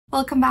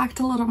Welcome back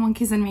to Little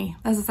Monkeys and Me.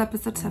 This is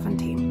episode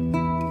 17.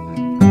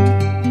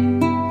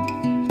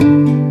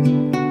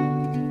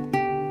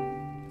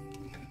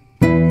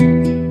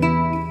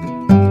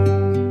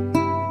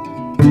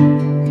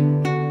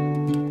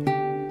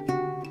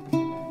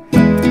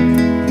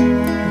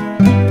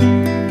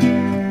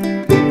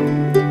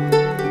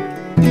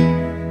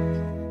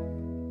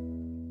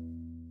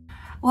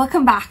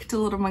 Welcome back to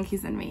Little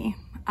Monkeys and Me.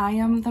 I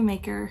am the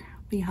maker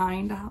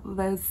behind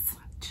this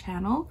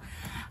channel.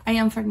 I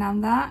am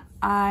Fernanda.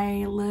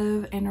 I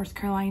live in North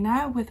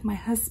Carolina with my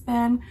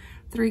husband,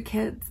 3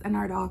 kids, and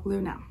our dog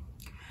Luna.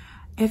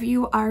 If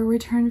you are a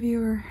return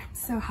viewer, I'm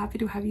so happy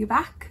to have you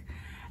back.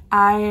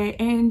 I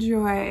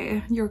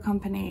enjoy your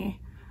company,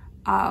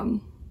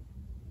 and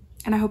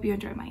I hope you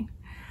enjoy mine.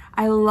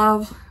 I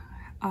love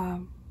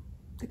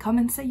the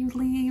comments that you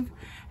leave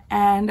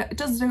and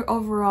just the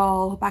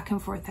overall back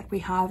and forth that we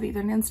have either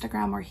on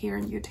Instagram or here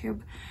on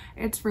YouTube.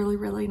 It's really,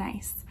 really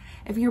nice.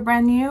 If you're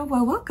brand new,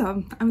 well,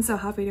 welcome. I'm so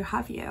happy to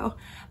have you.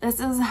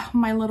 This is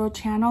my little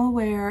channel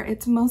where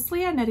it's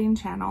mostly a knitting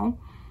channel.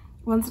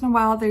 Once in a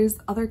while, there's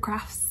other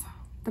crafts.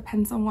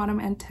 Depends on what I'm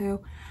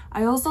into.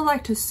 I also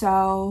like to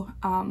sew.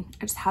 I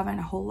just haven't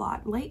a whole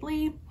lot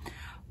lately,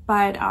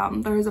 but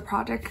there is a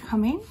project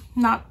coming.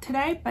 Not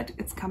today, but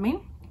it's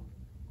coming.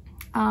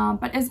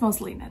 But it's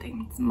mostly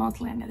knitting. It's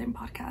mostly a knitting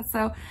podcast.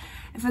 So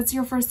if it's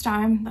your first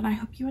time, then I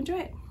hope you enjoy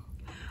it.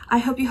 I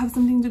hope you have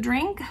something to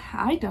drink.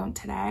 I don't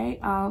today.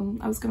 I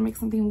was gonna make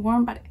something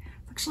warm, but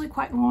it's actually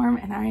quite warm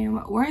and I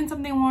am wearing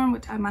something warm,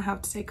 which I might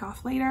have to take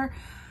off later.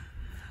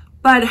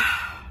 But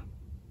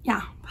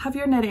yeah, have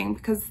your knitting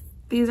because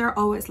these are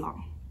always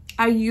long.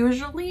 I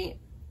usually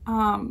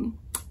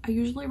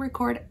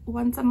record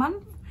once a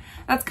month.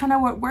 That's kind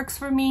of what works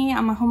for me.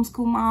 I'm a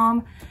homeschool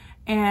mom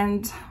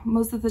and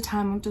most of the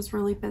time I'm just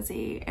really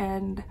busy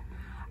and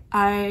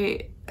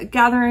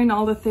gathering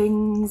all the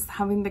things,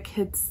 having the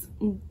kids,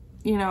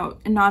 you know,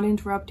 not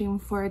interrupting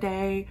for a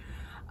day.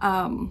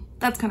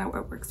 That's kind of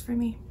what works for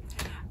me.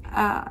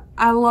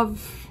 I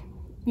love,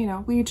 you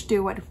know, we each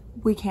do what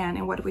we can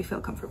and what we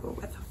feel comfortable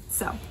with.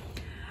 So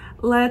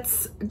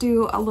let's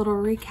do a little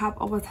recap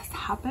of what has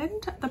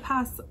happened the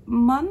past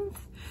month.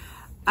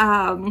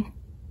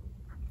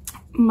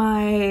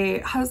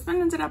 My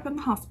husband ended up in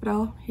the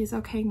hospital. He's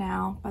okay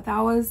now, but that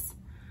was,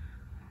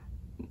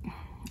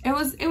 it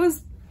was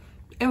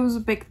a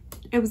big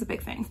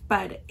thing,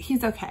 but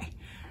he's okay.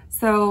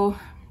 So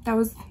that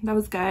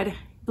was good.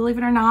 Believe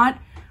it or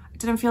not, I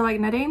didn't feel like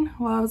knitting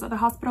while I was at the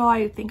hospital.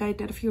 I think I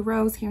did a few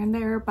rows here and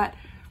there, but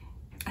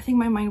I think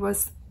my mind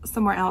was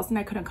somewhere else and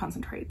I couldn't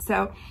concentrate.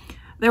 So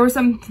there were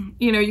some,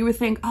 you know, you would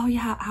think, oh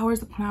yeah,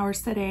 hours upon hours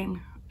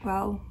sitting.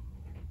 Well,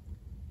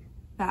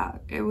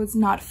 it was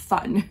not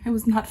fun. It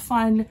was not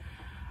fun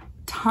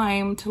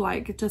time to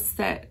like just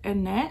sit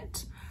and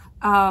knit.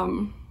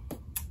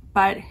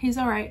 But he's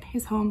all right.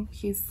 He's home.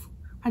 He's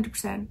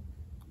 100%.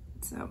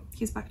 So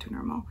he's back to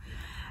normal.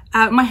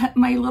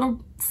 My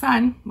little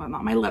son, well,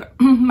 not my little,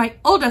 my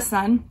oldest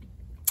son,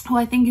 who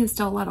I think is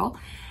still little,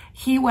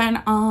 he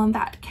went on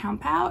that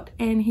camp out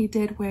and he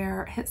did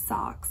wear his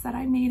socks that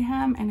I made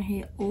him and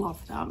he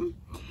loved them.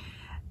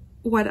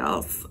 What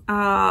else?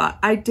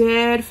 I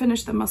did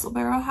finish the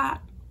Musselburgh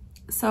hat.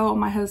 So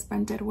my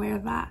husband did wear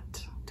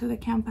that to the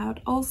camp out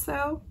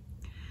also.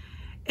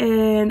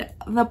 And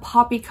the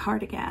poppy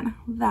cardigan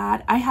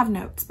that I have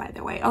notes, by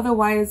the way.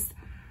 Otherwise,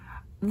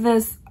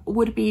 this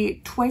would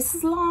be twice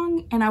as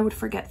long and I would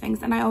forget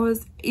things. And I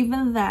always,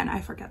 even then, I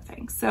forget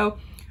things. So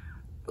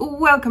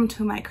welcome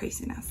to my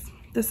craziness.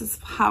 This is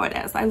how it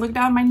is. I look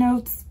down my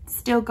notes,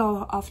 still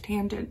go off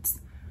tangents.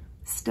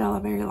 Still a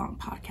very long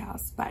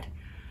podcast, but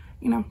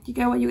you know, you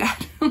get what you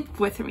get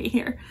with me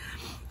here.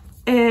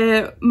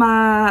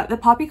 The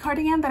poppy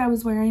cardigan that I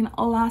was wearing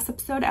last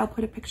episode, I'll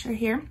put a picture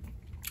here.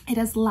 It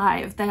is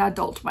live. The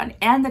adult one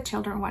and the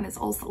children one is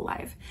also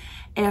live.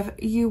 If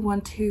you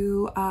want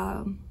to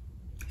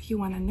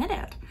knit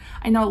it.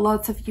 I know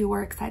lots of you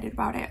were excited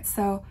about it,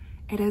 so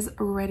it is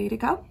ready to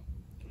go.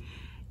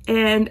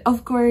 And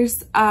of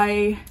course,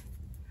 as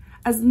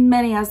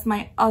many as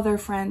my other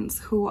friends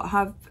who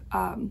have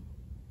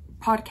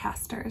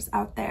podcasters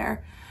out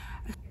there,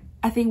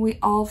 I think we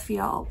all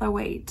feel the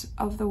weight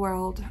of the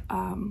world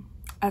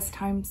as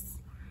times,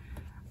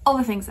 all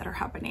the things that are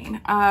happening.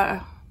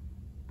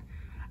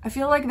 I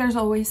feel like there's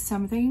always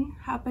something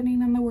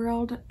happening in the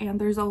world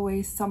and there's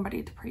always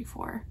somebody to pray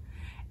for.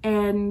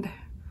 And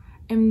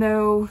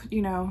though,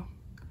 you know,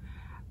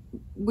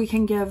 we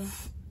can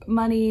give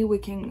money, we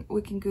can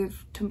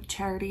give to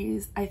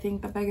charities, I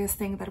think the biggest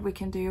thing that we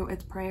can do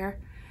is prayer.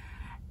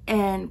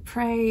 And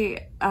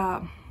pray,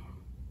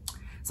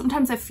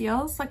 sometimes it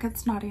feels like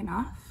it's not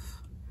enough.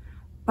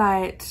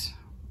 But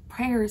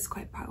prayer is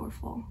quite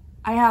powerful.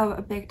 I have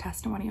a big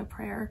testimony of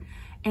prayer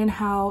and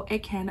how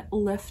it can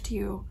lift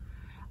you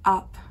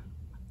up.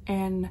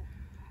 And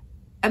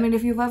I mean,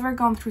 if you've ever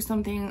gone through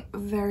something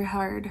very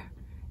hard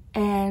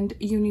and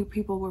you knew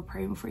people were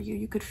praying for you,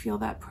 you could feel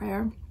that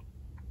prayer.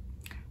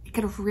 It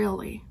could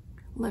really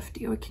lift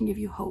you. It can give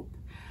you hope.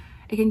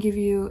 It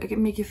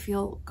can make you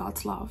feel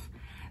God's love.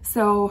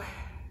 So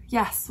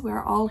yes,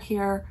 we're all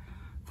here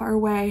far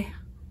away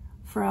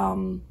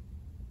from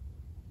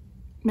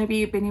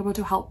maybe being able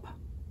to help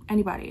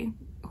anybody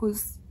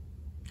who's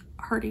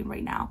hurting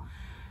right now.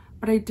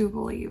 But I do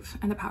believe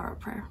in the power of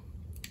prayer.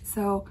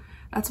 So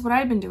that's what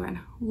I've been doing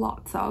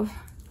lots of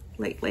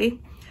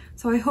lately.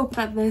 So I hope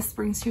that this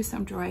brings you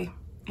some joy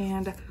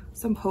and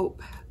some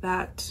hope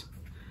that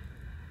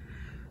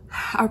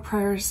our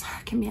prayers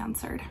can be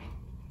answered.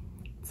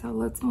 So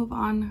let's move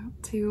on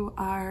to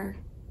our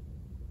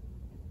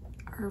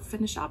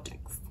finished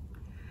objects.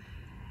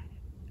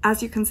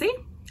 As you can see,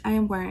 I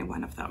am wearing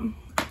one of them.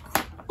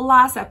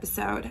 Last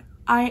episode,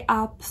 I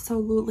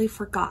absolutely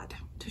forgot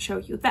to show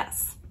you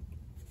this.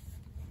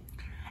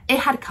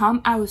 It had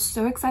come, I was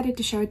so excited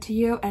to show it to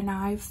you, and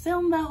I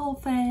filmed the whole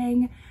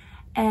thing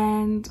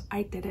and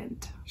I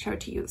didn't show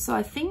it to you. So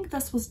I think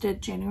this was the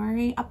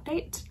January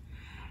update,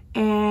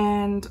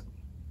 and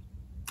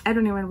I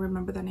don't even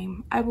remember the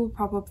name. I will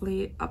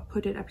probably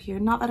put it up here.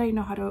 Not that I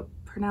know how to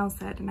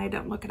pronounce it and I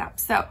don't look it up.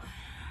 So,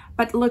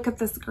 but look at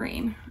this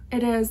green.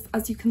 It is,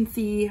 as you can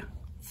see,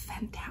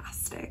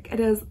 fantastic. It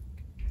is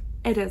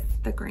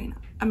the green.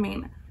 I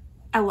mean,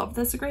 I love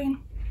this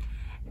green.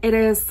 It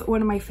is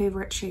one of my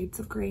favorite shades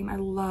of green. I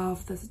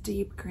love this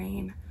deep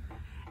green.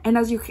 And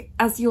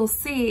as you'll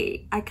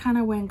see, I kind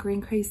of went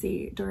green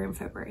crazy during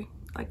February,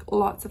 like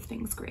lots of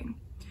things green.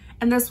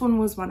 And this one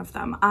was one of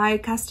them. I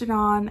cast it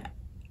on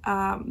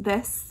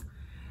this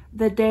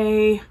the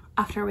day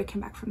after we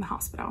came back from the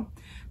hospital.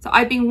 So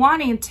I've been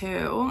wanting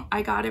to,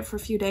 I got it for a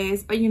few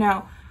days, but you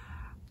know,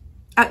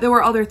 there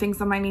were other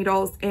things on my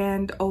needles,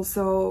 and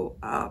also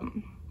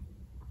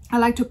I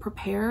like to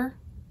prepare.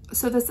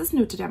 So this is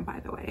new to them,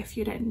 by the way, if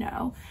you didn't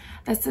know.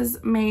 This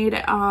is made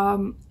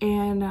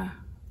in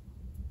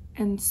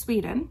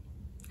Sweden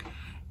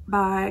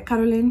by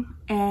Caroline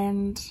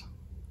and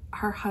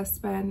her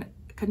husband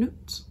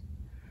Knut,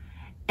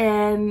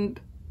 and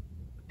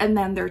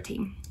then their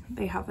team.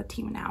 They have a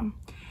team now,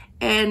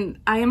 and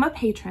I am a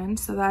patron,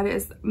 so that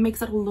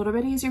makes it a little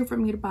bit easier for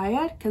me to buy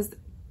it, because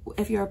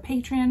if you're a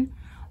patron,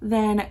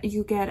 then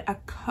you get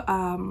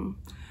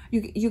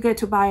you get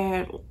to buy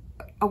it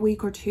a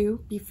week or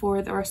two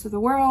before the rest of the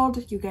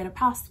world. You get a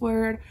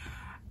password,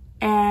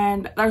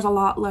 and there's a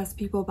lot less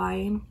people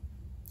buying.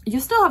 You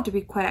still have to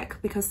be quick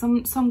because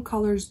some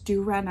colors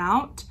do run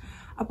out.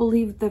 I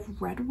believe the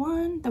red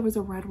one, there was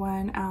a red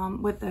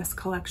one with this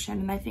collection,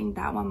 and I think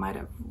that one might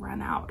have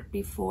run out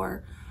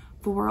before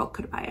the world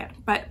could buy it.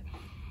 But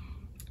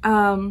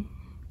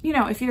you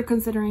know, if you're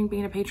considering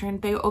being a patron,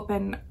 they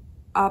open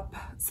up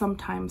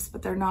sometimes,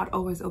 but they're not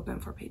always open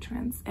for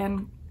patrons.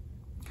 And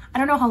I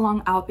don't know how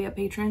long I'll be a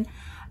patron.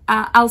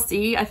 I'll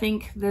see. I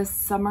think this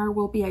summer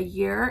will be a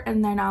year,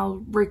 and then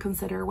I'll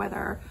reconsider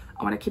whether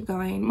I want to keep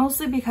going,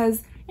 mostly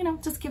because, you know,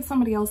 just give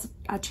somebody else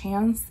a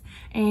chance,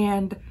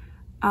 and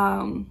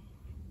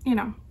you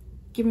know,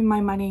 giving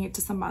my money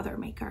to some other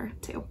maker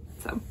too.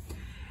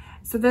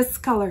 So this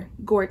color,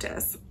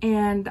 gorgeous.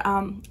 And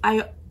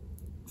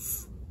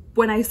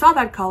when I saw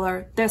that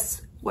color,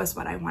 this was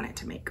what I wanted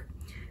to make.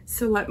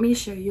 So let me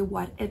show you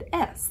what it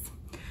is.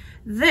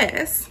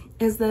 This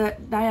is the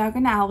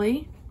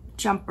Diagon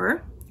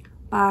jumper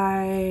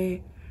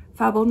by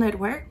Fabel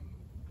Knitwear.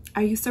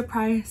 Are you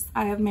surprised?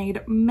 I have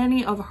made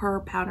many of her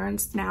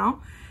patterns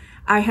now.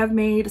 I have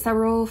made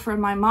several for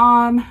my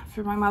mom,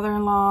 for my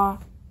mother-in-law,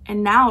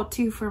 and now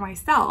too for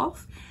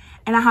myself.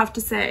 And I have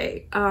to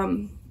say,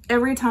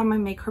 every time I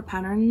make her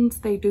patterns,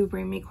 they do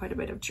bring me quite a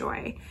bit of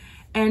joy.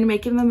 And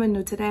making them in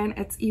Nutiden,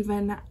 it's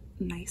even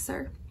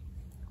nicer.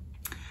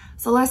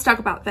 So let's talk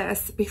about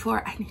this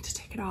before I need to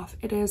take it off.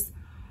 It is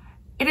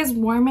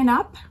warming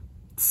up.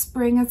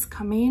 Spring is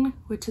coming,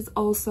 which is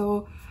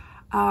also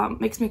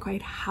makes me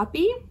quite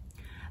happy.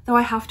 Though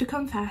I have to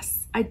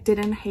confess, I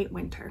didn't hate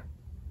winter.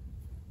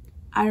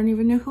 I don't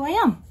even know who I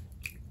am.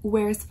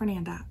 Where's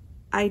Fernanda?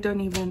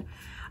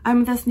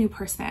 I'm this new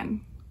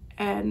person,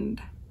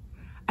 and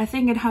I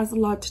think it has a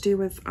lot to do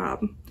with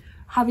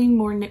having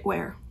more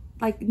knitwear,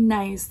 like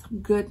nice,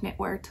 good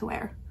knitwear to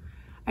wear.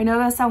 I know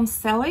that sounds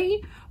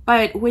silly,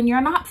 but when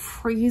you're not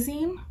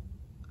freezing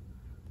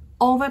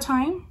all the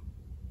time,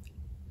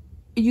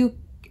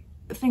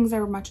 things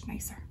are much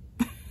nicer.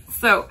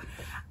 So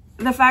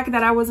the fact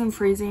that I wasn't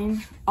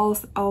freezing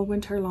all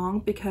winter long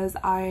because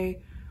I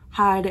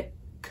had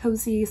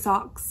cozy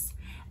socks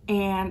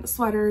and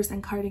sweaters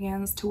and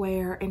cardigans to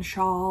wear and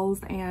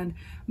shawls and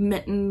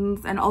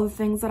mittens and all the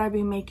things that I've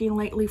been making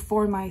lately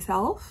for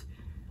myself.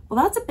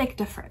 Well, that's a big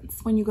difference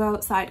when you go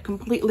outside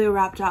completely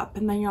wrapped up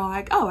and then you're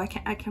like, oh, I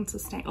can't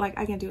sustain, like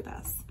I can do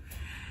this.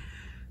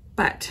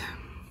 But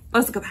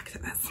let's go back to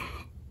this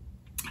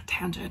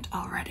tangent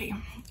already.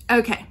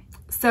 Okay,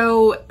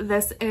 so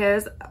this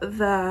is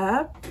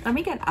let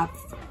me get up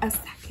a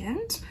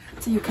second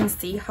so you can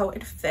see how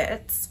it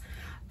fits.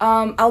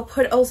 I'll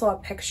put also a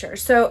picture.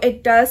 So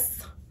it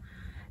does,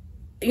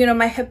 you know,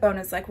 my hip bone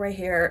is like right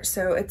here,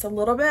 so it's a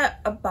little bit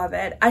above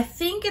it. I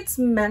think it's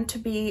meant to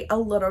be a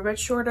little bit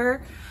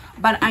shorter,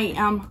 but I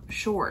am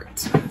short,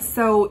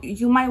 so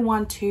you might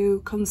want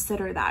to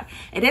consider that.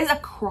 It is a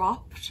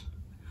cropped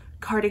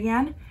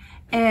cardigan,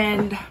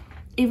 and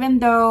even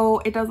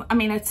though it doesn't, I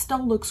mean, it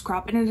still looks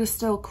crop and it is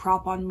still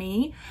crop on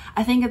me.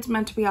 I think it's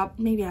meant to be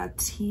maybe a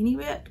teeny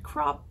bit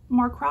crop,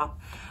 more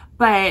crop,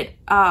 but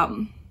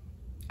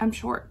I'm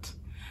short.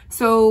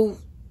 So,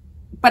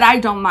 but I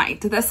don't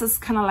mind. This is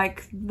kind of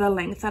like the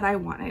length that I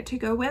wanted to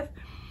go with.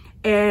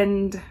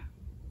 And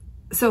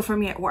so for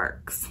me, it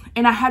works.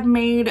 And I had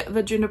made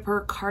the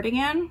juniper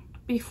cardigan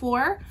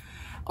before,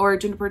 or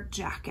juniper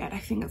jacket, I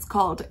think it's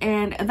called.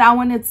 And that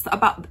one, it's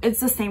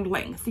the same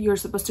length. You're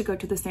supposed to go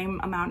to the same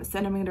amount of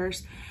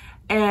centimeters.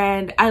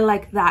 And I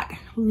like that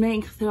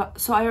length,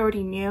 so I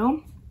already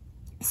knew.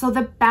 So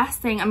the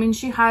best thing, I mean,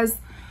 she has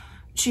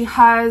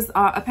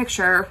a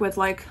picture with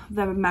like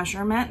the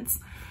measurements.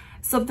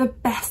 So the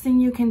best thing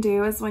you can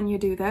do is when you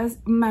do this,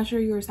 measure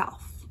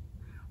yourself.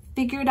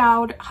 Figure it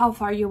out how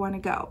far you want to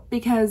go,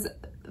 because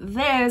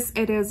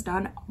it is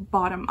done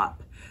bottom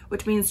up,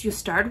 which means you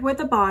start with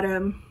the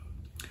bottom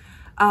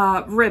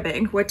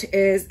ribbing, which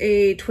is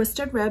a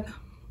twisted rib,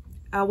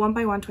 a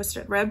 1x1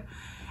 twisted rib,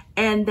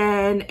 and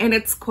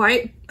it's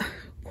quite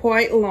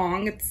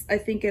long. I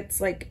think it's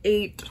like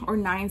 8 or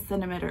 9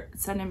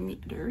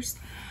 centimeters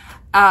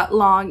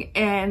long,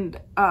 and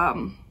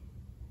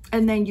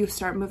then you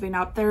start moving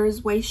up.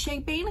 There's waist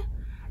shaping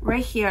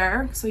right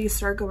here, so you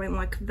start going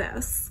like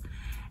this,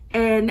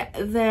 and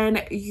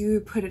then you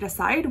put it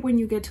aside when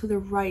you get to the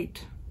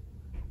right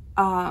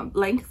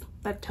length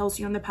that tells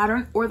you in the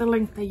pattern, or the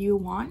length that you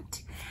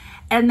want.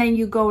 And then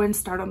you go and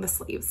start on the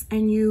sleeves,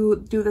 and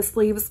you do the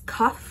sleeves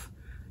cuff,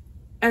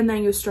 and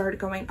then you start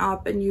going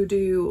up, and you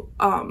do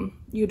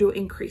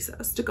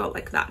increases to go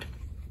like that.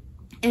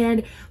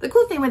 And the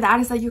cool thing with that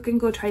is that you can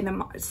go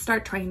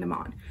start trying them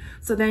on.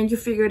 So then you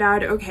figured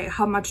out, okay,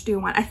 how much do you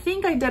want? I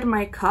think I did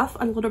my cuff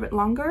a little bit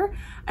longer.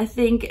 I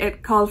think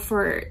it called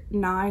for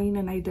 9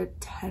 and I did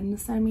 10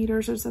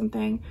 centimeters or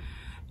something.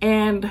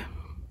 And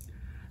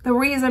the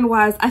reason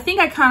was, I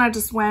think I kind of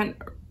just went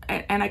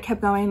and I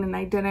kept going, and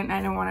I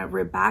didn't want to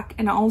rib back.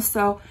 And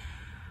also,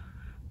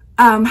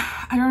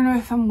 I don't know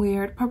if I'm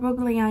weird.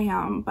 Probably I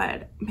am,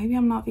 but maybe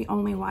I'm not the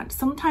only one.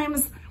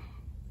 Sometimes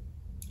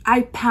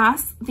I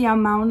pass the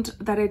amount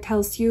that it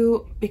tells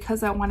you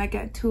because I want to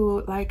get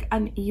to like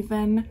an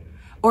even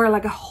or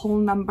like a whole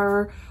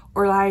number,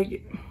 or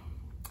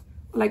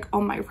like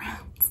on my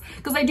rounds,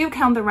 because I do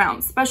count the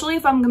rounds, especially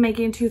if I'm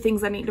making 2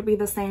 things that need to be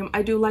the same.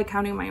 I do like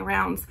counting my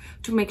rounds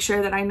to make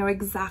sure that I know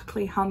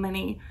exactly how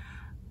many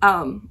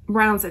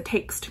rounds it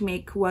takes to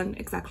make one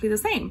exactly the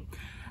same.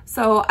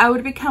 So I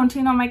would be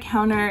counting on my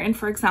counter, and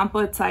for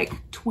example, it's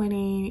like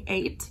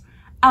 28.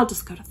 I'll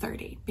just go to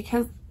 30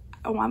 because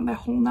I want the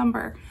whole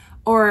number.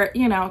 Or,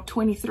 you know,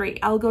 23.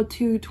 I'll go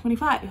to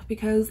 25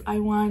 because I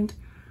want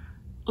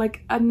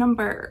like a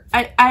number.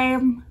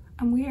 I'm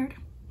weird.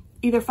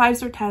 Either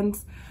 5s or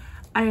 10s.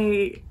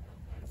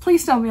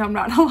 Please tell me I'm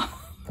not alone.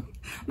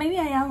 Maybe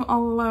I am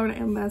all alone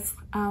in this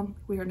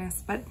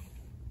weirdness, but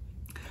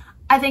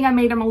I think I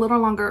made them a little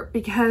longer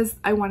because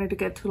I wanted to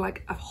get to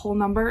like a whole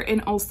number,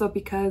 and also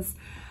because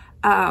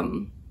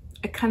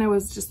I kind of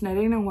was just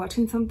knitting and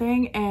watching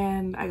something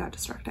and I got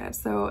distracted.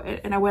 So,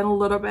 and I went a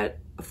little bit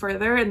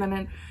further, and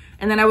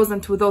then I was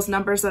into those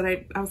numbers that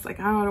I was like,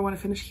 I don't want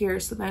to finish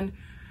here. So then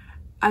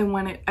I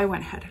went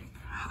ahead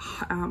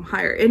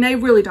higher, and I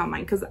really don't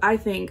mind, because I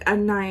think a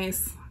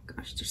nice,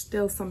 gosh, there's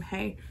still some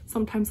hay.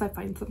 Sometimes I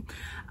find some.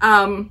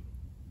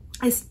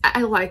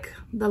 I like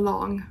the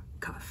long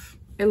cuff.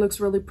 It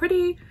looks really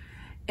pretty.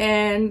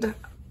 And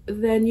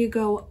then you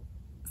go,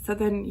 so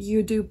then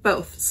you do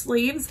both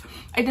sleeves.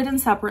 I did them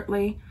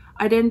separately.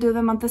 I didn't do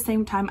them at the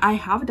same time. I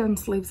have done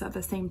sleeves at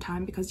the same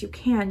time because you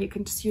can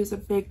just use a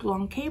big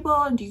long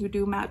cable, and you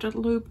do magic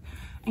loop,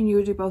 and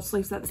you do both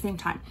sleeves at the same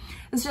time.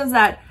 It's just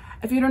that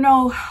if you don't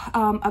know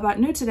about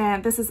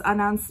Knitwear, this is an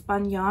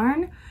unspun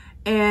yarn,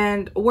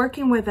 and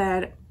working with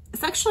it,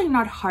 it's actually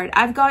not hard.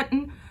 I've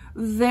gotten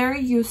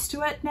very used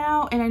to it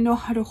now, and I know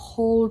how to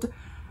hold it,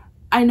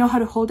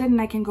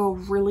 and I can go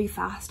really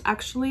fast.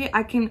 Actually,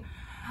 I can,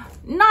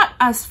 not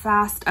as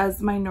fast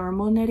as my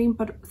normal knitting,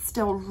 but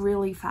still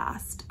really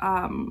fast.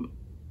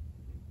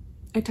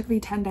 It took me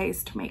 10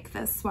 days to make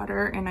this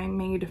sweater, and I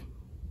made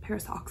a pair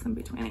of socks in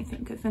between. I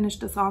think I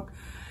finished a sock,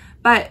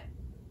 but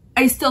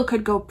I still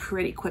could go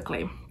pretty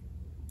quickly.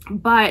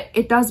 But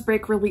it does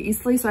break really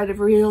easily, so I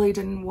really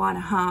didn't want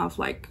to have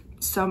like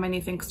so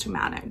many things to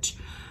manage.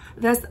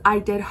 This I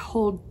did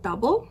hold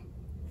double.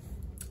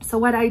 So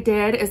what I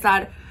did is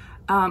that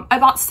I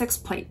bought 6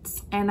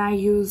 plates, and I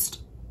used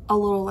a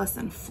little less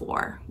than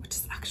 4, which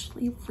is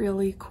actually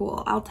really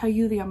cool. I'll tell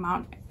you the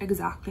amount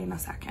exactly in a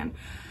second.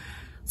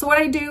 So what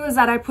I do is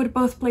that I put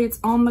both plates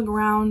on the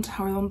ground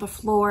or on the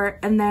floor,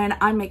 and then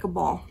I make a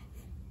ball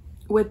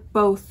with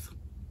both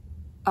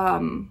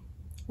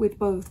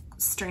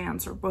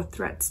strands or both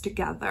threads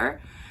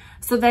together.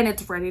 So then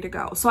it's ready to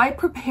go. So I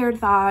prepared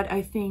that,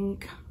 I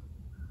think,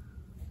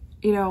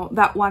 you know,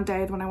 that one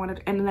day when I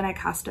wanted, and then I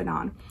cast it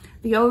on.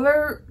 The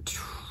other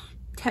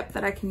tip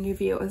that I can give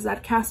you is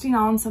that casting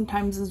on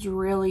sometimes is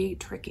really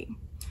tricky,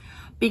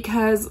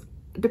 because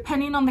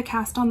depending on the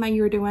cast on that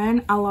you're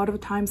doing, a lot of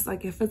times,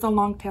 like if it's a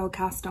long tail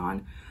cast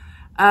on,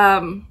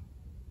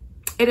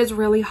 it is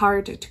really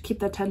hard to keep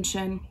the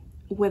tension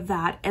with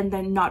that and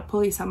then not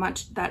pull you so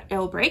much that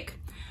it'll break.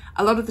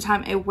 A lot of the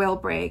time it will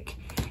break,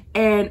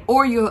 and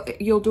or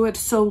you'll do it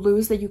so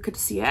loose that you could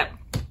see it.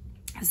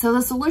 So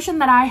the solution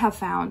that I have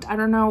found, I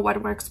don't know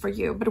what works for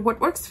you, but what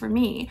works for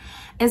me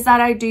is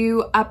that I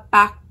do a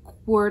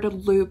backward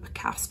loop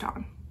cast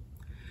on.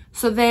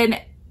 So then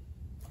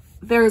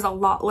there's a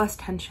lot less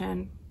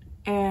tension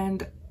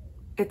and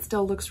it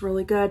still looks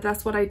really good.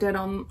 That's what I did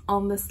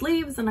on the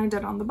sleeves, and I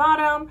did on the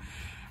bottom,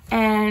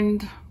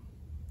 and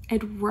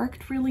it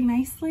worked really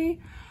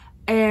nicely.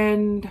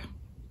 And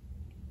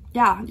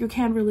yeah, you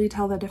can't really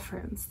tell the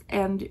difference,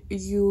 and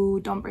you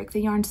don't break the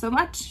yarn so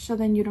much, so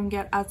then you don't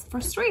get as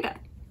frustrated.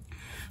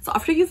 So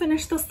after you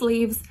finish the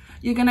sleeves,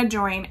 you're gonna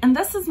join, and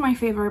this is my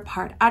favorite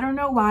part. I don't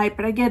know why,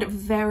 but I get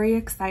very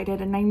excited,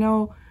 and I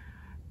know,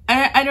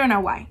 I don't know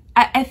why.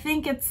 I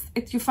think it's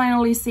you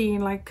finally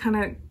seeing like kind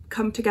of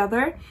come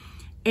together,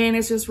 and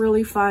it's just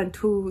really fun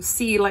to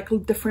see like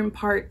different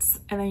parts,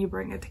 and then you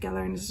bring it together,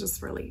 and it's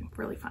just really,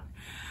 really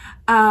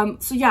fun.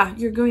 So yeah,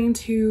 you're going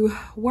to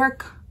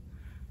work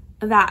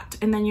that,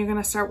 and then you're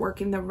gonna start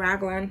working the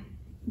raglan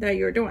that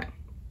you're doing,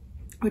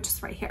 which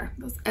is right here.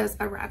 This is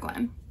a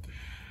raglan.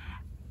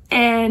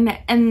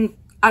 And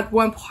at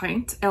one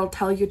point, it'll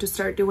tell you to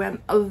start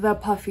doing the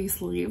puffy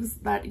sleeves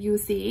that you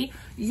see.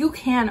 You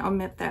can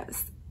omit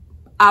this,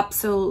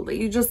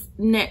 absolutely. You just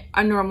knit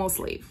a normal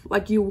sleeve.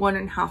 Like, you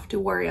wouldn't have to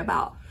worry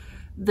about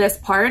this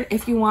part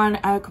if you want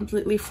a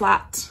completely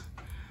flat.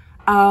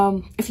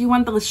 If you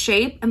want the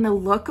shape and the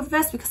look of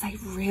this, because I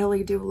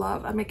really do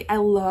love, I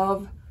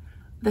love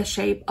the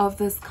shape of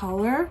this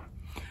collar.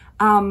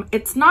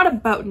 It's not a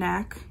boat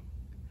neck,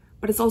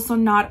 but it's also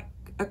not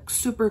a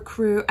super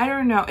crude. I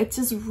don't know, it's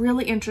just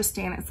really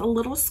interesting. It's a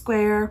little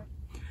square,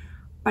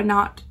 but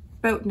not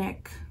boat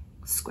neck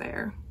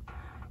square,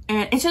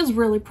 and it's just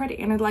really pretty,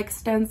 and it like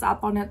stands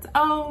up on its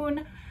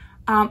own.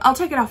 I'll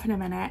take it off in a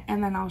minute,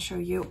 and then I'll show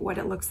you what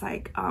it looks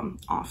like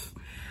off.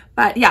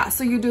 But yeah,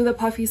 so you do the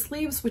puffy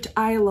sleeves, which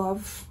I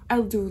love. I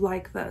do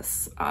like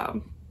this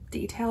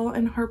detail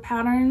in her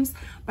patterns,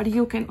 but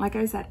you can, like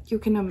I said, you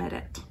can omit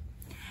it.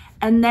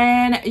 And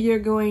then you're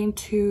going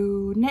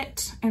to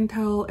knit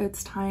until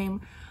it's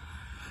time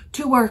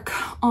to work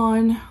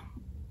on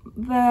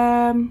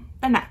the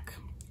neck.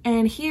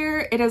 And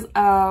here it is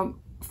a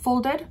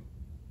folded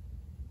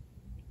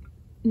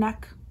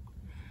neck.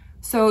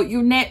 So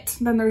you knit,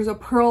 then there's a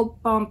purl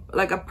bump,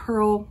 like a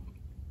purl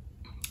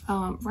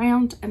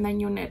round, and then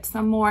you knit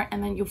some more,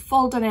 and then you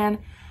fold it in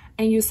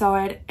and you sew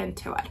it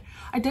into it.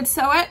 I did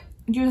sew it.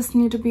 You just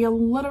need to be a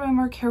little bit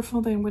more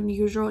careful than with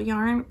usual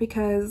yarn,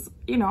 because,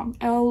 you know,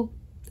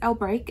 it'll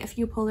break if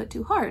you pull it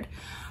too hard.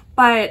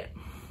 But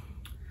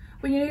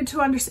what you need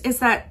to understand is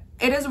that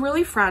it is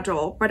really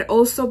fragile, but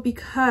also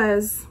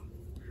because,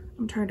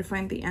 I'm trying to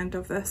find the end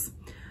of this.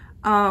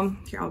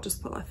 Here, I'll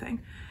just pull a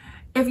thing.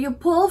 If you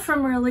pull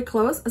from really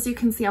close, as you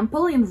can see, I'm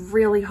pulling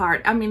really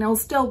hard. I mean, it'll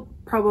still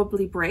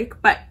probably break,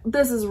 but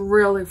this is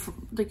really,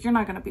 like, you're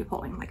not gonna be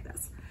pulling like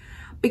this,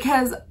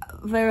 because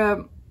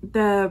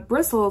the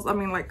bristles, I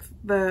mean, like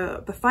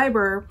the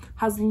fiber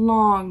has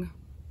long,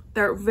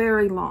 they're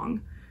very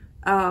long,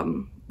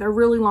 they're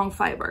really long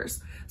fibers.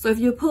 So if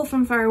you pull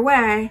from far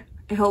away,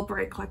 it'll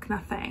break like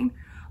nothing.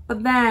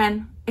 But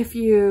then if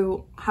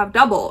you have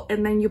double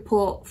and then you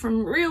pull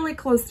from really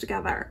close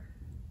together,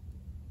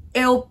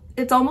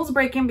 it's almost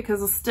breaking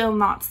because it's still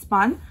not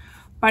spun,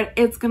 but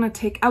it's gonna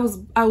take, I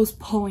was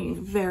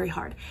pulling very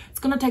hard. It's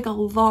gonna take a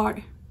lot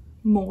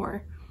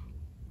more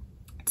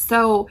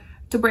so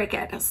to break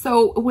it.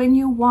 So when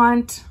you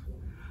want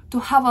to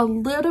have a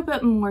little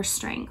bit more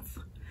strength,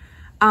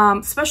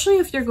 especially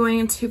if you're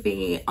going to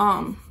be if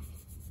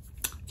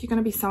you're going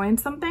to be sewing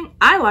something,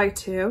 I like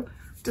to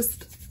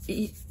just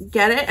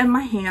get it in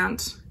my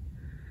hand,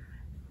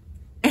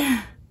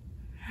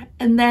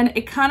 and then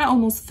it kind of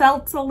almost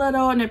felts a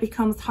little and it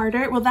becomes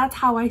harder. Well, that's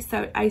how I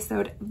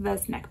sewed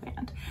this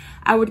neckband.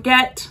 I would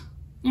get,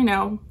 you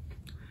know,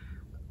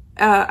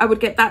 I would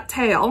get that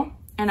tail,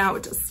 and I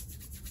would just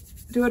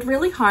do it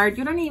really hard.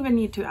 You don't even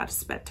need to add a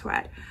spit to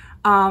it.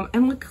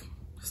 And look,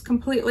 just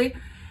completely,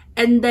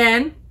 and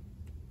then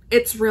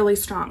it's really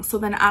strong. So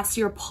then as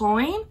you're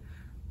pulling,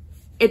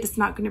 it's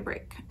not going to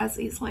break as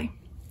easily.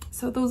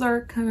 So those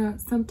are kind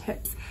of some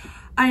tips.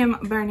 I am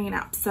burning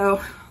out,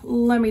 so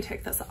let me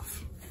take this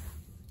off.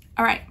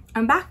 All right,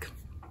 I'm back.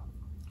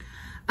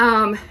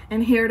 And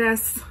here it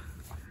is.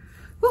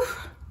 Whew,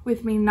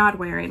 with me not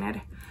wearing it.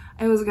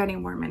 It was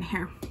getting warm in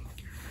here.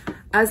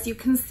 As you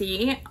can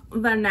see,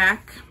 the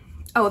neck,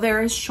 oh,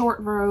 there is short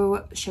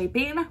row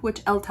shaping,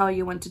 which I'll tell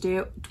you when to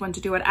do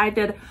it. I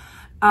did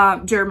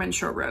German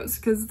short rows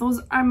because those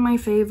are my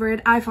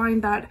favorite. I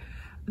find that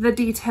the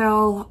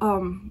detail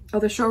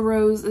of the short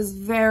rows is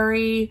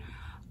very,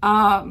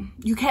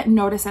 you can't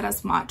notice it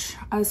as much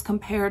as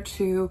compared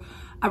to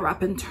a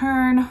wrap and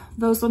turn.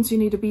 Those ones you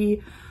need to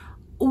be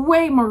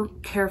way more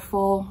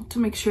careful to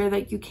make sure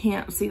that you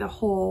can't see the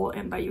hole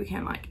and that you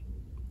can like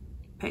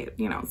pay,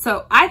 you know.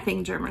 So I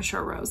think German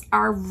short rows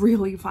are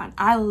really fun.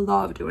 I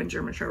love doing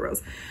German short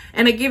rows,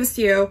 and it gives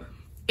you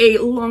a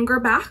longer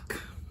back,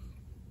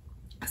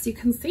 as you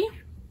can see.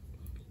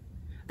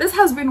 This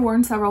has been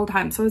worn several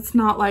times, so it's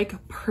not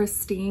like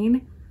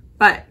pristine,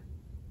 but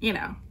you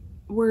know,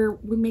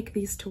 we make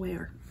these to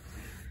wear.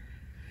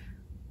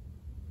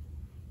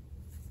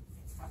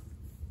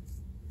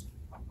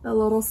 The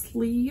little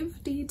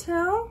sleeve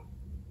detail.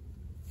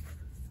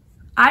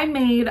 I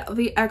made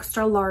the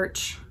extra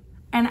large,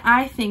 and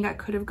I think I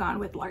could have gone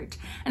with large.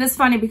 And it's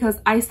funny because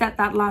I said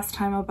that last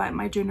time about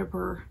my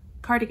juniper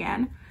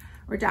cardigan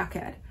or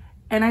jacket,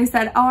 and I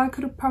said, oh, I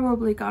could have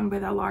probably gone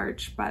with a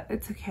large, but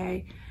it's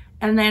okay.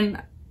 And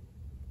then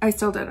I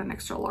still did an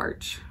extra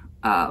large.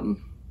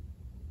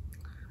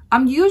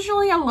 I'm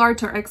usually a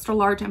large or extra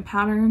large in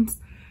patterns.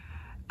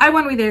 I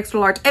went with the extra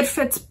large. It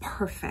fits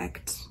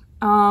perfect.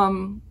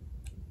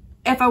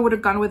 If I would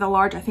have gone with a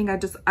large, I think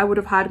I would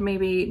have had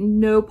maybe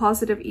no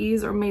positive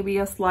ease or maybe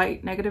a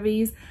slight negative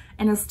ease,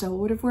 and it still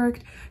would have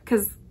worked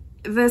because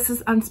this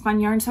is unspun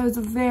yarn, so it's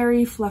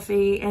very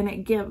fluffy and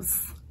it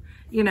gives,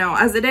 you know,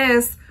 as it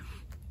is.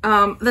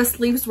 The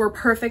sleeves were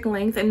perfect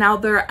length, and now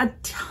they're a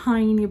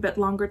tiny bit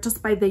longer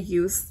just by the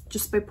use,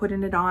 just by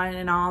putting it on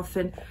and off,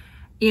 and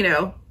you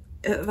know,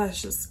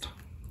 that's just,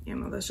 you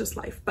know, that's just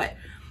life. But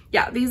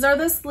yeah, these are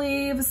the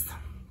sleeves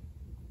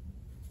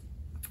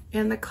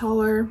and the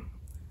color.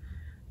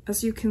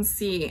 As you can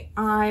see,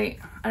 I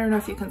don't know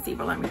if you can see,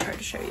 but let me try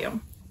to show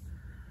you.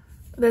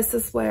 This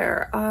is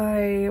where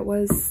I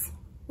was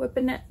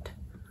whipping it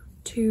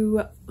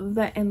to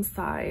the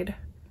inside,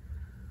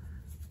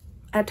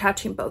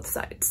 attaching both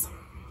sides.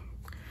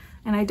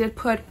 And I did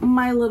put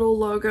my little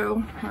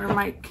logo or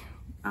my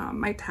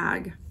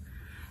tag,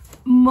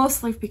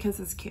 mostly because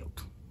it's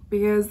cute.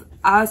 Because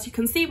as you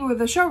can see with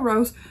the show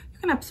rows, you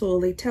can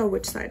absolutely tell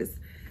which side is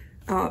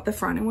the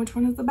front and which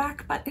one is the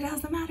back, but it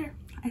doesn't matter.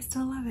 I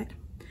still love it.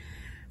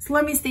 So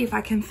let me see if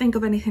I can think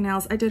of anything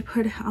else. I did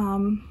put,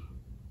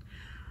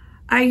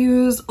 I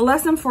used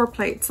less than 4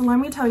 plates. So let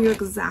me tell you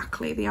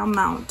exactly the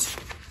amount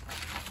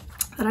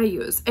that I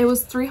used. It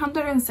was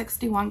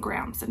 361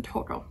 grams in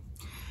total.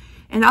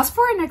 And that's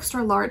for an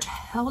extra large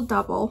held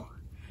double.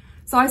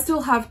 So I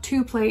still have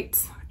 2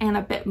 plates and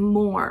a bit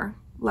more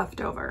left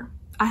over.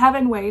 I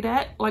haven't weighed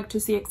it like to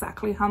see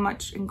exactly how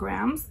much in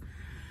grams,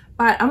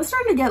 but I'm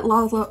starting to get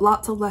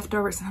lots of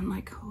leftovers, and I'm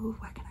like, oh,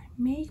 what can I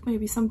make?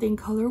 Maybe something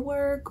color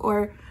work,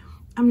 or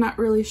I'm not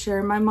really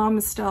sure. My mom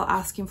is still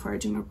asking for a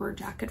juniper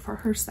jacket for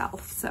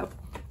herself, so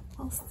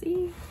we'll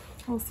see.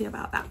 We'll see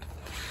about that.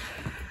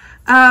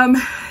 I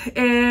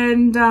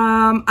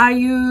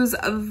use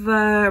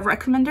the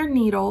recommender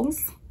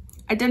needles.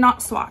 I did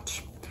not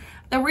swatch.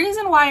 The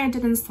reason why I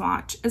didn't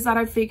swatch is that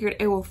I figured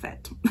it will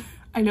fit.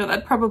 I know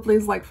that probably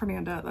is like,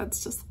 Fernanda,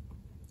 that's just,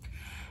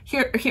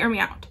 hear me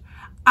out.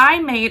 I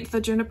made the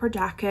juniper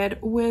jacket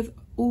with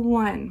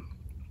 1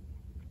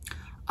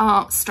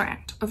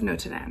 strand of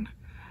knitted in,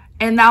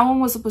 and that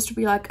one was supposed to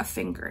be like a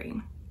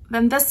fingering.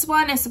 Then this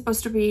one is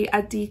supposed to be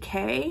a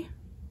DK,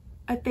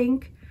 I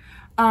think.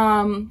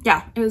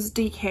 Yeah, it was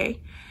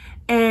DK,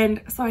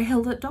 and so I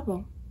held it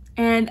double.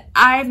 And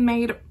I've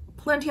made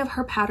plenty of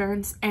her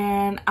patterns,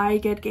 and I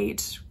get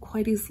gauged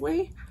quite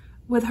easily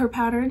with her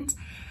patterns,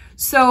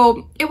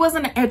 so it was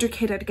an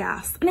educated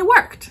guess, and it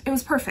worked. It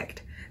was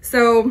perfect.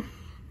 So,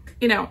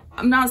 you know,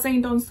 I'm not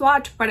saying don't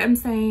swatch, but I'm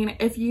saying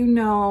if you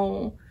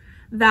know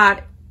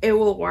that it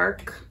will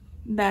work,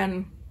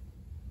 then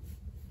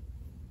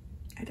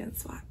I didn't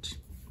swatch.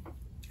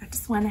 I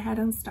just went ahead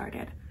and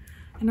started,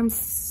 and I'm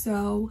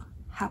so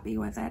happy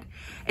with it.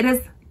 It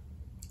is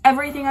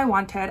everything I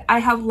wanted. I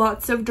have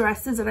lots of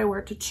dresses that I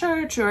wear to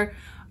church, or,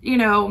 you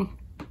know,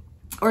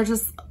 or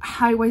just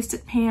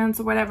high-waisted pants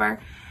or whatever,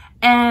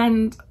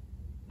 and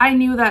I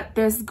knew that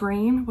this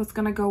green was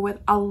gonna go with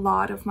a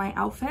lot of my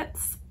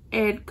outfits.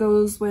 It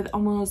goes with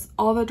almost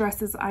all the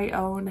dresses I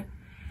own,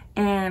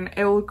 and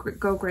it will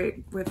go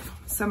great with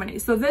so many.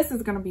 So this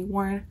is gonna be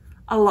worn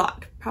a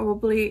lot,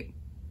 probably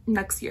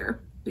next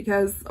year,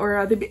 because, or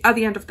at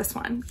the end of this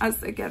one,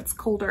 as it gets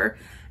colder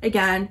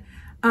again.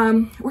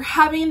 We're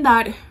having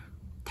that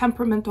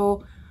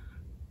temperamental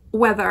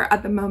weather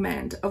at the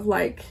moment of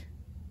like,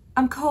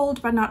 I'm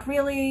cold but not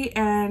really,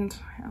 and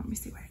let me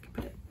see where I can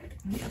put it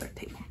on the other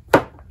table.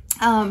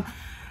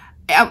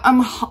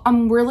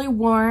 I'm really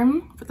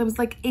warm, but it was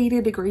like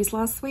 80 degrees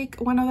last week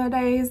one of the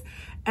days,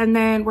 and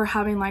then we're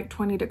having like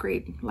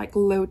 20-degree like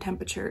low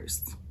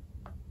temperatures.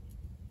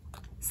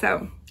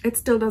 So it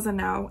still doesn't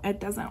know. It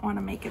doesn't want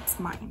to make up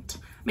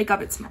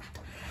its mind.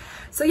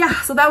 So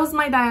yeah, so that was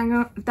my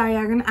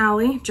Diagon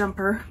Alley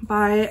jumper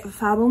by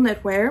Fabel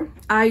Knitwear.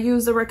 I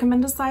use the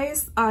recommended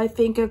size. I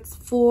think it's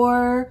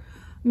 4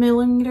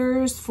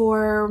 millimeters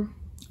for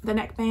the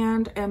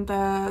neckband and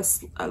the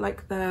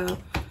like the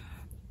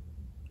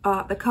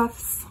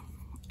cuffs,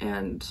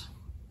 and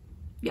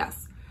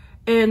yes,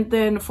 and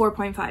then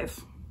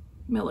 4.5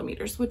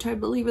 millimeters, which I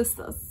believe is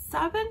the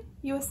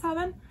US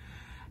 7.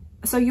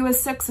 So US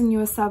 6 and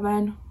US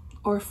 7,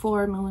 or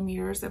 4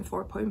 millimeters and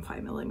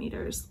 4.5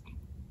 millimeters.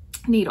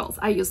 needles.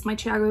 I use my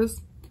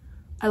Chiagos.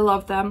 I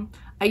love them.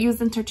 I use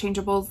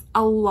interchangeables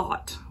a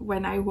lot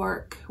when I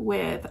work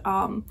with,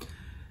 I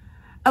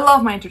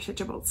love my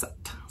interchangeable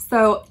set.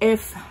 So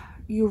if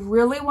you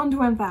really want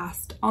to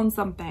invest on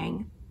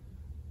something,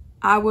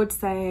 I would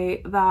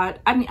say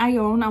that, I mean, I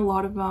own a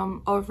lot of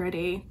them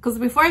already, because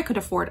before I could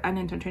afford an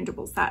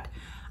interchangeable set,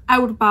 I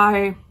would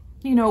buy,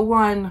 you know,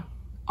 one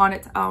on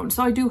its own.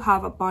 So I do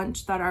have a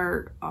bunch that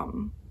are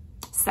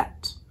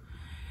set.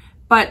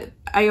 But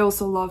I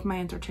also love my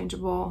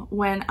interchangeable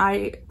when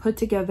I put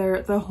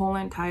together the whole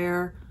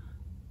entire,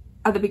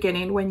 at the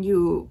beginning, when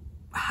you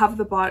have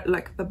the body,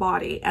 like the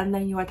body, and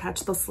then you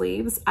attach the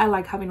sleeves. I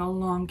like having a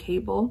long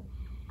cable,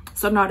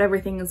 so not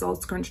everything is all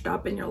scrunched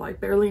up and you're like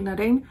barely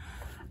knitting.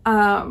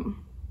 And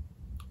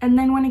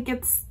then when it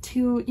gets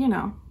to, you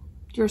know,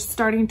 you're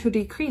starting to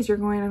decrease, you're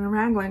going in a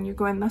raglan, you're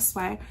going this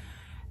way,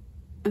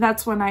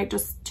 that's when I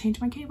just change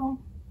my cable.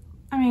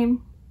 I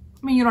mean,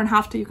 you don't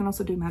have to, you can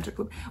also do magic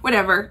loop,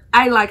 whatever.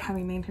 I like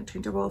having the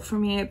interchangeable. For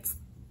me,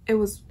 it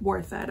was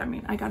worth it. I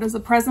mean, I got it as a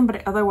present,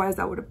 but otherwise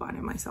I would have bought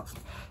it myself.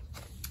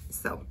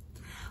 So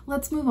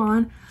let's move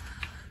on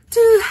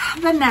to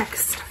the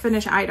next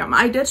finished item.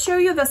 I did show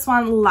you this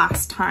one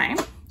last time,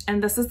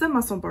 and this is the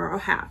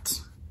Musselburgh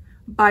hat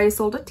by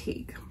Ysolda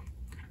Teague.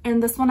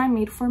 And this one I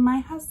made for my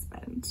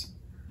husband.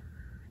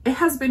 It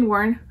has been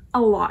worn a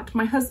lot.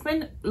 My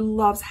husband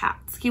loves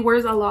hats. He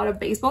wears a lot of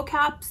baseball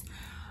caps.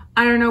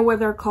 I don't know what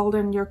they're called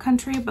in your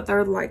country, but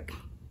they're like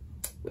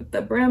with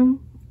the brim.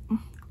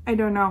 I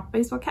don't know,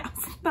 baseball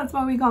caps. That's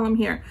what we call them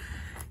here.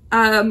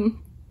 And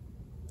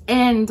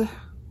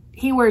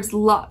he wears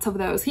lots of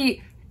those.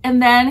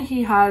 And then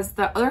he has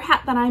the other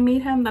hat that I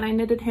made him, that I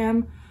knitted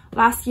him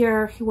last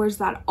year. He wears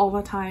that all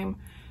the time.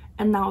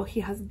 And now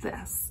he has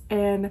this.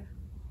 And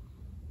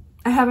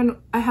I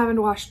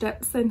haven't washed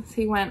it since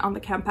he went on the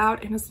camp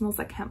out, and it smells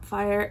like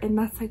campfire. And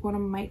that's like one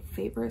of my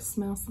favorite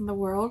smells in the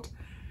world.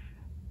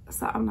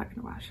 So I'm not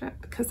gonna wash it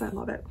because I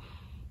love it.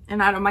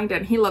 And I don't mind it,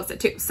 and he loves it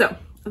too. So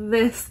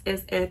this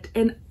is it.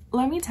 And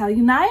let me tell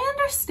you, now I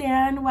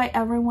understand why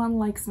everyone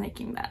likes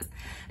making this.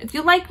 If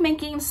you like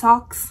making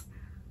socks,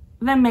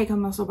 then make a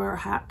Musselburgh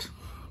hat.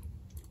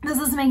 This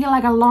is making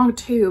like a long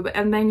tube,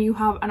 and then you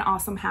have an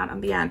awesome hat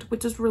on the end,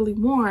 which is really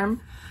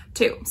warm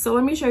too. So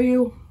let me show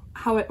you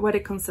what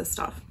it consists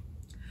of.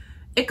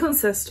 It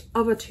consists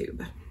of a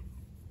tube.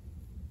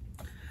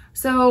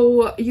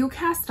 So you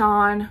cast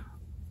on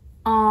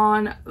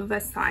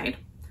this side.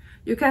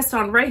 You cast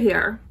on right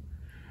here.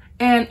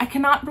 And I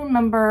cannot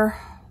remember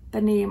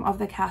the name of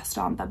the cast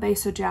on that they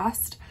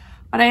suggest,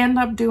 but I ended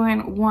up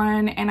doing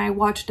one, and I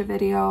watched a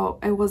video.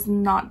 It was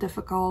not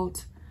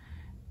difficult,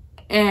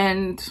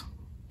 and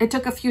it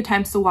took a few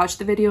times to watch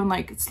the video and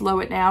like slow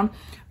it down,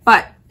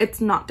 but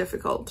it's not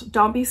difficult.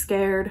 Don't be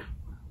scared.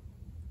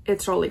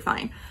 It's totally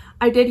fine.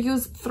 I did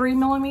use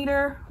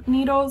 3mm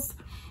needles.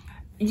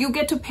 You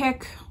get to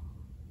pick.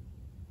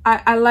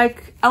 I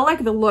like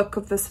the look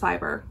of this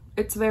fiber.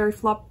 It's very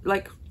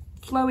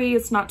flowy.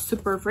 It's not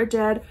super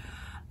rigid.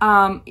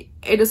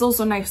 It is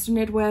also nice to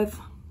knit with,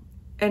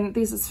 and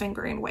this is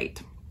fingering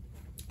weight.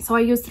 So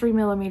I used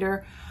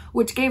 3mm,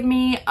 which gave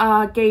me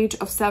a gauge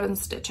of 7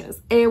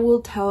 stitches. It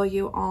will tell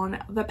you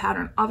on the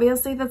pattern.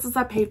 Obviously this is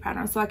a paid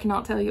pattern, so I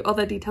cannot tell you all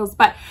the details,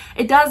 but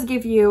it does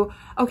give you,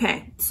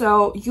 okay,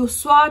 so you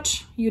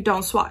swatch, you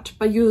don't swatch,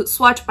 but you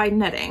swatch by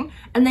knitting,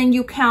 and then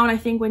you count, I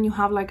think when you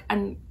have like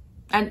an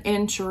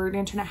inch or an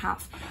inch and a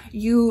half,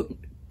 you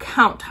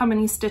count how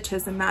many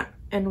stitches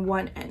in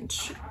 1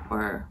 inch,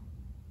 or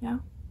yeah,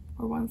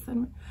 or 1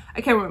 centimeter.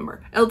 I can't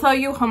remember. It'll tell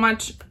you how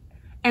much,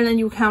 and then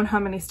you count how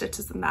many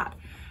stitches in that.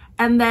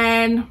 And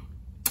then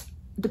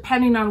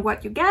depending on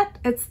what you get,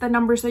 it's the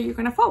numbers that you're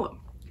gonna follow.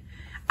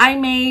 I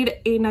made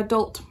an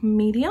adult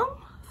medium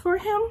for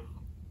him.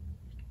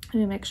 Let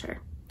me make sure.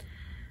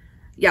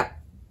 Yeah,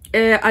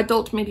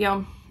 adult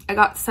medium. I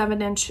got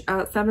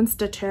 7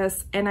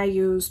 stitches, and I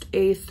used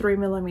a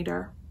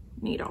 3mm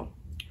needle.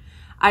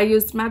 I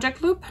used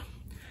magic loop.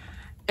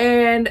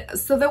 And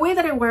so the way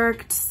that it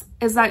works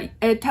is that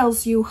it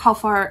tells you how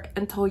far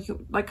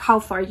how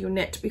far you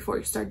knit before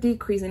you start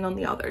decreasing on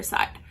the other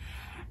side.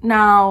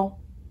 Now,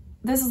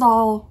 this is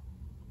all,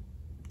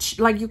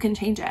 like, you can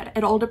change it.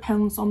 It all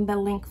depends on the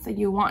length that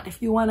you want.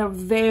 If you want a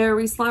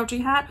very slouchy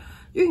hat,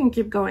 you can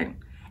keep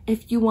going.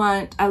 If you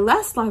want a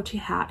less slouchy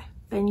hat,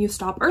 then you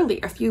stop early.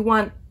 If you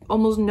want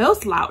almost no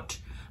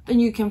slouch, then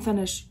you can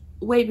finish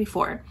way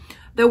before.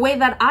 The way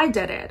that I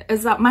did it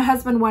is that my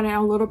husband wanted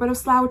a little bit of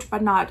slouch,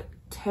 but not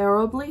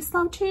terribly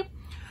slouchy.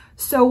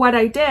 So what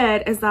I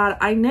did is that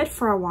I knit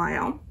for a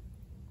while,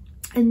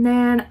 and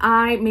then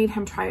I made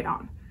him try it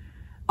on.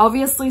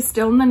 Obviously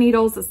still in the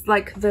needles, it's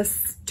like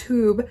this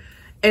tube,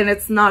 and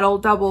it's not all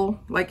double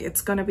like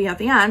it's gonna be at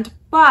the end,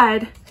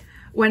 but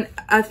when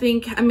I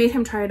think I made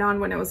him try it on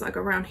when it was like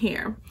around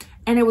here,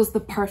 and it was the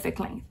perfect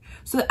length.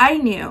 So I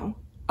knew,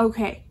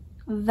 okay,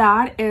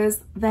 that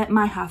is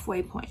my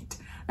halfway point.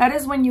 That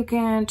is when you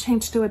can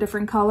change to a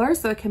different color,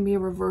 so it can be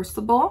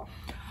reversible.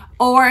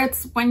 Or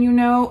it's when you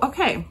know,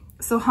 okay,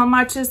 So how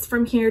much is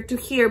from here to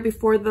here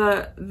before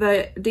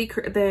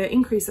the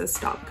increases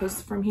stop?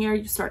 Because from here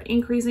you start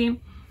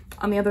increasing,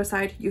 on the other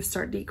side you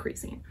start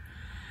decreasing.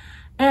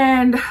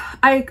 And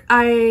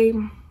I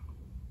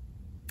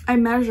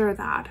measure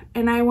that,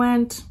 and I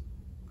went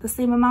the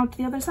same amount to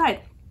the other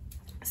side.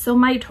 So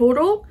my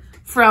total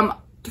from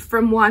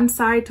one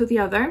side to the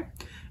other,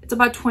 it's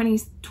about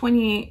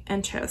 20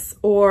 inches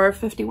or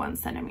 51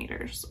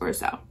 centimeters or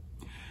so.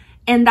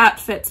 And that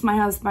fits my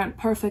husband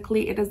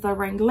perfectly. It is the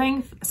ring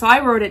length. So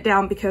I wrote it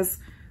down because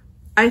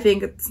I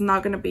think it's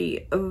not going to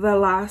be the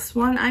last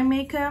one I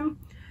make him.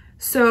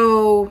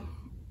 So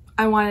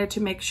I wanted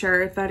to make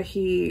sure that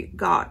he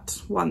got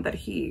one that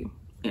he,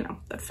 you know,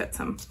 that fits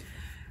him.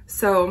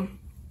 So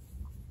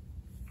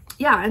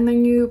yeah, and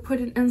then you put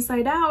it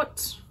inside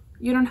out.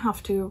 You don't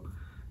have to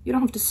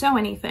sew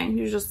anything.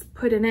 You just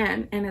put it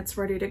in and it's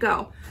ready to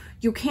go.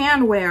 You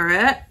can wear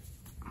it,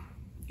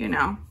 you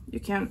know, you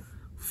can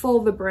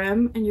fold the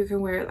brim and you can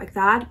wear it like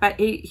that, but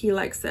he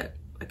likes it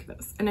like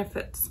this, and it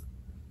fits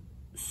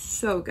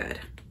so good.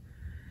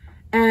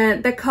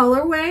 And the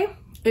colorway,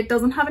 it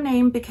doesn't have a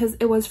name because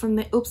it was from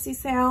the Oopsie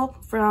sale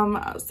from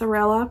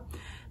Sewrella.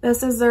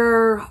 This is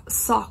their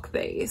sock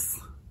base.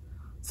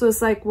 So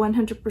it's like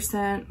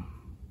 100%,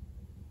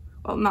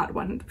 well, not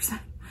 100%.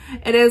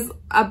 It is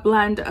a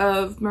blend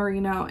of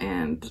merino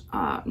and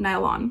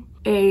nylon.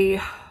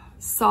 A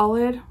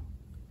solid,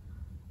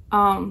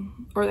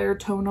 or their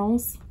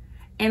tonals.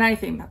 And I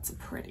think that's a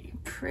pretty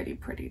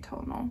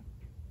tonal.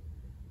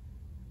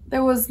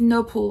 There was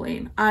no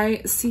pooling.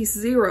 I see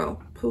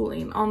 0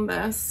 pooling on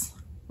this,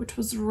 which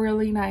was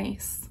really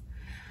nice.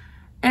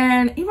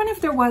 And even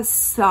if there was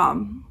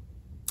some,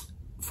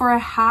 for a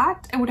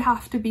hat, it would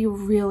have to be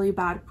really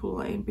bad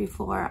pooling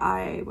before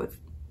I would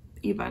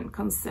even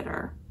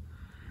consider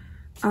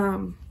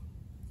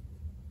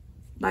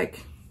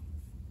like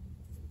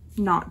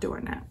not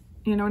doing it.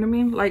 You know what I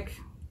mean? Like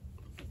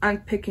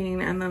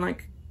unpicking and then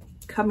like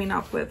coming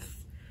up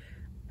with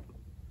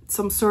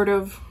some sort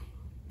of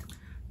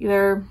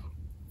either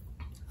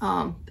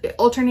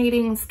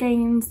alternating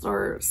skeins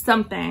or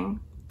something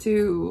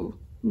to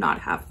not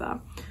have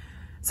them.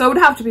 So it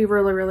would have to be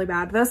really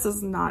bad. This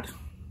is not,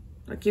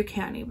 like, you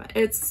can't even,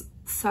 it's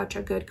such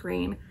a good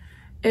green.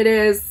 It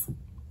is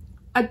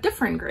a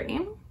different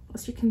green,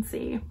 as you can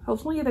see.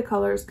 Hopefully the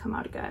colors come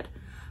out good,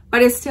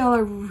 but it's still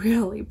a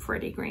really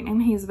pretty green,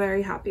 and he's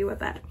very happy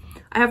with it.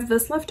 I have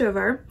this left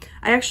over.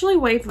 I actually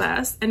weighed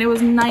this and it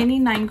was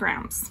 99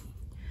 grams,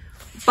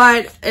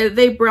 but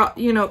they brought,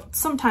 you know,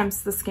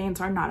 sometimes the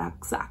skeins are not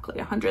exactly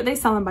 100. They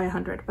sell them by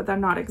 100, but they're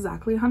not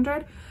exactly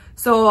 100.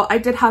 So I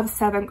did have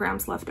 7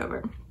 grams left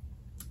over.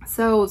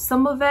 So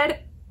some of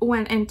it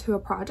went into a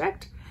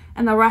project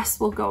and the rest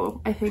will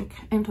go, I think,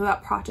 into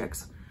that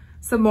project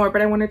some more,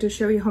 but I wanted to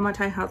show you how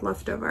much I had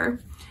left over,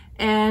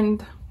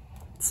 and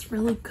it's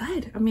really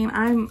good. I mean,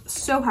 I'm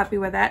so happy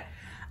with it.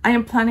 I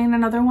am planning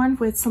another one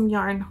with some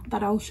yarn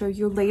that I'll show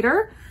you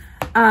later.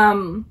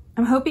 I'm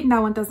hoping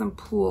that one doesn't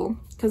pool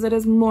because it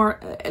is more,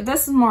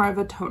 this is more of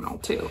a tonal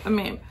too. I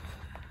mean,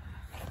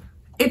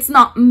 it's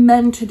not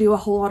meant to do a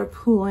whole lot of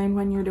pooling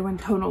when you're doing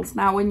tonals.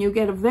 Now, when you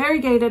get a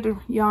variegated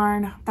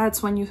yarn,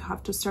 that's when you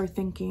have to start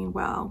thinking,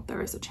 well,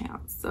 there is a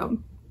chance. So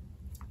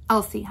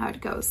I'll see how it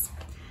goes.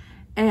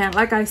 And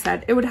like I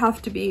said, it would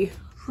have to be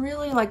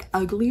really like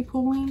ugly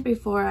pooling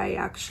before it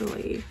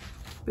actually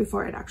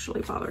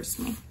bothers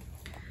me.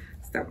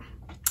 So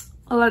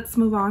let's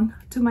move on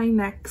to my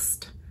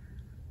next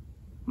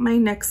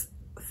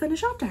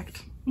finished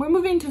object. We're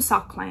moving to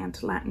sock land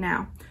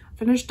now.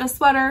 Finished the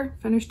sweater,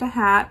 finished the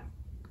hat,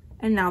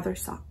 and now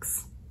there's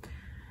socks.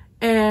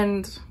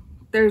 And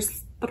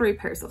there's 3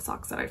 pairs of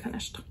socks that I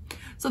finished.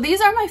 So these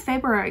are my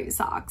February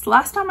socks.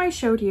 Last time I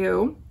showed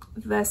you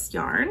this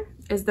yarn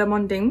is the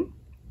Mondaine.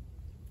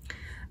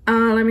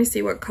 Let me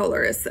see, what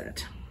color is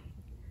it?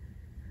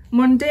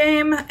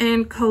 Mondaine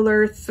in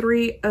color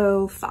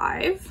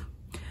 305.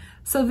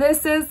 So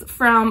this is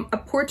from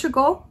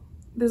Portugal.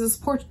 This is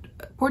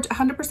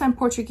 100%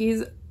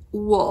 Portuguese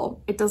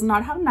wool. It does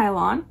not have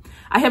nylon.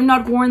 I have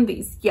not worn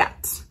these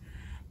yet,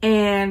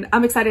 and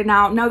I'm excited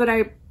now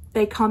that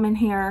they come in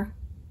here.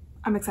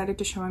 I'm excited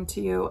to show them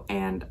to you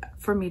and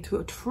for me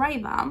to try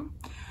them.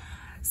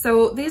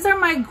 So these are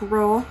my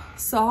Girl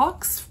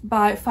socks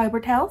by Fiber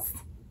Tales.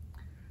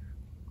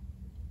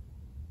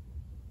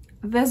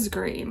 This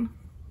green,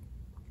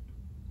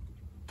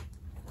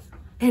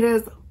 it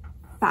is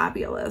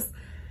fabulous.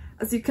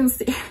 As you can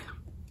see,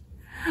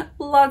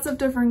 lots of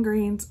different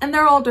greens, and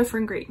they're all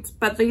different greens,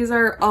 but these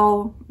are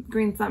all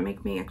greens that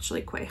make me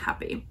actually quite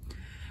happy.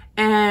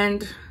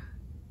 And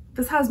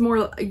this has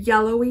more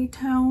yellowy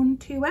tone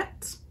to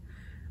it,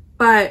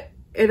 but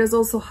it is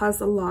also has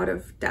a lot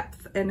of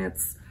depth, and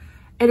it's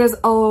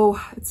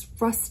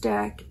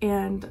rustic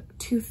and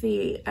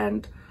toothy,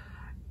 and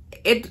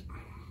it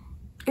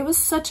was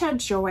such a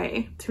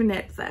joy to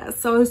knit this.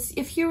 So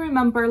if you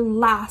remember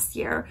last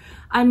year,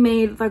 I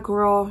made the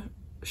Girl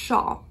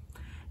shawl,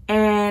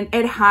 and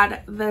it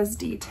had this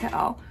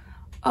detail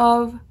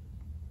of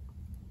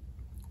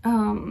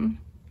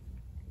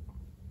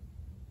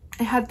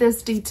it had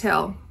this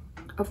detail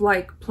of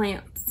like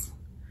plants.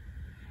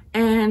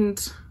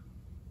 And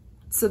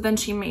so then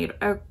she made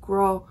a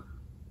girl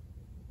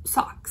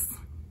socks.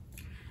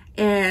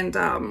 And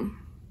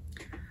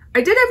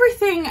I did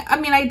everything. I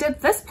mean, I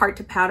did this part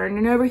to pattern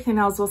and everything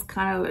else was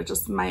kind of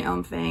just my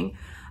own thing.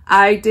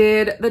 I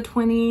did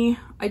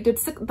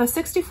the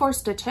 64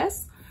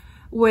 stitches,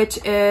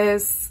 which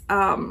is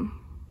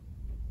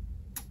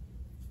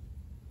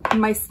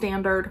my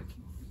standard,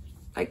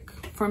 like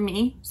for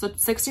me. So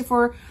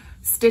 64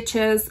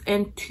 stitches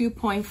in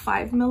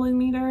 2.5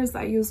 millimeters.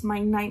 I use my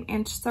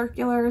 9-inch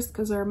circulars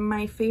because they're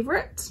my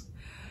favorite.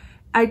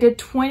 I did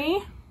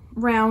 20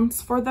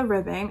 rounds for the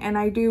ribbon, and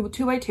I do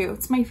 2x2.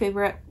 It's my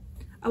favorite.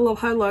 I love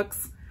how it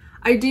looks.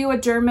 I do a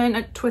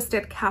German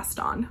twisted cast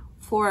on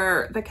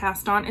for the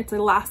cast on. It's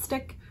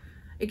elastic.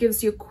 It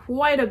gives you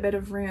quite a bit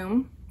of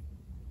room.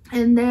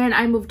 And then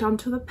I moved on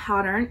to the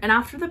pattern, and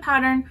after the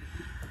pattern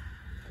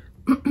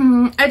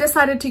I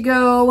decided to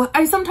go,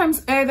 I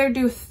sometimes either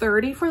do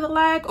 30 for the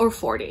leg or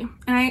 40,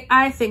 and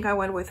I think I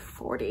went with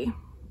 40.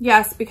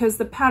 Yes, because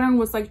the pattern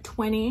was like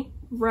 20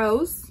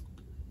 rows,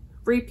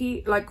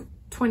 repeat like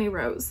 20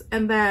 rows,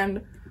 and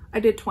then I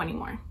did 20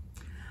 more.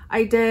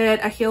 I did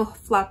a heel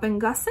flap and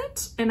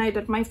gusset, and I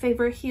did my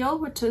favorite heel,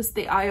 which is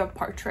the Eye of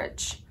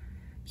Partridge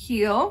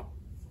heel.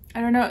 I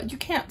don't know, you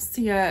can't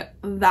see it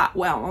that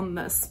well on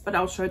this, but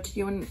I'll show it to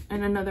you in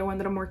another one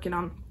that I'm working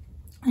on,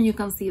 and you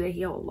can see the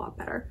heel a lot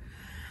better.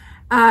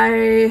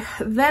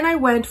 Then I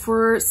went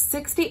for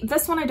 60.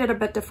 This one I did a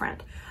bit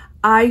different.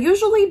 I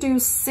usually do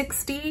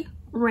 60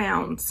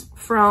 rounds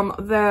from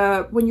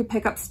when you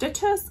pick up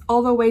stitches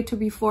all the way to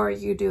before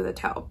you do the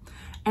toe.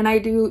 And I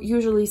do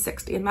usually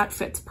 60, and that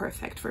fits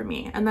perfect for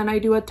me. And then I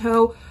do a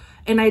toe,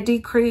 and I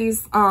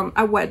decrease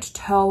a wedge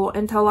toe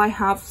until I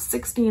have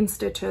 16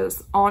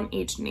 stitches on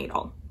each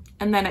needle.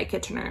 And then I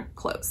Kitchener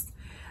close.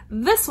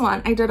 This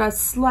one I did a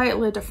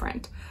slightly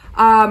different.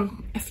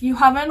 If you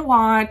haven't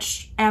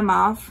watched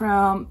Emma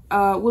from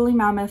Woolly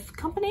Mammoth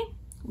Company,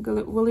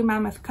 Woolly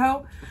Mammoth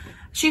Co.,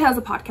 she has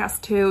a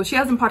podcast too. She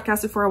hasn't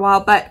podcasted for a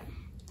while, but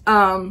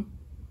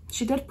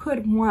she did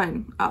put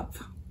one up,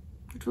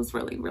 which was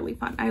really, really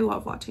fun. I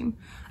love watching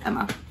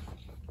Emma.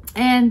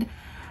 And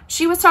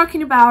she was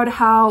talking about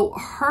how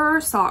her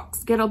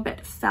socks get a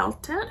bit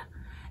felted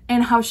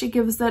and how she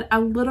gives it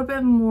a little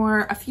bit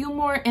more, a few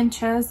more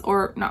inches,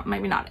 or not,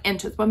 maybe not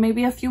inches, but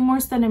maybe a few more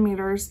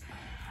centimeters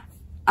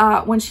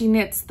when she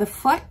knits the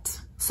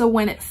foot. So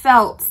when it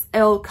felts,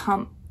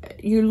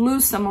 you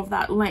lose some of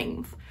that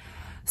length.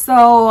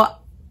 So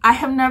I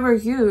have never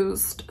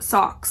used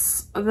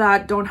socks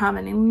that don't have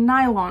any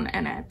nylon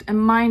in it, and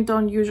mine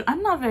don't usually,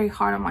 I'm not very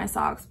hard on my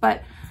socks,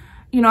 but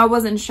you know, I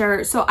wasn't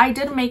sure. So I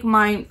did make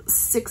mine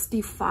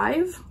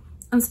 65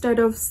 instead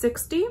of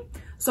 60.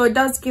 So it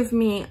does give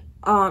me,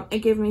 it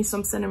gave me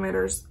some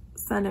centimeters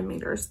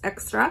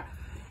extra,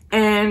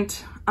 and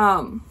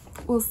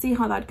we'll see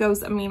how that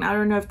goes. I mean, I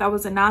don't know if that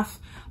was enough,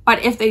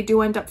 but if they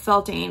do end up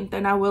felting,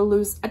 then I will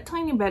lose a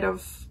tiny bit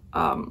of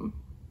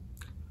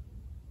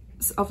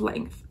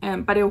length,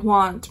 but it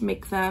won't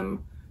make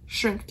them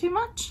shrink too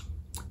much.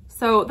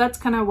 So that's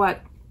kind of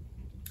what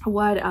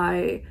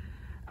I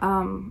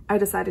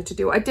decided to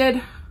do. I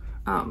did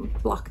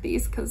block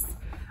these because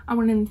I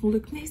want them to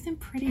look nice and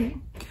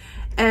pretty.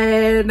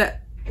 And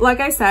like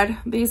I said,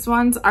 these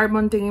ones are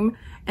Mondim,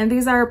 and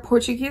these are a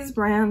Portuguese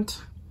brand.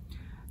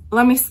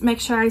 Let me make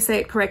sure I say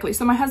it correctly.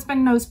 So my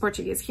husband knows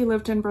Portuguese. He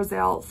lived in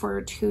Brazil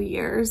for 2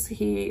 years.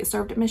 He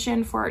served a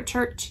mission for our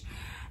church,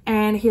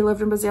 and he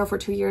lived in Brazil for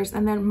 2 years.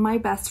 And then my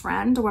best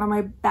friend, one of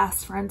my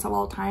best friends of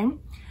all time,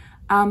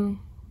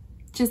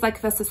 she's like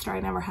the sister I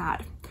never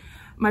had.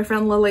 My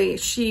friend Lily,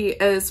 she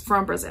is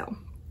from Brazil.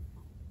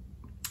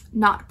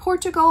 Not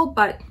Portugal,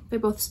 but they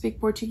both speak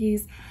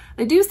Portuguese.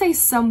 They do say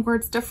some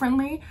words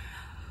differently,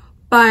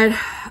 but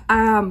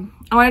I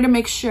wanted to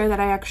make sure that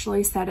I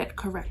actually said it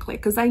correctly,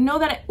 because I know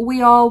that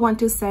we all want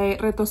to say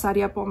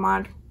Retosaria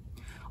Pomar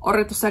or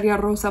Retosaria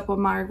Rosa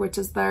Pomar, which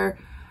is the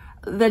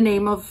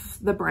name of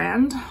the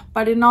brand,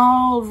 but in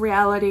all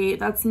reality,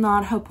 that's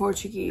not how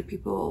Portuguese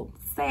people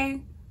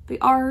say the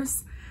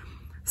R's.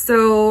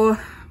 So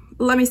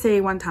let me say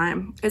it one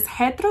time. It's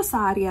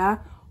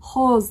Retosaria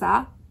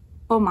Rosa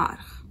Pomar.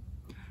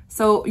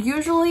 So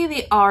usually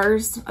the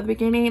R's at the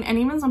beginning, and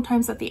even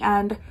sometimes at the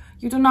end,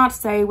 you do not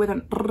say with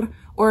an R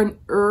or an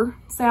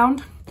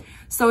sound.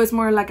 So it's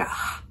more like a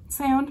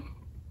sound.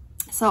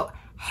 So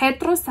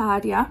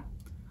Retosaria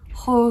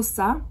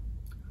Rosa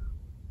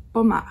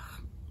Pomar.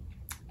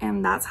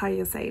 And that's how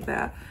you say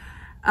the,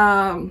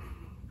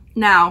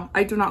 now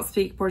I do not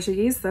speak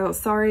Portuguese, so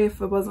sorry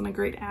if it wasn't a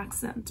great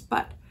accent,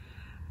 but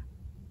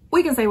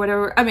we can say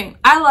whatever. I mean,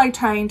 I like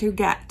trying to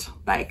get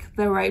like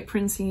the right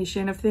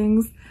pronunciation of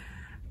things.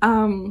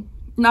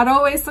 Not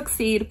always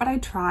succeed, but I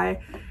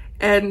try.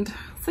 And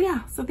so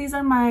yeah, so these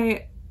are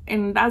my,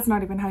 and that's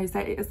not even how you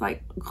say it. It's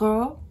like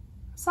gros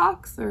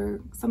socks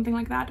or something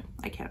like that.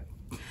 I can't.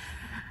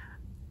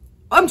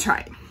 I'm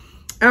trying.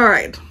 All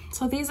right.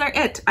 So these are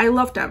it. I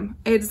loved them.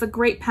 It's a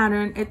great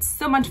pattern. It's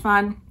so much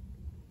fun.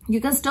 You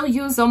can still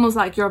use almost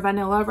like your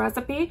vanilla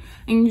recipe,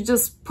 and you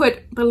just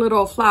put the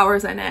little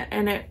flowers in it,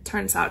 and it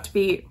turns out to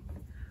be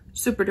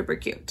super duper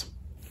cute.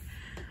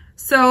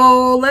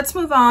 So let's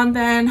move on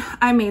then.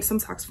 I made some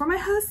socks for my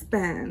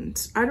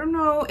husband. I don't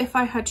know if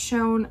I had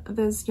shown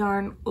this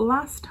yarn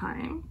last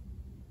time,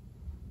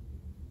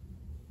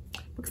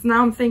 because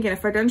now I'm thinking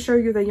if I didn't show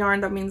you the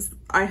yarn, that means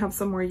I have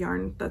some more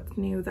yarn that's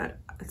new that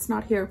it's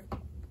not here.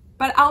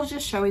 But I'll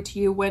just show it to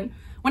you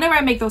whenever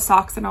I make those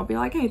socks, and I'll be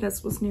like, hey,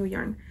 this was new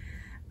yarn.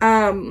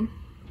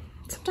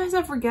 Sometimes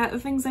I forget the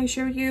things I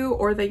show you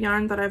or the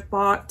yarn that I've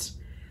bought,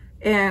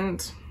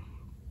 and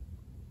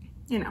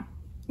you know,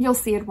 you'll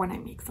see it when I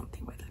make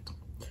something with it.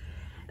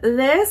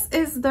 This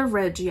is the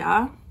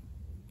Regia.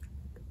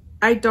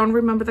 I don't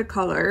remember the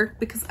color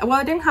because, well,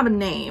 I didn't have a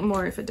name,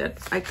 or if it did,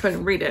 I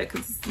couldn't read it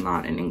because it's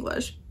not in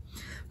English.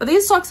 But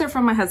these socks are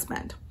from my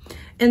husband.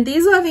 And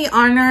these are the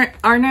Arna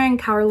and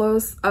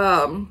Carlos,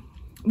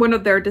 one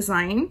of their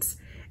designs.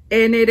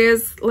 And it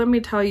is, let me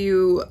tell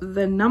you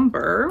the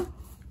number.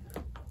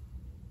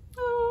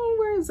 Oh,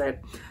 where is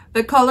it?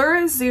 The color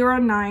is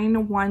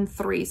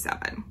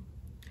 09137.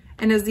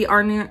 And is the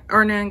Arna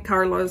and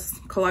Carlos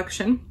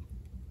collection.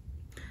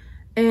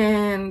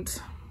 And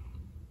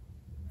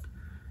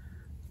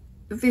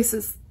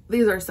these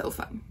are so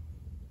fun.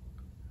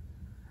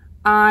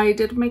 I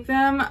did make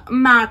them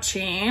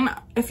matching.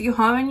 If you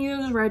haven't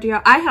used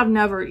Regia, I have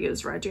never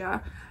used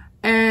Regia.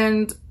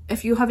 And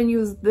if you haven't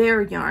used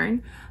their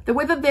yarn, the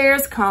way that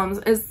theirs comes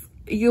is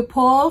you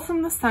pull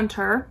from the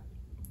center.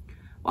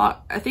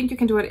 Well, I think you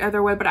can do it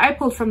either way, but I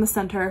pulled from the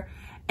center,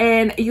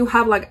 and you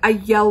have like a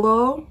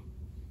yellow,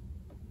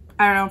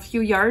 I don't know, a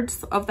few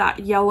yards of that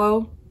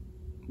yellow,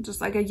 just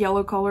like a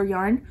yellow color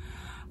yarn,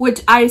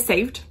 which I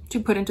saved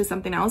to put into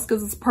something else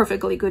because it's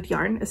perfectly good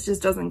yarn. It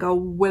just doesn't go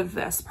with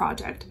this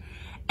project.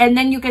 And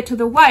then you get to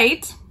the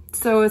white.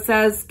 So it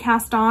says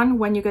cast on.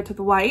 When you get to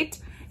the white,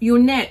 you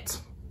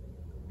knit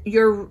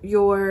your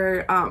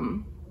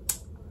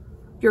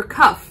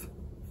cuff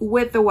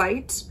with the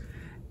white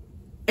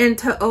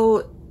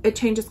until it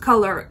changes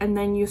color, and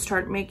then you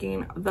start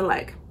making the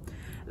leg.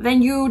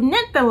 Then you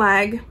knit the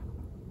leg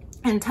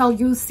until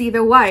you see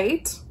the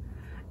white,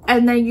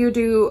 and then you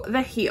do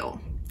the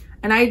heel.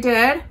 And I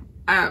did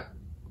an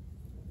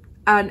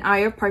Eye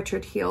of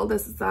Partridge heel.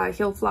 This is a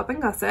heel flap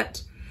and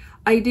gusset.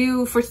 I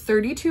do for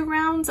 32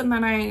 rounds, and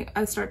then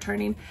I start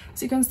turning.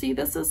 So you can see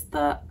this is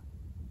the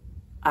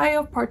Eye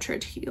of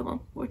Partridge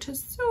heel, which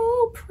is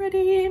so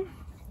pretty.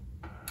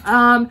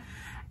 And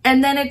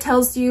then it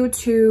tells you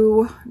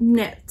to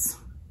knit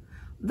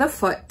the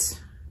foot.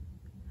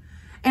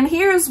 And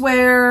here's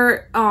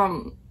where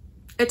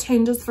it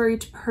changes for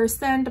each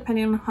person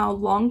depending on how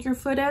long your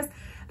foot is.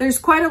 There's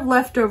quite a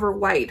leftover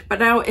white, but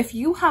now if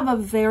you have a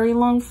very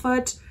long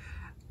foot,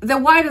 the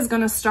white is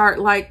going to start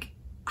like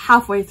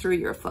halfway through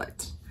your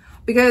foot.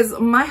 Because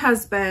my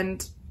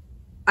husband,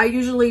 I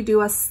usually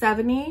do a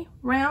 70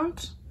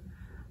 round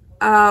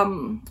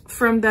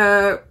from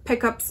the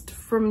pickups,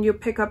 from your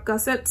pickup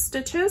gusset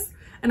stitches,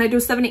 and I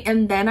do 70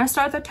 and then I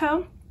start the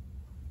toe.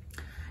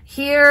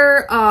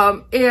 Here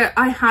I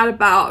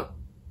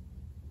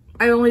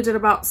only did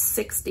about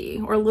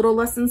 60 or a little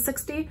less than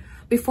 60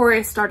 before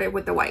I started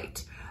with the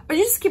white. But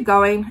you just keep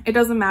going, it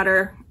doesn't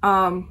matter.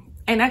 And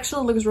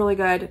actually looks really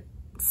good.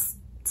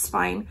 It's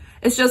fine.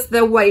 It's just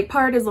the white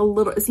part is a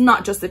little, it's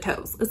not just the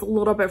toes, it's a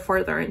little bit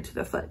further into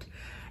the foot,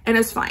 and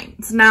it's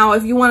fine. So now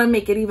if you want to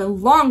make it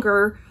even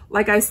longer,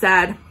 like I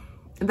said,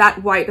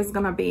 that white is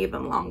gonna be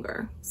even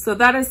longer. So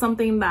that is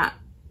something that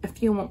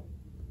if you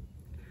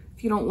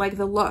don't like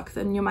the look,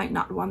 then you might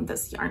not want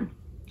this yarn.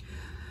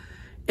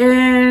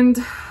 And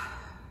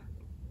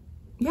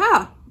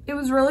yeah, it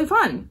was really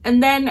fun.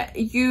 And then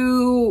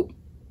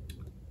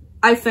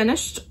I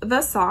finished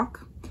the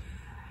sock.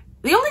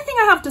 The only thing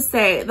I have to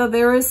say that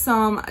there is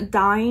some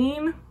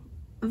dyeing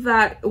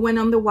that went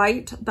on the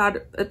white,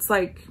 that it's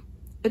like,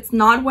 it's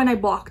not when I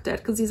blocked it,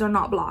 because these are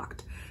not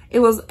blocked. It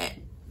was,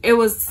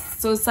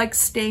 so it's like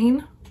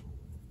stain.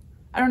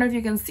 I don't know if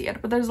you can see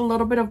it, but there's a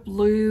little bit of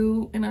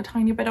blue and a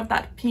tiny bit of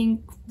that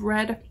pink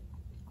red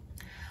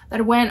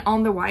that went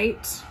on the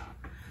white.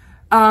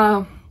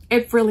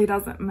 It really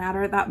doesn't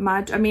matter that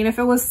much. I mean, if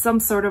it was some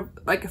sort of,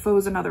 like if it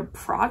was another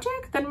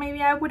project, then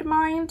maybe I would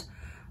mind,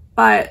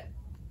 but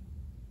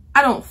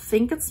I don't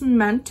think it's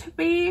meant to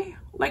be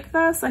like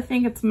this. I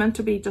think it's meant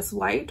to be just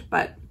white,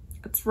 but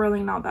it's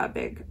really not that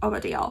big of a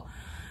deal.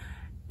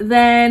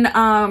 Then,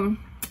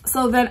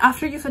 so then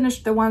after you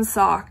finish the one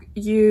sock,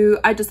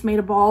 I just made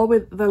a ball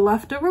with the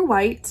leftover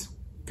white,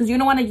 because you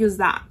don't want to use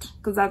that,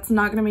 because that's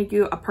not going to make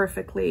you a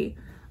perfectly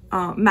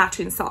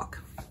matching sock,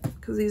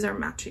 because these are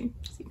matching,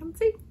 as you can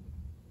see.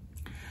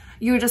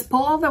 You just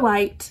pull all the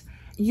white,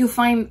 you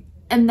find,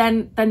 and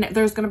then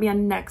there's going to be a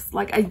next,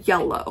 like a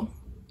yellow,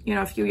 you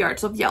know, a few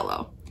yards of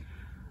yellow.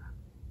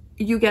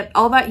 You get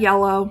all that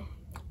yellow,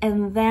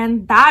 and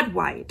then that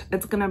white,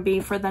 it's going to be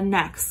for the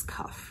next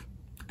cuff.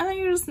 And then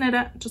you just knit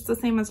it just the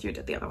same as you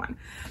did the other one.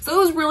 So it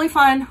was really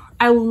fun.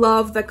 I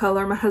love the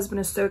color. My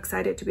husband is so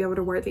excited to be able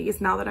to wear these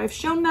now that I've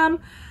shown them.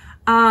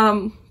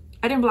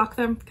 I didn't block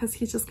them because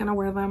he's just gonna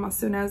wear them as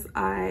soon as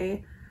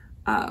I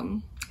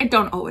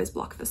don't always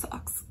block the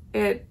socks.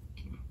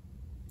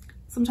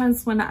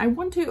 Sometimes when I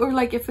want to, or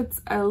like if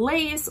it's a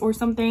lace or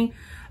something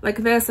like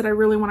this that I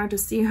really wanted to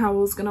see how it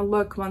was gonna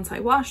look once I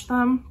wash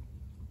them,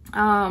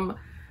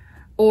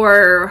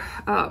 or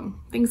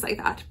things like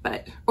that.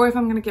 But or if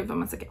I'm gonna give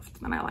them as a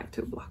gift, then I like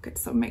to block it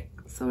so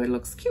it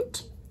looks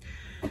cute.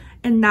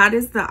 And that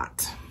is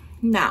that.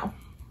 Now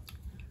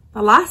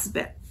the last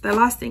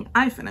thing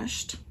I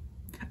finished.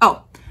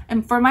 Oh,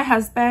 and for my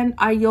husband,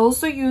 I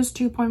also use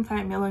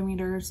 2.5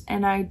 millimeters,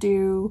 and I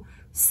do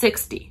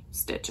 60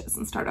 stitches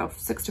instead of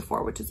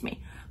 64, which is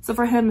me. So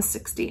for him it's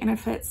 60, and it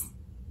fits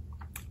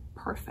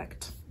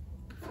perfect.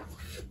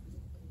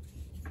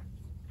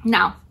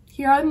 Now,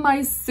 here are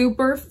my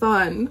super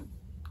fun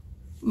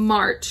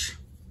March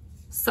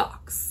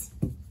socks.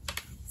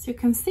 So you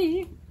can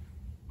see,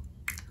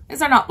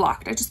 these are not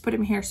blocked. I just put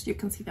them here so you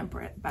can see them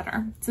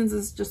better, since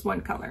it's just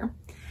one color.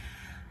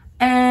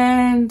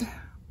 And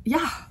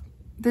yeah,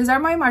 these are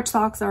my March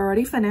socks. They're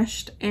already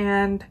finished,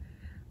 and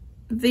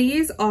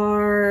these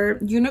are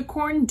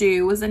Unicorn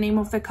Dew is the name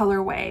of the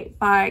colorway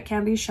by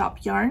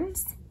Shoppe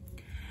Yarns.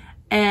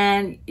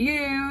 And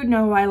you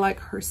know I like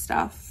her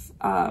stuff.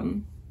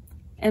 And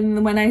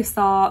when I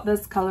saw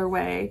this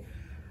colorway,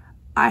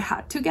 I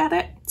had to get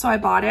it, so I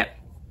bought it.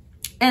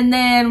 And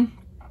then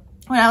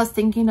when I was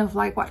thinking of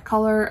like what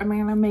color am I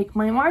gonna make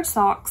my March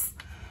socks,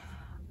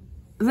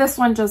 this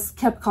one just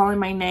kept calling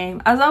my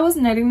name. As I was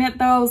knitting it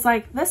though, I was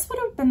like, this would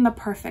have been the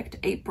perfect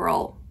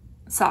April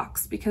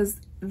socks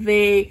because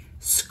they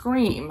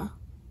scream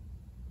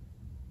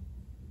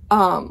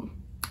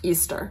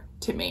Easter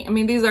to me. I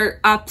mean, these are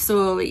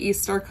absolutely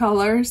Easter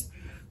colors,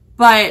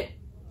 but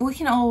we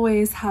can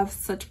always have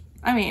such,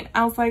 I mean,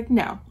 I was like,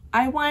 no,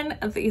 I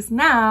want these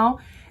now.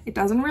 It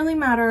doesn't really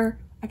matter.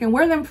 I can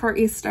wear them for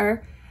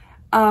Easter.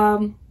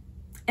 And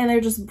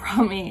they just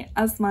brought me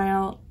a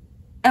smile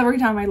every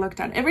time I looked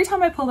at it. Every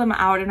time I pulled them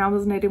out and I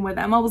was knitting with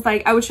them, I was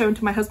like, I would show them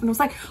to my husband. I was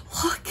like,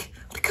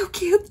 look how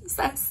cute this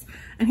is.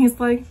 And he's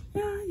like,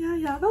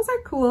 yeah, those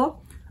are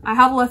cool. I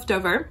have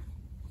leftover.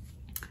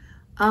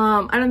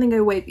 I don't think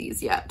I weighed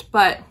these yet,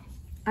 but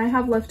I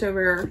have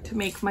leftover to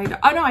make my,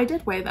 oh no, I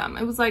did weigh them.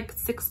 It was like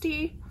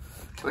 60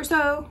 or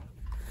so.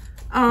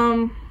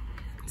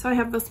 So I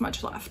have this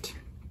much left.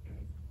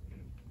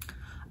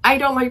 I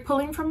don't like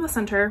pulling from the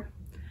center.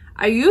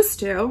 I used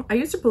to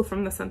pull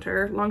from the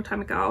center a long time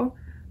ago,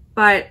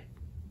 but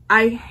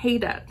I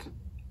hate it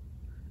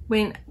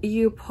when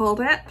you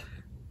pulled it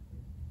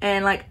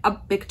and like a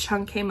big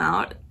chunk came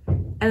out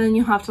and then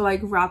you have to like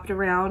wrap it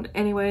around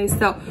anyway.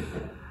 So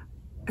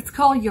it's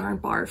called yarn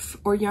barf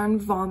or yarn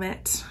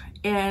vomit,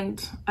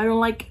 and I don't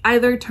like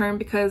either term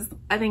because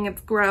I think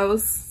it's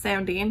gross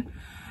sounding.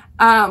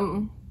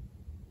 I'm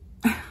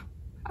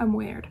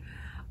weird,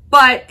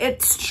 but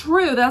it's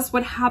true. That's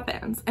what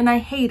happens, and I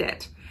hate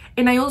it.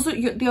 And I also,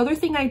 the other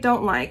thing I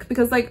don't like,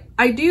 because like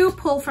I do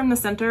pull from the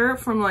center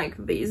from like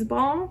these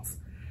balls,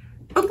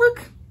 but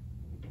look,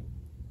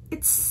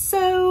 it's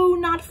so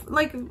not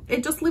like,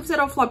 it just leaves it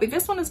all floppy.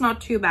 This one is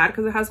not too bad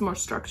because it has more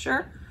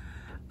structure.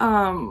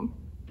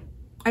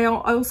 I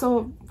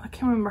also, I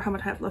can't remember how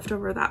much I have left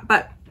over of that,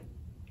 but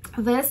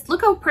this,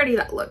 look how pretty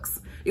that looks.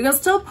 You can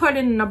still put it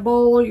in a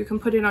bowl. You can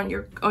put it on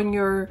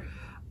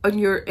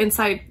your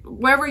inside,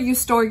 wherever you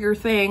store your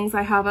things.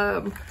 I have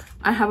a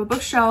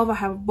bookshelf. I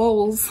have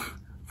bowls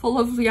full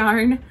of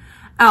yarn,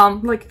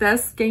 like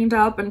this, gained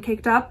up and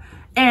caked up.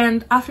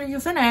 And after you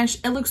finish,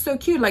 it looks so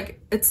cute. Like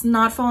it's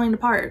not falling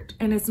apart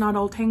and it's not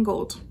all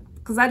tangled.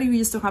 Because that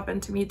used to happen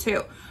to me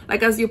too.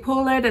 Like as you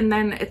pull it and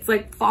then it's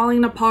like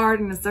falling apart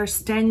and it's there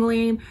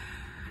stangling.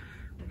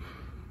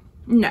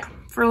 No,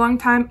 for a long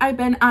time I've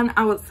been on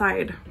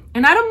outside.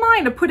 And I don't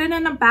mind. I put it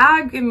in a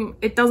bag and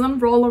it doesn't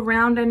roll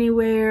around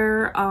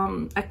anywhere.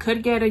 I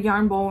could get a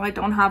yarn bowl. I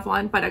don't have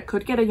one, but I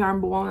could get a yarn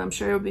bowl and I'm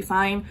sure it would be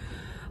fine.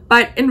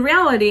 But in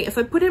reality, if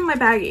I put it in my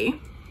baggie,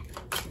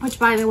 which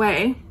by the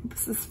way,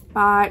 this is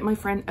by my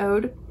friend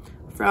Ode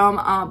from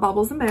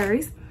Baubles and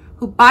Berries,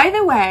 who by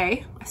the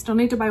way, I still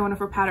need to buy one of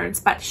her patterns,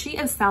 but she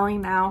is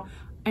selling now.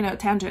 I know,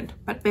 tangent,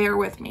 but bear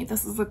with me.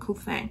 This is a cool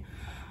thing.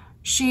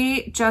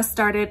 She just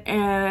started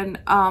in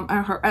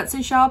her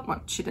Etsy shop.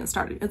 Well, she didn't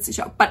start an Etsy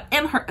shop, but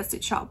in her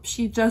Etsy shop,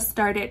 she just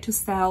started to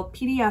sell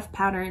PDF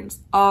patterns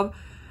of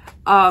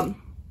a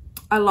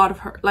lot of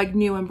her like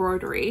new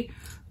embroidery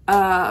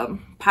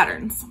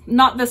patterns.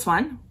 Not this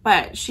one,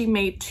 but she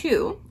made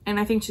 2, and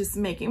I think she's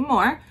making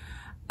more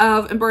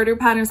of embroidery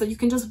patterns that you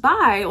can just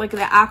buy, like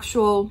the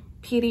actual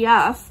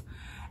PDF.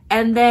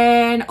 And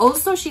then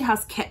also she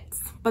has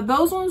kits, but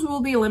those ones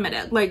will be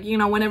limited. Like, you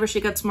know, whenever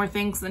she gets more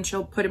things, then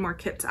she'll put more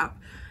kits up.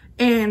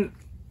 And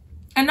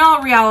in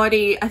all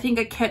reality, I think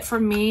a kit for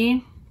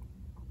me,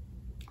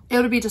 it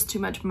would be just too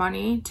much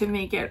money to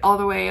make it all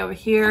the way over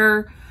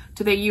here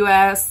to the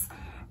US.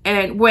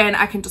 And when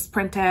I can just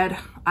print it,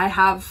 I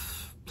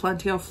have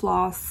plenty of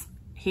floss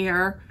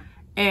here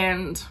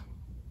and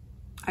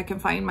I can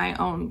find my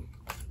own,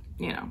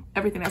 you know,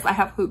 everything else. I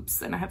have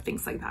hoops and I have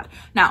things like that.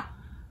 Now,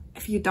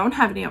 if you don't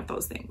have any of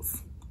those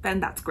things, then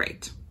that's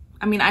great.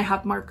 I mean, I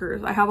have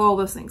markers, I have all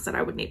those things that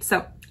I would need.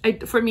 So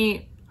for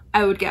me,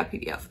 I would get a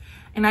PDF,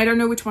 and I don't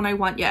know which one I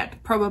want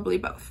yet. Probably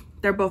both.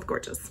 They're both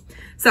gorgeous.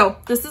 So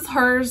this is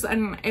hers,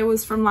 and it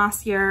was from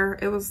last year.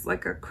 It was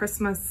like a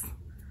Christmas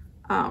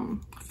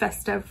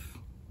festive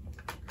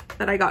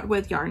that I got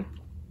with yarn.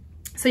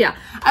 So yeah,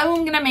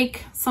 I'm gonna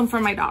make some for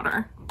my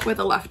daughter with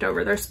a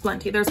leftover. There's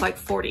plenty. There's like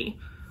 40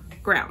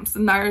 grams,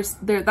 and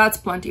that's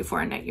plenty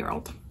for a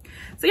 8-year-old.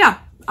 So yeah,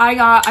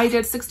 I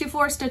did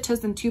 64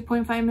 stitches in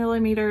 2.5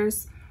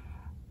 millimeters.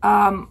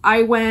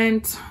 I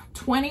went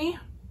 20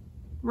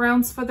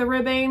 rounds for the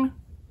ribbing,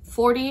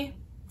 40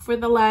 for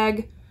the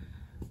leg,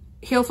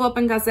 heel flip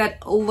and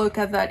gazette. Look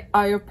at that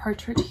eye of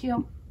partridge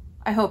heel.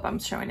 I hope I'm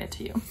showing it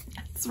to you.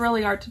 It's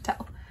really hard to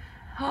tell.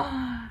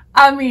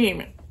 I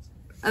mean,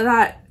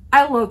 I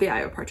love the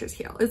eye of partridge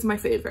heel. It's my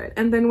favorite.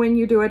 And then when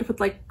you do it with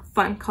like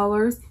fun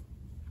colors,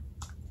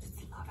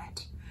 love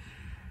it.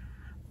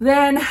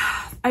 Then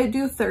I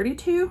do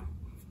 32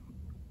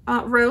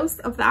 rows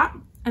of that,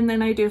 and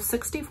then I do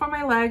 60 for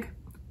my leg,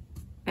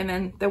 and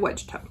then the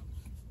wedge toe.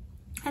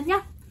 And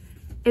yeah,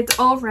 it's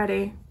all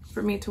ready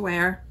for me to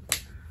wear,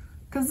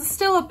 because it's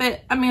still a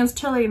bit, I mean, it's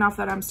chilly enough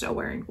that I'm still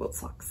wearing wool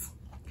socks.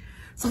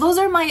 So those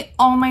are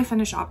all my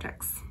finished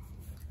objects.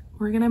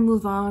 We're gonna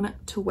move on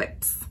to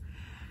whips.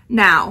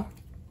 Now,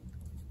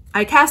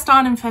 I cast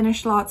on and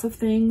finished lots of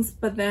things,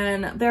 but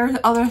then there's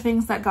other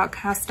things that got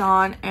cast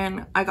on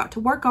and I got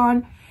to work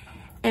on.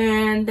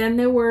 And then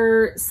there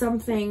were some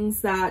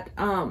things that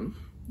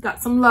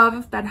got some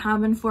love that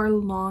happened for a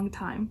long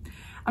time.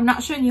 I'm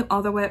not showing you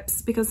all the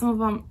whips because some of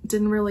them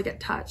didn't really get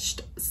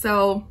touched,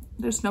 so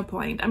there's no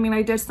point. I mean,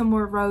 I did some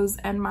more rows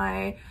in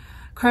my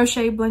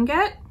crochet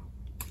blanket,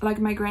 like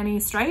my granny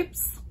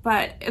stripes,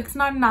 but it's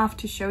not enough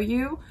to show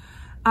you.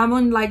 I'm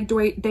on like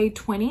day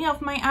 20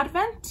 of my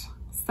advent,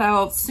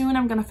 so soon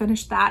I'm gonna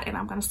finish that and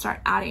I'm gonna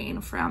start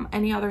adding from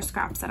any other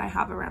scraps that I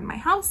have around my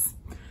house.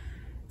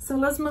 So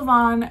let's move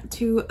on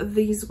to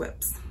these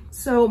whips.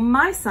 So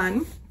my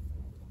son,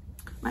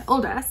 my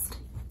oldest,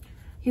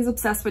 he's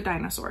obsessed with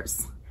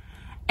dinosaurs,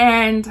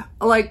 and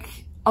like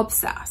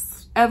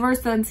obsessed ever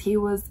since he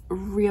was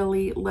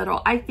really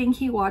little. I think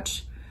he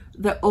watched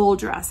the old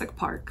Jurassic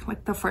Park,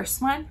 like the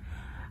first one.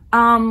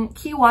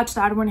 He watched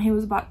that when he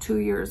was about 2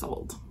 years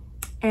old,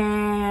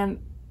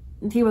 and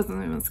he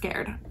wasn't even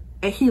scared.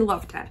 He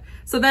loved it.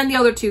 So then the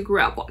other two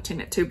grew up watching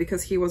it too,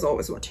 because he was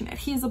always watching it.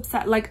 He's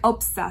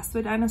obsessed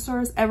with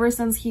dinosaurs ever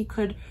since I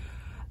could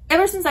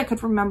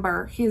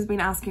remember. He's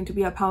been asking to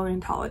be a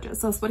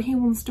paleontologist. That's what he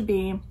wants to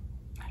be.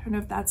 I don't know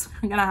if that's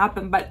gonna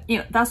happen, but you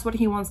know, that's what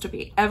he wants to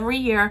be. Every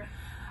year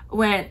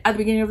at the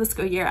beginning of the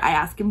school year, I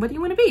ask him, what do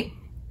you want to be?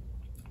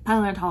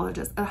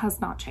 Paleontologist. It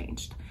has not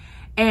changed.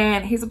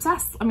 And he's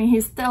obsessed. I mean,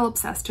 he's still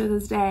obsessed to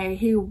this day.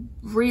 He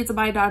reads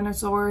about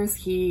dinosaurs.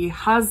 He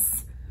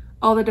has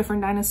all the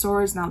different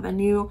dinosaurs. Now the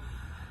new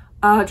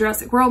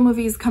Jurassic World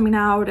movie is coming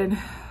out, and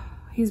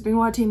he's been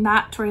watching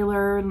that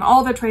trailer and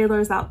all the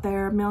trailers out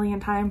there a million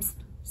times.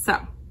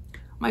 So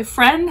my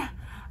friend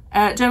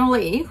Jenna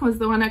Lee was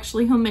the one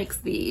actually who makes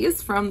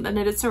these from the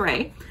Knitted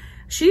Soiree.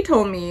 She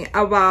told me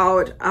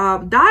about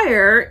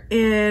dyer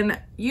in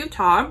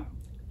Utah,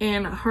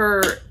 and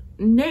her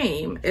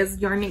name is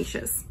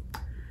Yarnaceous,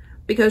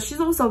 because she's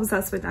also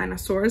obsessed with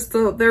dinosaurs.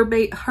 So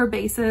her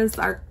bases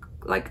are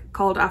like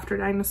called after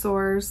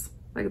dinosaurs,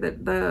 like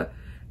the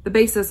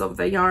basis of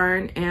the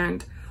yarn,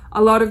 and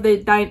a lot of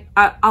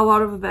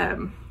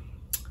them,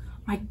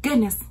 my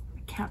goodness,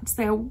 I can't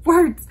say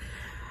words.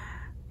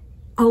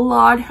 A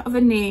lot of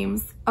the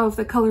names of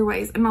the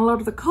colorways, and a lot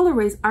of the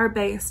colorways are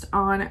based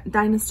on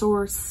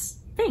dinosaur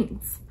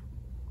things.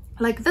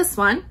 Like this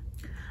one,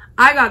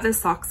 I got this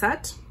sock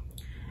set,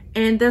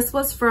 and this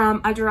was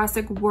from a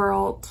Jurassic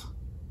World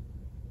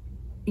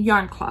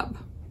yarn club.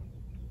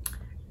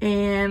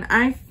 And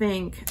I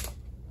think,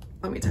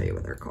 let me tell you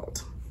what they're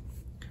called.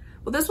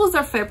 Well, this was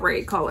their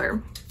February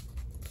color,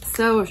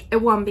 so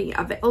it won't be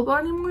available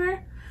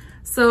anymore.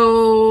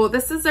 So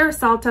this is their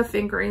Salta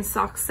fingering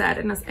sock set,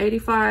 and it's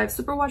 85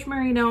 superwash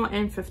merino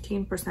and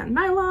 15%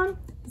 nylon.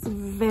 It's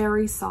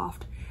very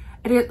soft.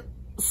 It is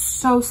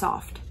so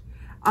soft.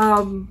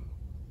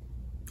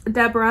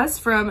 Deborah's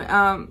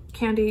from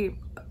Candy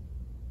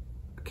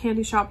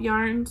Shop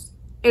Yarns.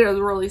 It is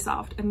really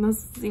soft, and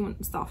this is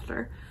even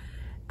softer.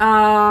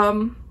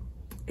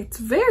 It's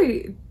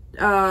very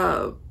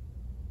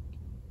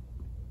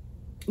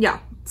yeah,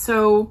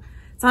 so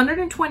it's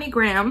 120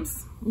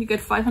 grams. You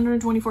get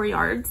 524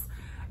 yards,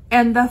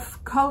 and the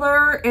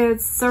color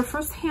is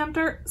Surface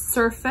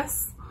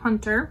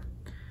Hunter,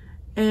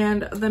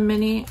 and the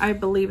mini, I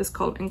believe, is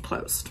called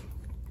Enclosed,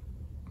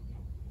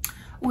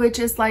 which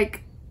is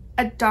like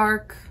a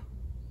dark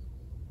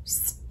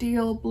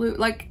steel blue.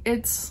 Like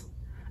it's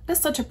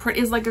such a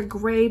pretty, it's like a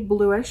gray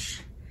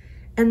bluish,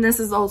 and this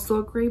is also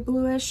a gray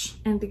bluish,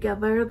 and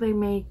together they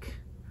make,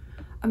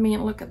 I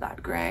mean, look at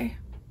that gray.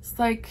 It's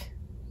like,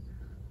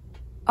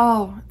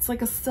 oh, it's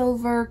like a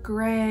silver,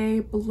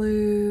 gray,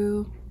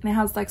 blue, and it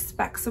has like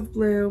specks of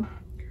blue,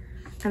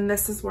 and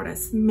this is what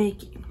it's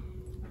making.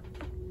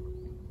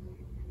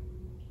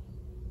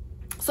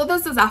 So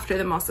this is after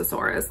the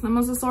Mosasaurus. The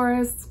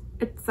Mosasaurus,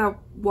 it's a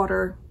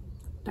water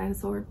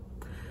dinosaur,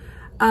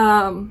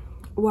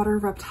 water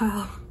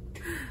reptile,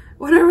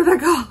 whatever they're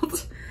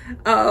called.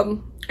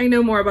 I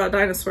know more about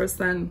dinosaurs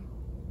than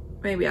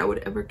maybe I would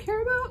ever care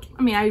about.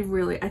 I mean, I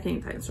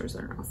think dinosaurs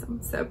are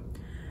awesome. So,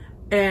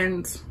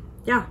 and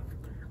yeah,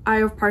 Eye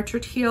of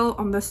Partridge Heel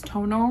on this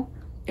tonal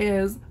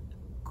is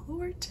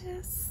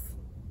gorgeous.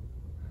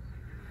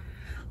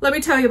 Let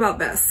me tell you about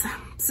this.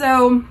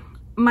 So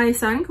my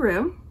son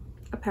grew,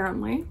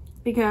 apparently,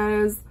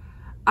 because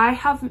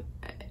I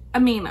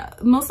mean,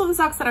 most of the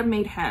socks that I've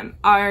made him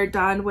are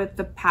done with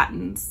the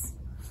Patton's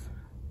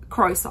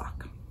Croy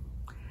sock.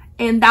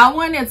 And that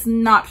one is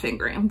not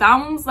fingering. That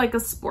one's like a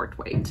sport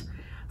weight.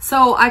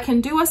 So I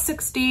can do a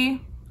 60,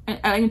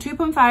 like a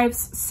 2.5,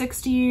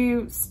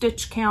 60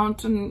 stitch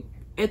count, and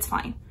it's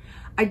fine.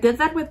 I did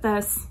that with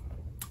this,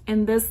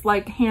 and this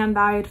like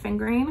hand-dyed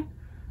fingering.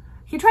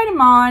 He tried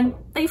them on,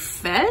 they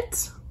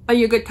fit, but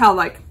you could tell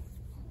like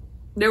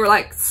they were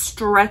like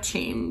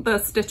stretching the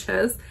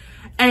stitches,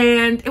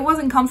 and it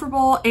wasn't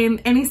comfortable. In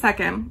any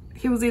second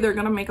he was either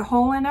gonna make a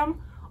hole in them,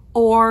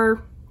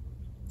 or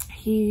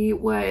he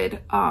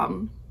would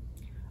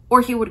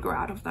grow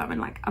out of them in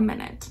like a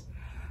minute.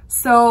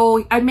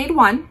 So I made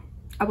one.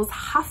 I was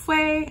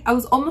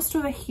almost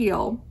to the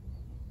heel,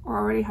 or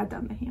already had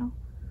done the heel.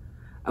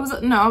 I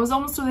was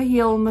almost to the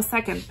heel in the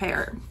second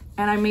pair,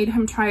 and I made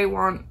him try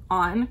one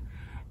on,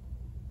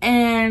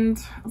 and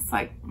it's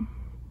like,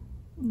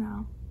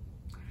 no.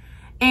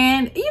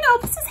 And you know,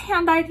 this is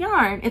hand-dyed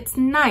yarn. It's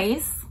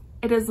nice.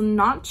 It is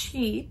not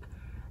cheap.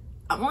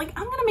 I'm like,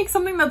 I'm gonna make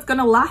something that's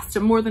gonna last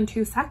more than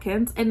 2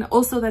 seconds, and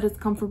also that is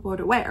comfortable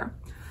to wear.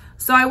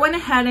 So I went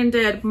ahead and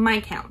did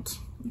my count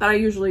that I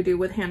usually do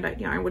with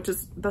hand-dyed yarn, which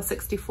is the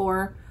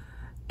 64.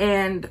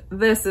 And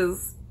this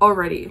is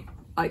already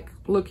like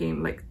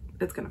looking like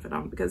it's gonna fit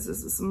on, because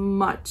this is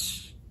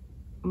much,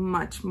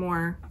 much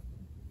more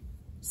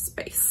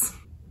space.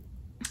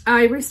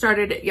 I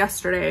restarted it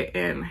yesterday,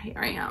 and here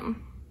I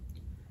am.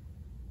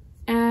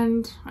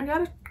 And I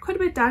got quite a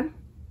bit done.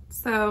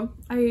 So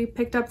I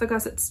picked up the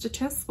gusset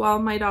stitches while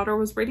my daughter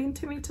was reading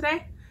to me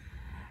today,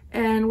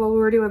 and while we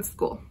were doing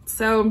school.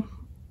 So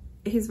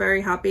he's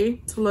very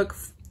happy to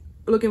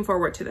looking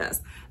forward to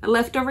this. The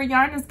leftover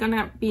yarn is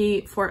gonna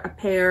be for a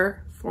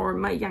pair for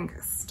my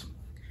youngest,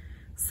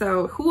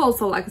 so who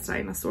also likes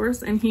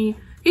dinosaurs, and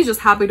he's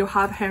just happy to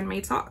have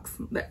handmade socks.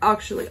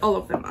 Actually, all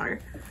of them are,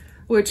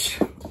 which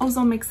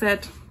also makes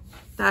it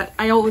that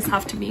I always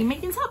have to be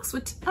making socks,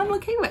 which I'm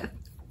okay with.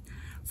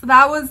 So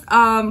that was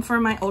for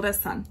my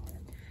oldest son.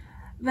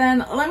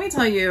 Then let me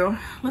tell you,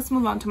 let's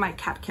move on to my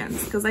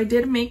Catkins, because I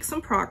did make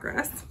some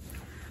progress.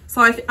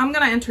 So I'm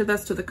gonna enter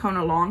this to the cone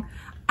along.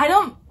 I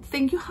don't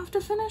think you have to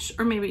finish,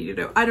 or maybe you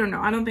do. I don't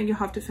know. I don't think you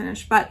have to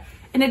finish,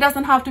 and it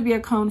doesn't have to be a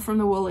cone from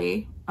the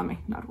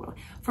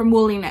from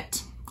Woolly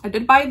Knit. I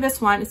did buy this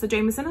one. It's a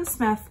Jamieson and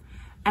Smith,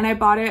 and I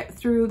bought it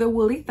through the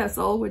Woolly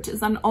Thistle, which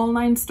is an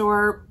online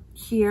store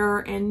here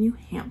in New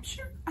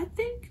Hampshire, I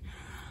think,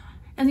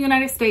 in the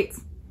United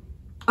States.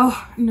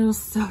 Oh, no,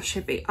 so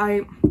shippy.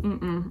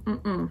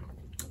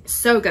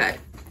 So good.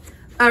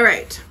 All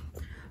right.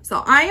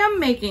 So I am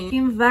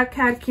making the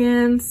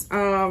Catkins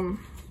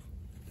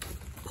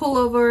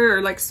pullover,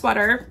 or like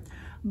sweater,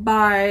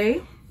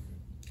 by,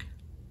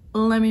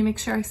 let me make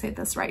sure I say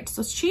this right.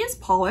 So she is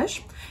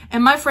Polish,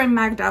 and my friend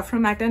Magda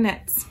from Magda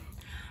Knits,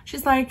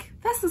 she's like,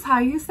 this is how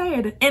you say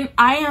it. And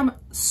I am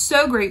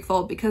so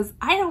grateful, because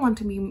I don't want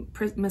to be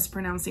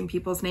mispronouncing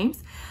people's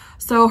names.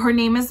 So her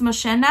name is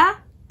Marzena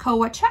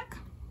Kołaczek.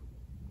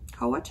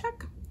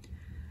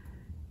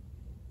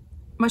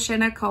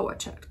 Marzena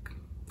Kołaczek.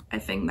 I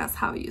think that's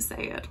how you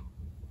say it.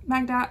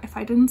 Magda, if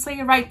I didn't say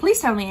it right, please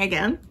tell me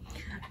again.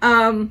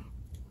 And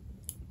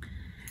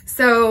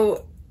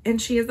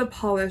she is a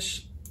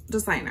Polish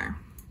designer.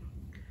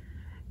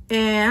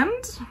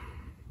 And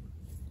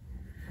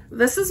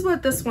this is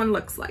what this one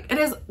looks like. It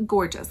is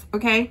gorgeous,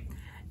 okay?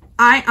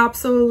 I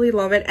absolutely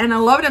love it. And I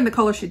love it in the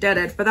color she did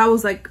it, but that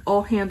was like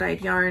all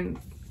hand-dyed yarn,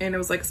 and it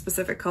was like a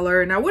specific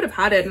color, and I would have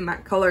had it in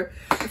that color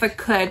if I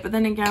could, but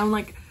then again, I'm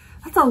like,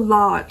 that's a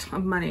lot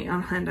of money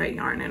on hand-dyed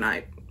yarn, and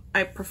I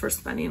prefer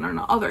spending on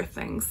other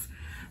things.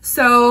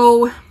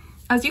 So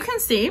as you can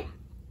see,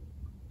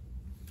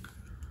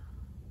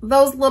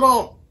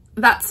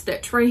 that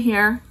stitch right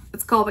here,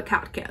 it's called the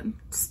catkin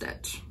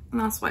stitch,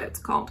 and that's why it's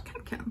called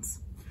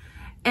Catkins.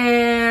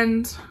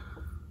 And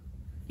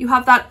you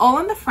have that all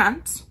in the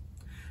front,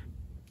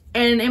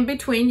 and in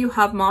between you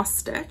have moss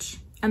stitch,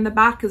 and the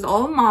back is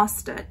all moss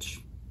stitch.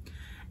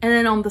 And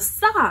then on the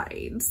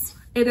sides,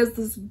 it is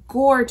this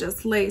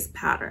gorgeous lace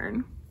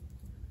pattern.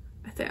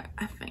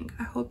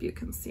 I hope you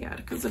can see it,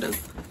 because it is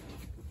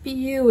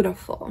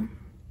beautiful.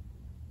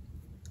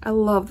 I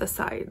love the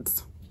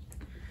sides.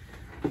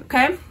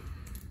 Okay.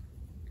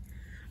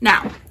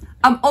 Now,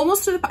 I'm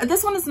almost to the,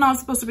 this one is not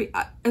supposed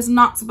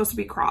to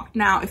be cropped.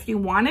 Now, if you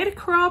wanted it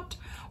cropped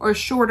or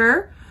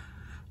shorter,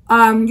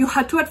 You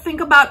had to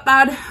think about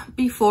that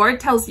before. It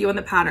tells you in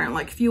the pattern,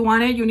 like if you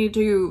want it, you need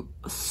to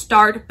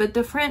start a bit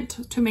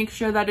different to make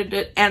sure that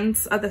it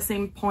ends at the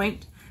same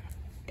point.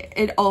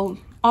 It all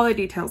the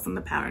details in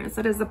the pattern.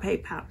 It is a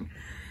paid pattern.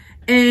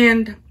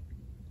 And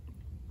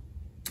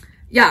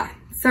yeah,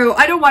 so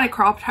I don't want it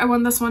cropped. I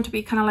want this one to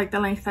be kind of like the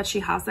length that she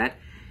has it.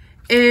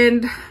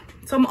 And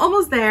so I'm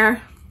almost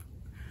there.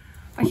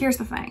 But here's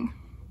the thing.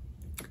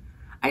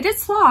 I did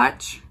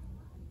swatch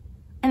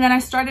and then I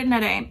started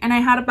knitting and I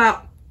had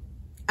about,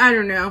 I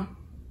don't know,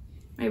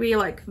 maybe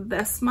like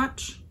this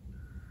much.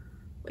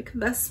 Like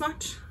this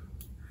much.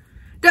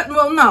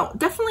 Well, no,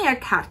 definitely a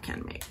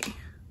catkin maybe.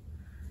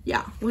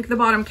 Yeah, like the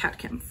bottom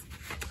catkins.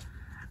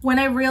 When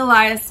I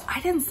realized I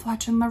didn't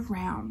swatch in the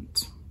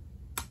round.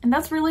 And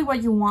that's really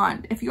what you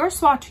want. If you're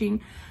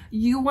swatching,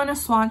 you want to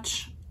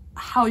swatch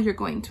how you're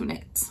going to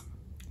knit.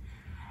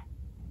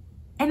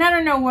 And I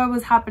don't know what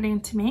was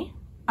happening to me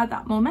at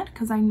that moment,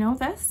 because I know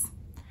this.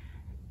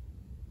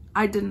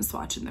 I didn't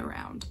swatch in the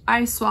round.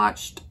 I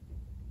swatched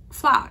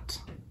flat,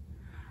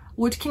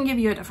 which can give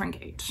you a different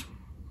gauge.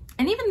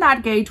 And even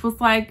that gauge was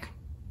like,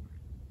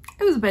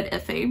 it was a bit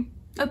iffy.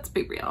 Let's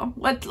be real.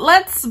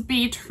 Let's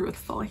be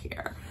truthful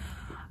here.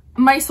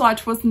 My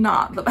swatch was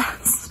not the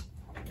best.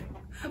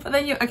 But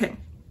then okay.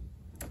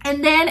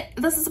 And then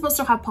this is supposed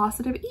to have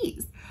positive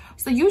ease.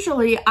 So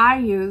usually I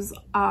use,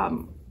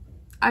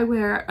 I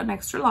wear an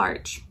extra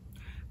large.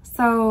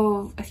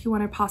 So if you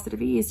wanted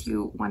positive ease,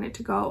 you wanted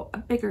to go a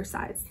bigger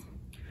size.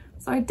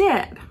 So I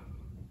did.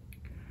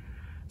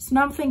 So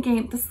now I'm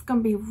thinking this is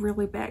gonna be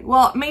really big.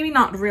 Well, maybe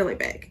not really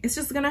big. It's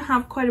just gonna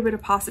have quite a bit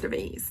of positive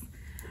ease.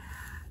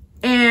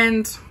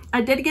 And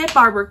I did get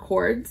barber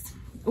cords,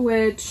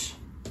 which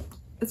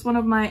is one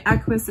of my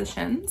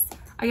acquisitions.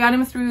 I got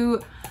them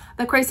through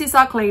the Crazy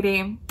Sock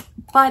Lady,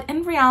 but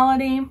in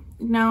reality,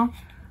 no.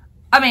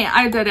 I mean,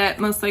 I did it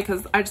mostly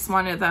because I just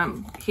wanted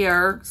them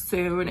here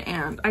soon,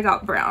 and I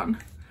got brown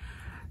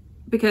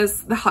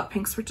because the hot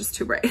pinks were just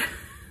too bright.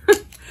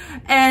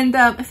 And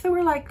if they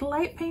were like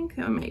light pink,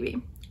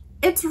 maybe.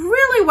 It's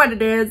really what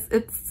it is.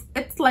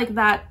 It's like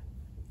that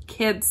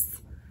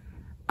kids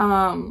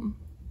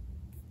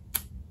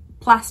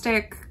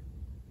plastic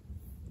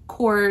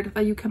cord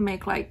that you can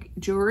make like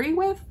jewelry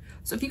with.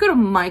 So if you go to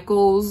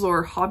Michael's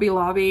or Hobby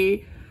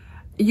Lobby,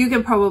 you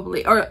can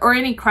probably, or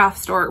any craft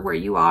store where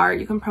you are,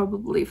 you can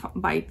probably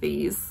buy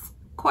these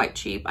quite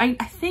cheap. I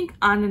think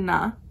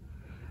Anna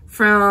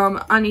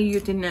from Annie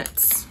Beauty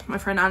Knits, my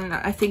friend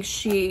Anna, I think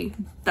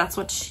that's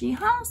what she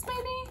has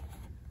maybe.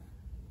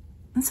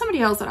 And somebody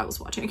else that I was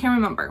watching, I can't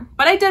remember.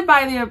 But I did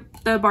buy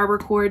the barber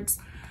cords.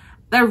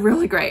 They're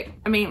really great.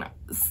 I mean,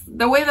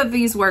 the way that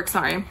these work,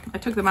 sorry, I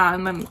took them out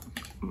and then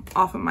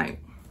off of my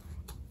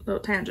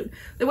little tangent.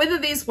 The way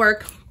that these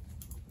work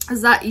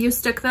is that you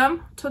stick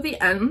them to the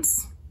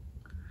ends.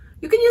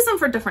 You can use them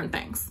for different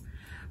things.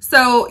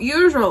 So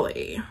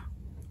usually,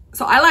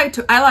 so I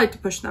like to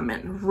push them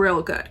in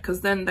real good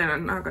because then they're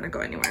not gonna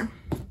go anywhere.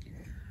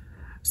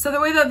 So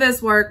the way that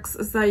this works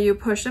is that you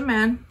push them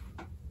in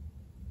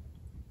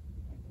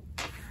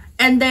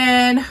and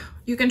then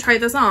you can try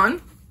this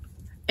on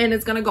and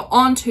it's gonna go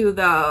onto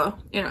the,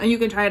 and you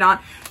can try it on.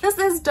 This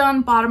is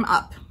done bottom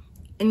up.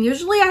 And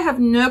usually I have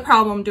no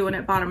problem doing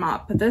it bottom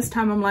up, but this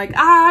time I'm like,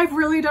 I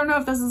really don't know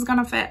if this is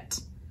gonna fit.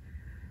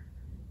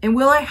 And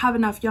will I have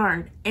enough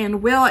yarn?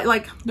 And will I,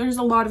 like, there's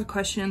a lot of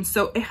questions.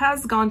 So it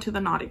has gone to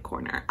the knotted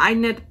corner. I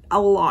knit a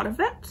lot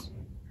of it.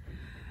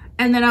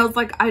 And then I was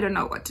like, I don't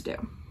know what to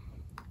do.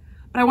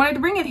 But I wanted to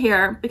bring it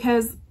here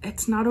because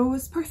it's not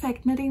always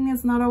perfect. Knitting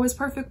is not always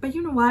perfect, but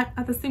you know what?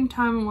 At the same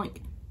time, I'm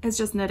like, it's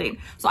just knitting.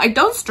 So I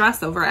don't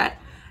stress over it.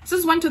 I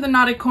just went to the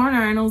knotted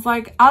corner and I was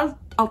like, I'll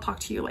talk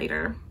to you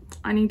later.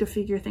 I need to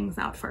figure things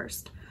out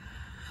first.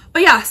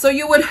 But yeah, so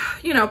you would,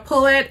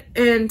 pull it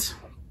and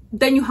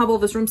then you have all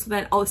this room so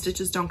that all the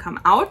stitches don't come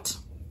out.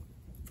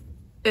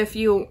 If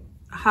you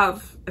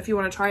want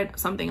to try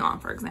something on,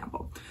 for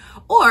example.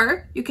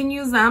 Or you can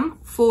use them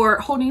for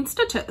holding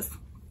stitches.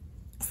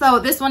 So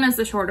this one is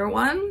the shorter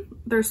one.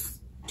 There's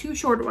two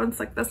shorter ones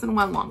like this and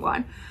one long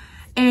one.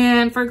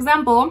 And for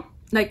example,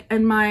 like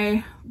in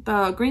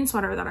the green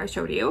sweater that I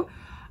showed you,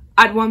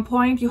 at one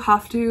point you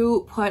have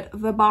to put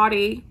the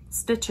body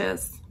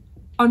stitches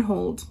on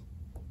hold.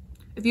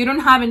 If you don't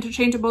have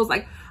interchangeables,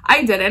 like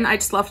I didn't, I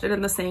just left it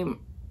in the same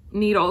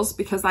needles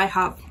because I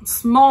have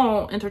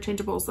small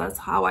interchangeables. That's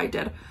how I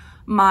did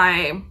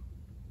my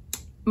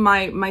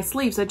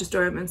sleeves. I just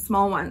do them in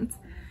small ones.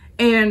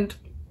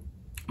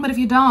 But if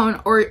you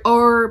don't,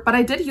 but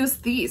I did use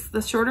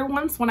the shorter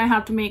ones when I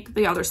had to make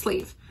the other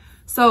sleeve.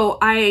 So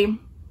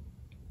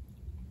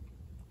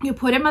you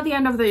put them at the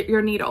end of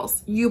your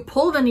needles, you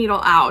pull the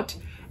needle out,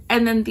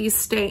 and then these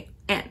stay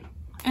in.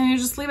 And you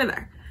just leave it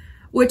there,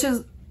 which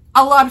is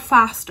a lot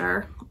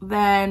faster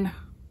than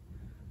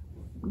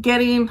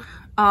getting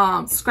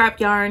scrap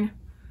yarn,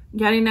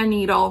 getting a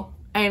needle,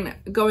 and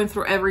going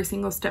through every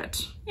single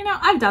stitch.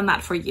 I've done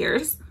that for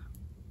years.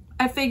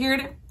 I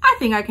figured, I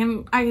think I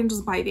can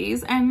just buy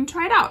these and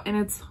try it out, and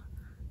it's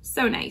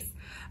so nice.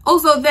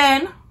 Also,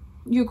 then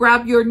you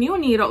grab your new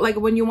needle, like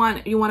when you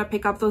want to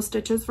pick up those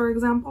stitches, for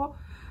example,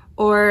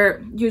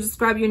 or you just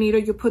grab your needle,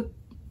 you put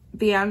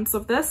the ends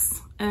of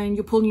this and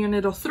you pull your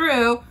needle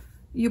through,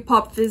 you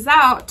pop this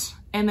out,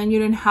 and then you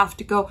don't have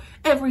to go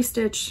every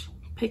stitch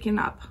picking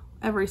up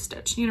every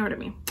stitch, you know what I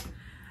mean?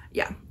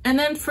 Yeah. And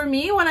then for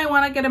me, when I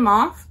want to get them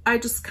off, I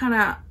just kind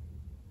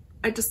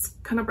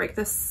of break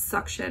this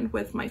suction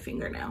with my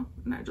fingernail,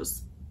 and I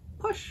just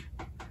push.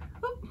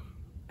 Oop,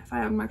 if I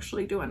am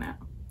actually doing it.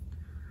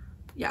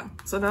 Yeah,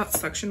 so that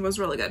suction was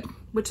really good,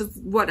 which is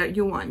what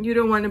you want. You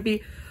don't want to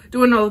be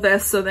doing all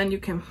this so then you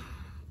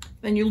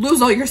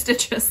lose all your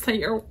stitches that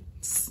you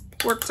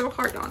worked so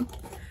hard on.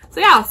 So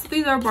yeah, so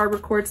these are barber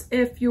cords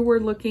if you were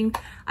looking.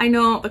 I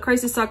know the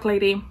Crazy Sock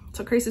Lady,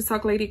 so Crazy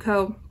Sock Lady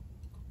Co.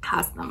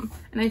 has them.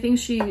 And I think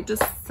she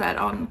just said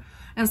on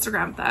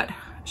Instagram that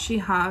she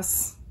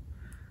has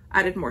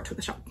added more to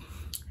the shop.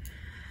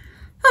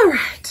 All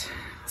right,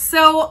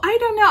 so I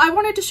don't know, I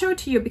wanted to show it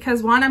to you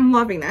because one, I'm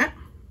loving it.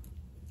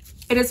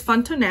 It is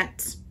fun to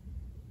knit.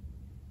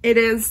 It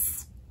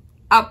is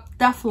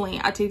definitely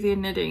a TV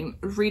knitting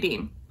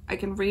reading. I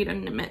can read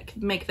and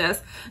make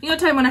this. The only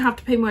time when I have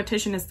to pay more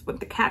attention is when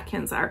the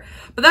Catkins are,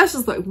 but that's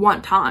just like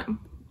one time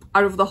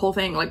out of the whole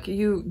thing. Like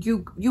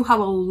you have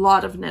a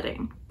lot of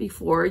knitting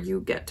before you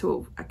get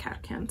to a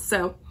Catkin.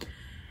 So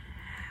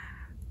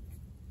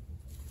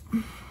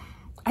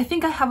I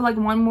think I have like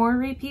one more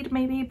repeat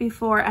maybe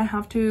before I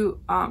have to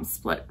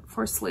split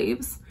for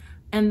sleeves.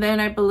 And then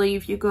I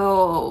believe you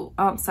go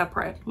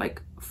separate,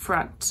 like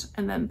front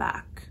and then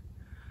back.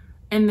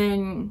 And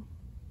then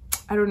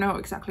I don't know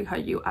exactly how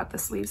you add the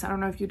sleeves. I don't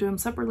know if you do them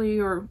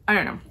separately or I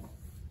don't know.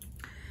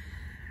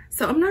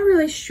 So I'm not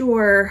really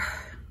sure.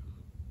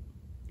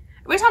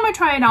 Every time I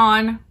try it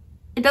on,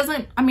 it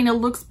doesn't, I mean, it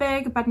looks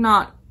big, but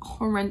not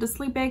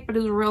horrendously big, but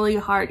it's really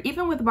hard.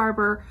 Even with the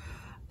barber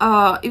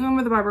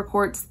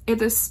cords,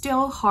 it is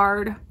still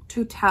hard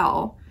to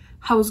tell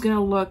how it's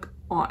gonna look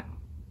on.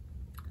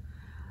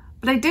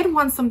 But I did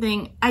want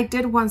something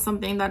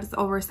that is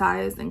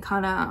oversized and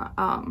kind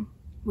of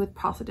with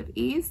positive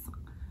ease.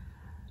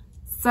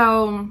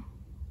 So,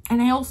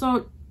 and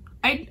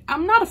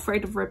I'm not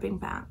afraid of ripping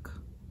back.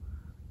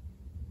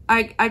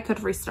 I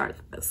could restart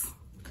this,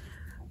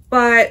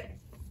 but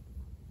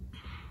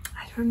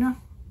I don't know.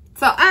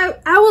 So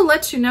I will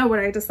let you know what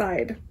I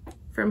decide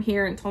from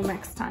here until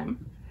next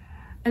time.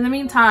 In the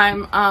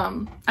meantime,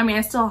 I mean,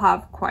 I still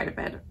have quite a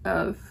bit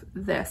of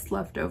this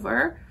left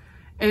over.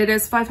 It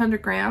is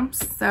 500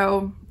 grams,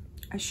 so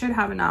I should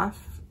have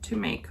enough to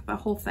make the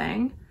whole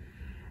thing.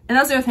 And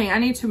that's the other thing, I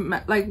need to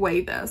like weigh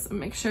this and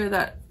make sure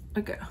that,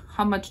 okay,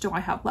 how much do I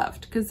have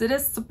left? Because it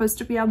is supposed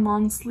to be a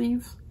long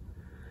sleeve.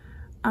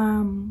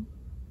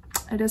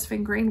 It is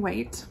fingering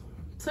weight,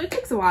 so it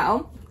takes a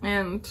while,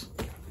 and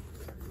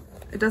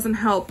it doesn't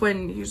help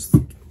when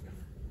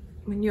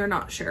you're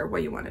not sure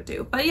what you want to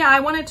do. But yeah,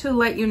 I wanted to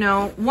let you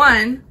know,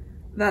 one,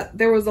 that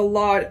there was a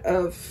lot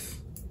of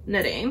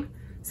knitting.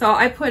 So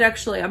I put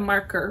actually a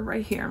marker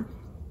right here.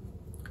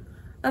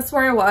 That's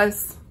where I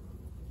was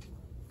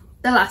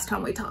the last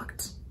time we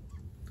talked.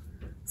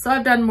 So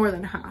I've done more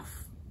than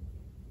half.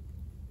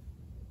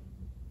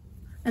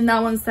 And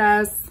that one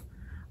says,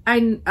 I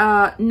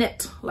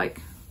knit like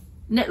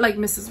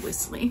Mrs.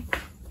 Weasley.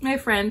 My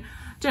friend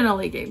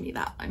generally gave me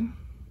that one.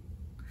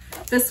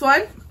 This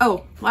one,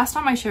 oh, last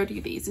time I showed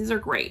you these are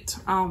great.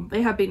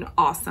 They have been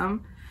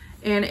awesome.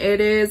 And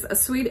it is a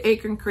Sweet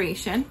Acorn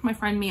creation. My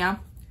friend Mia,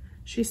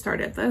 she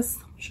started this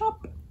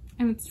shop,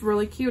 and it's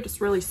really cute. It's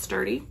really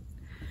sturdy.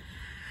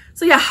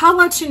 So yeah, I'll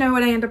let you know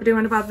what I end up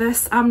doing about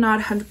this. I'm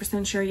not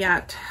 100% sure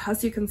yet.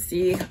 As you can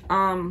see,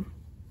 I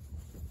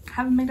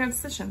haven't made a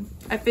decision.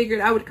 I figured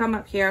I would come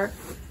up here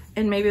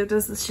and maybe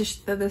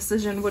the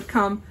decision would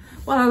come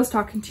while I was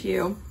talking to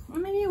you. Or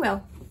maybe you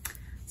will.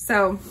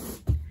 So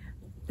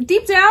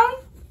deep down,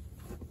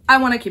 I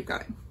want to keep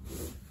going.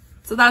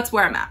 So that's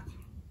where I'm at.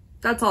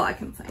 That's all I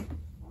can say.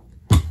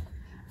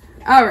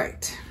 All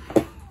right.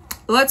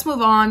 Let's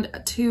move on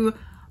to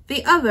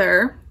the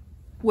other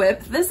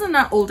whip. This is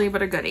not oldie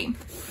but a goodie.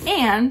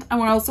 And I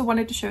also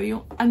wanted to show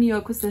you a new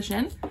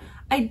acquisition.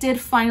 I did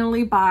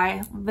finally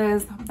buy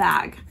this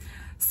bag.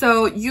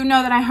 So you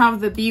know that I have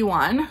the B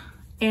one,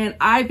 and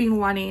I've been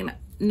wanting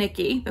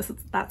Nikki,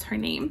 that's her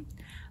name,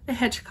 the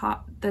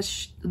hedgehog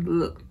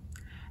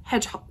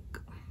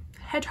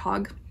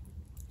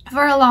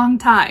for a long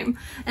time.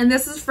 And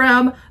this is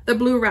from the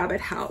Blue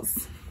Rabbit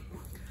house.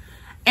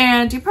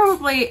 And you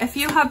probably, if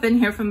you have been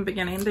here from the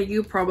beginning, that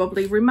you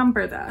probably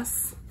remember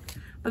this.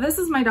 But this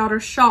is my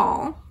daughter's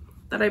shawl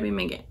that I've been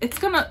making.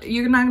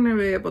 You're not gonna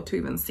be able to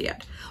even see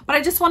it. But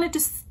I just wanted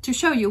to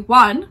show you,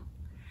 one,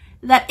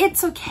 that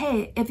it's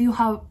okay if you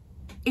have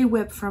a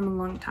whip from a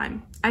long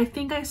time. I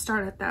think I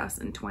started this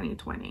in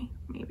 2020,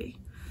 maybe.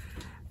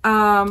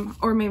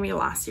 Or maybe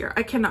last year,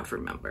 I cannot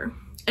remember.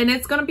 And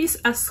it's gonna be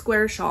a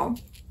square shawl,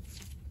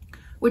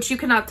 which you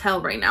cannot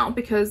tell right now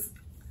because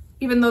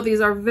even though these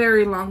are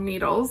very long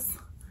needles,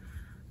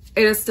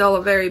 it is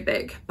still very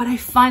big. But I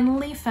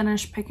finally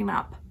finished picking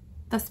up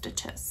the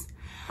stitches.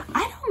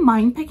 I don't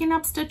mind picking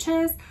up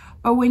stitches,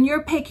 But when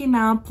you're picking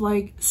up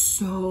like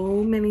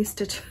so many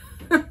stitches,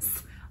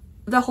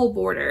 the whole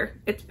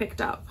border, it's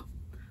picked up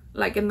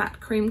like in that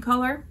cream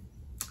color.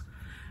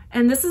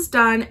 And this is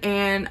done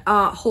in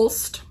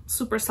Holst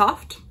Super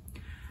Soft.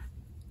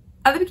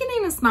 At the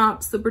beginning, it's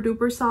not super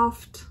duper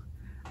soft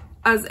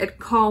as it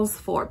calls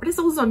for, but it's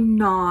also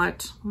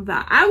not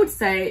that. I would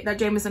say that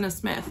Jamieson and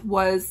Smith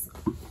was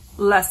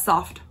less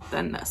soft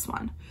than this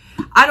one.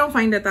 I don't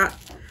find it that,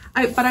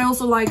 but I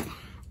also like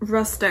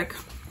rustic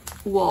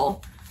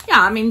wool.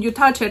 Yeah, I mean, you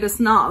touch it, it's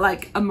not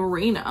like a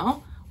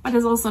merino, but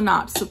it's also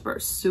not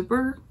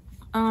super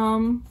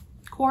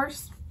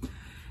coarse.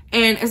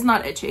 And it's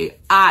not itchy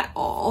at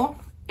all.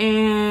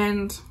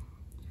 And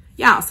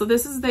yeah, so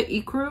this is the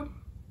ecru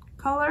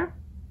color.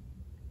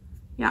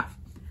 Yeah,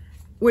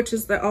 which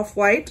is the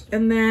off-white.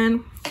 And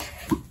then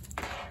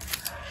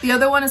the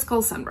other one is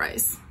called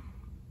Sunrise,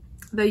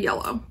 the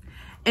yellow.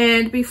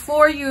 And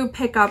before you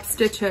pick up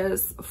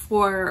stitches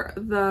for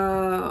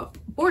the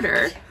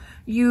border,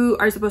 you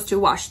are supposed to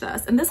wash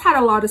this. And this had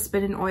a lot of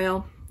spinning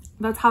oil.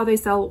 That's how they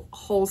sell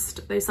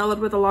Holst. They sell it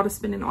with a lot of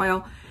spinning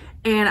oil.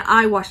 And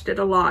I washed it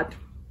a lot.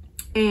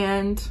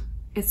 And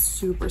it's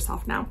super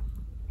soft now.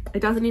 It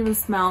doesn't even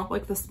smell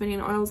like the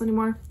spinning oils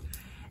anymore.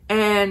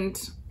 And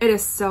it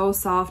is so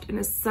soft and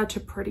it's such a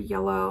pretty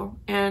yellow.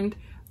 And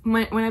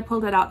when I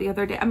pulled it out the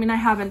other day, I mean, I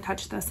haven't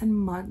touched this in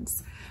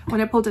months.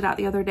 When I pulled it out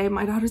the other day,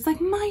 my daughter's like,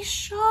 my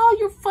shawl,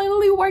 you're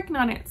finally working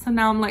on it. So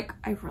now I'm like,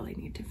 I really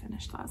need to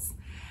finish this.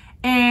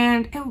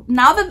 And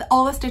now that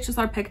all the stitches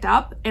are picked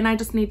up and I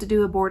just need to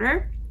do the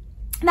border,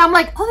 now I'm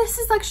like, oh, this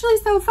is actually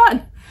so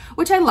fun,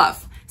 which I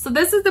love. So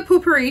this is the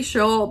Potpourri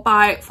Shawl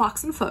by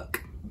Fox and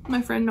Fook,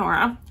 my friend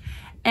Nora.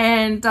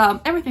 And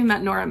everything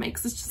that Nora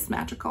makes is just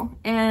magical.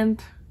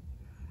 And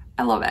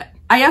I love it.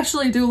 I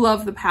actually do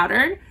love the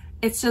pattern.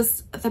 It's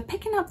just the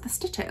picking up the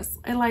stitches.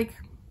 It like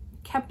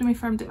kept me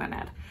from doing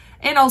it.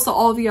 And also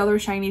all the other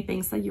shiny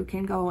things that you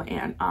can go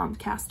and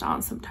cast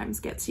on sometimes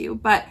gets you.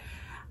 But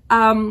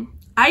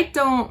I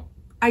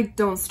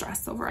don't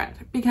stress over it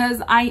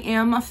because I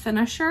am a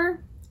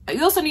finisher.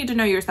 You also need to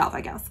know yourself, I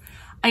guess.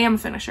 I am a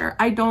finisher.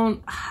 I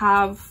don't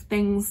have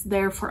things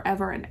there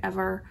forever and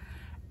ever.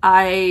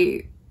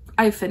 I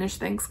finish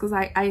things because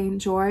I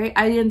enjoy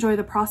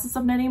the process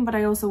of knitting, but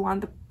I also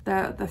want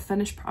the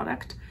finished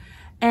product.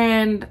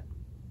 And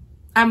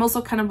I'm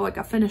also kind of like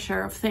a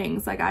finisher of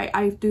things. Like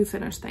I do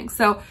finish things.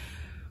 So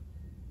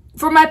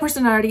for my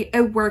personality,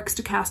 it works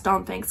to cast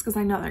on things because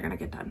I know they're gonna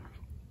get done.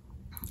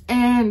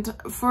 And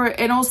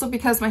also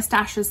because my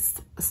stash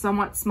is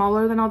somewhat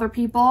smaller than other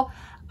people,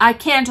 I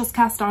can't just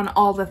cast on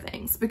all the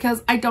things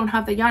because I don't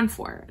have the yarn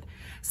for it.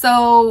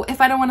 So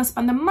if I don't want to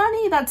spend the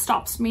money, that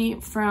stops me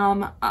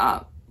from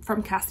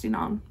casting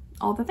on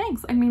all the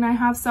things. I mean, I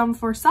have some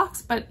for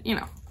socks, but you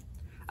know,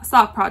 a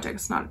sock project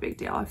is not a big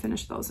deal. I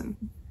finished those in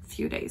a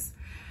few days.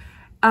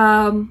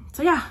 So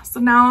yeah, so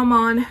now I'm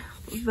on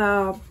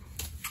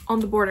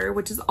the border,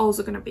 which is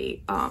also going to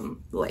be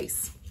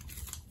lace.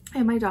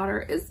 And my daughter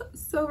is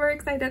so very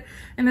excited.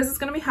 And this is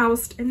going to be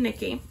housed in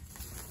Nikki.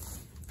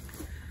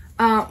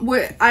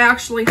 I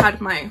actually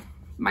had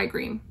my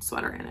green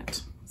sweater in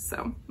it.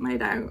 So my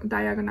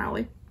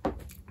diagonally.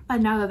 But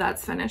now that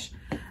that's finished,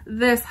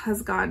 this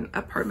has gotten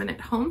a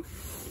permanent home.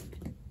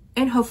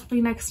 And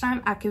hopefully next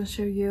time I can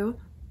show you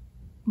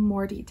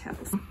more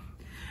details.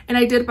 And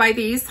I did buy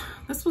these.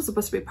 This was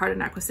supposed to be part of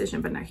an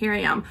acquisition, but now here I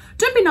am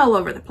jumping all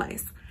over the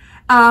place.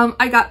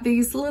 I got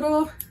these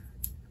little,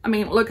 I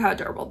mean, look how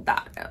adorable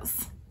that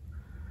is.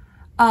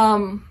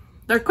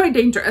 They're quite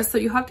dangerous, so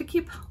you have to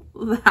keep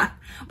that.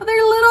 But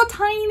they're little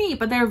tiny,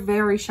 but they're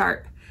very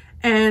sharp.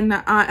 And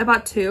I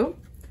bought two.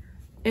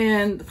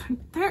 And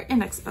they're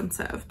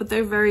inexpensive, but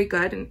they're very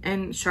good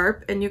and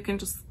sharp. And you can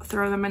just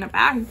throw them in a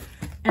bag.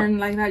 And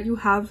like that, you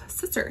have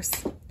scissors,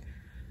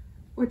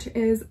 which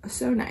is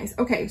so nice.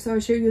 Okay, so I'll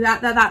show you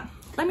that.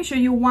 Let me show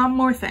you one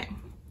more thing.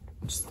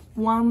 Just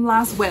one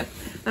last whip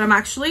that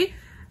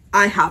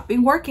I have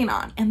been working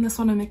on. And this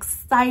one I'm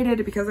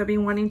excited because I've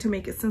been wanting to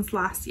make it since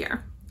last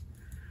year.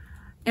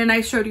 And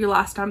I showed you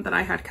last time that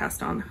I had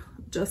cast on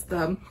just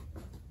the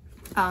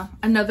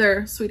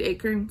another Sweet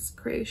Acorns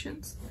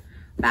Creations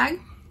bag.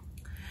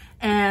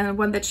 And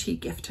one that she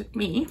gifted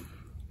me.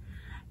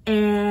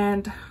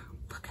 And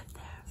look at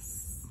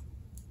this.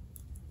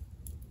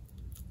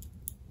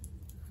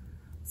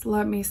 So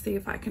let me see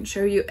if I can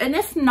show you. And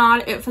if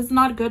it's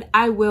not good,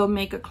 I will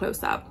make a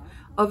close-up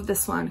of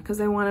this one because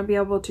I want to be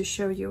able to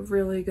show you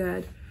really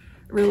good,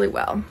 really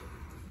well.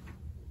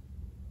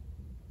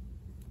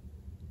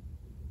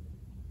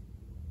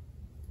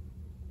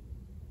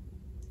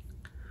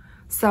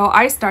 So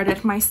I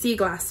started my sea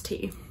glass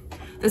tee.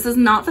 This is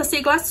not the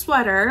sea glass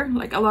sweater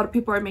like a lot of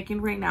people are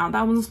making right now.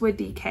 That one's with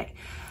DK.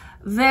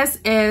 This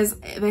is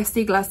the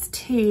sea glass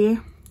tee.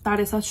 That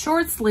is a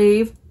short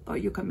sleeve,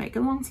 but you can make a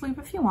long sleeve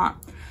if you want.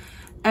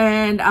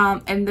 And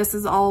this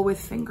is all with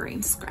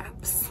fingering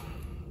scraps.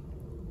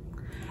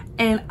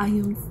 And I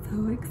am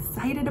so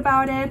excited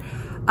about it.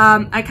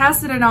 I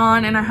casted it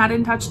on and I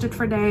hadn't touched it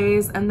for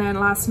days. And then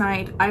last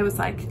night I was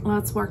like,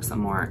 let's work some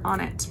more on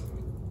it.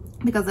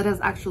 because it is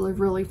actually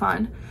really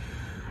fun.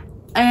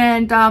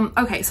 And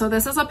okay, so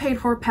this is a paid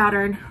for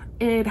pattern.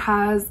 It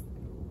has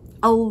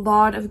a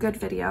lot of good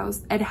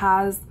videos. It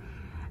has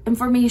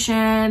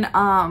information.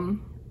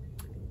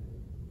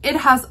 It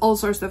has all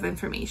sorts of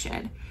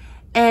information,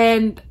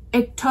 and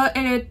it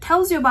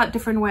tells you about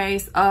different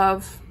ways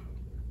of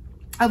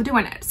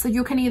doing it. So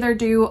you can either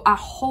do a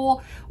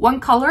whole one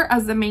color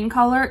as the main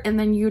color, and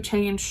then you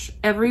change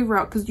every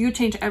row, because you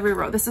change every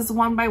row. This is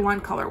 1 by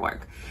 1 color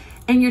work,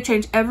 and you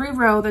change every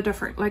row the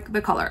different, like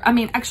the color. I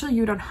mean, actually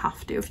you don't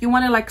have to. If you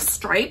wanted like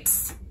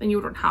stripes, then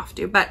you don't have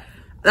to, but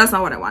that's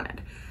not what I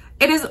wanted.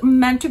 It is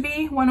meant to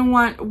be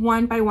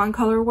 1 by 1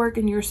 color work,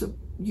 and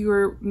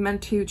you're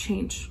meant to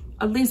change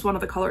at least one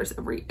of the colors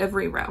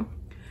every row.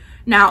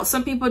 Now,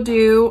 some people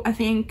do, I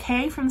think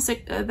Kay from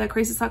the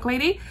Crazy Sock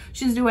Lady,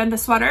 she's doing the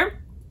sweater,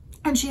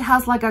 and she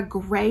has like a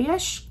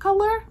grayish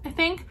color, I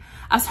think,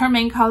 as her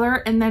main color,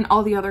 and then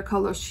all the other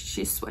colors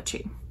she's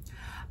switching.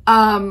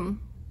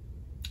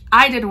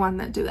 I didn't want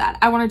to do that.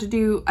 I wanted to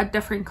do a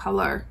different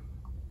color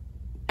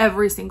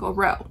every single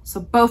row.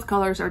 So both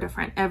colors are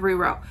different every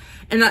row.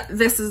 And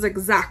this is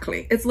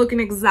exactly, it's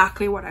looking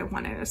exactly what I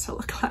wanted it to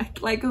look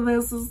like. Like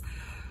this is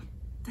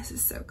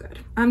so good.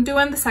 I'm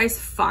doing the size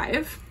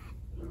 5,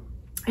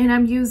 and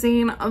I'm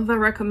using the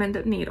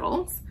recommended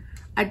needles.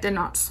 I did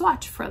not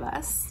swatch for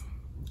this.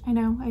 I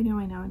know.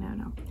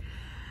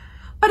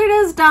 But it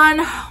is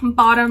done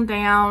bottom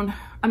down,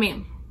 I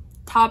mean,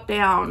 top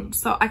down.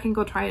 So I can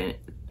go try it.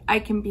 I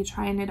can be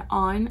trying it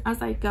on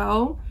as I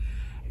go.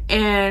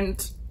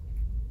 And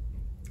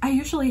I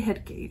usually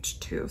hit gauge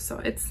too. So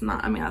it's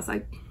not, I mean, as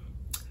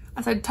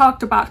I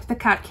talked about the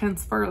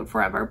Catkins for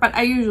forever, but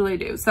I usually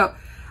do. So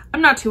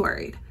I'm not too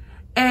worried.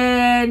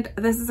 And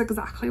this is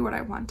exactly what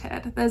I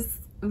wanted.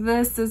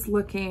 This is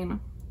looking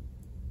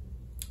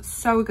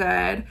so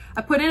good.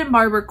 I put it in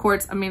barber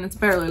cords. I mean, it's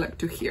barely like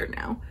to here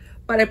now,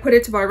 but I put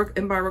it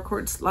in barber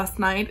cords last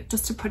night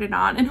just to put it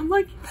on, and I'm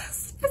like,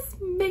 this is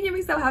making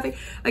me so happy.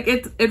 Like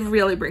it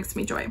really brings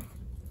me joy.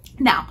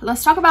 Now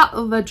let's talk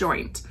about the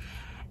joint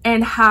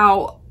and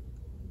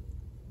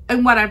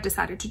what I've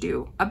decided to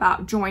do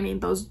about joining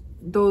those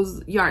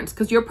yarns,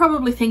 because you're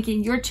probably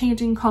thinking you're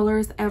changing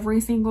colors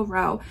every single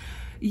row.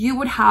 You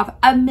would have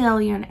a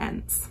million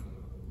ends,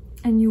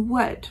 and you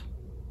would,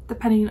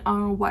 depending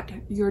on what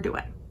you're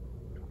doing.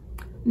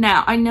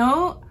 Now, I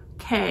know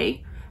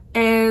Kay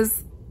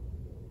is,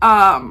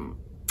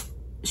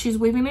 she's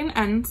weaving in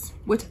ends,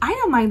 which I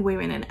don't mind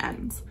weaving in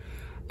ends.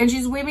 And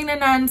she's weaving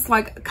in ends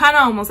like kind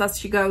of almost as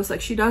she goes.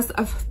 Like she does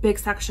a big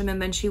section,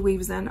 and then she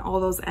weaves in all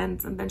those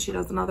ends, and then she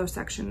does another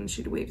section and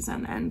she weaves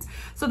in ends.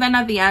 So then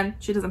at the end,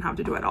 she doesn't have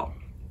to do it all.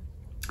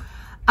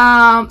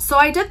 So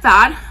I did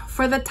that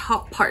for the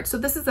top part. So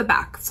this is the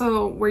back.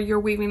 So where you're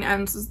weaving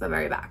ends is the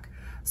very back.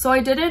 So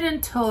I did it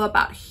until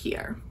about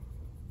here.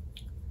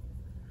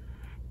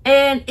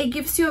 And it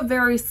gives you a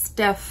very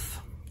stiff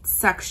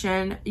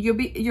section.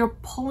 You're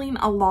pulling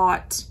a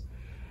lot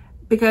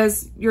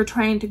because you're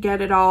trying to get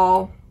it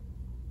all,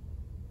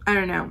 I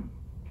don't know,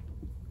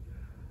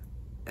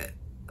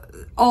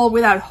 all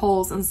without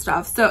holes and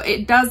stuff. So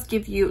it does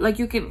give you, like,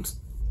 you can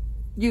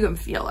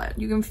feel it.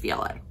 You can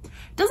feel it.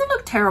 It doesn't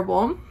look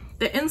terrible.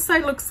 The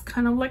inside looks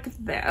kind of like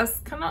this,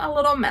 kind of a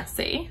little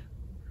messy.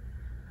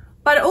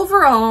 But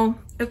overall,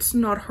 it's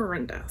not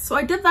horrendous. So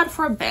I did that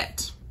for a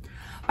bit.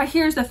 But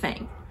here's the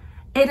thing.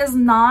 It is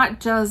not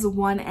just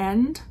one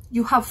end.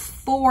 You have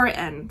 4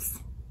 ends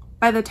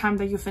by the time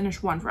that you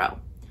finish one row.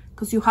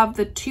 Because you have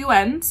the 2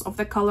 ends of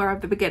the color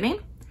at the beginning.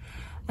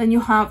 Then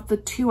you have the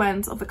 2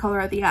 ends of the color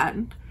at the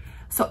end.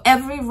 So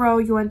every row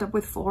you end up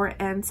with 4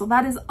 ends. So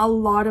that is a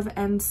lot of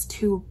ends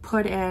to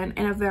put in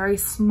a very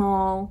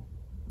small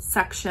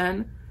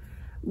section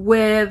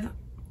with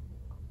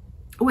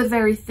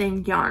very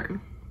thin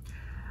yarn.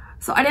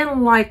 So I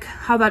didn't like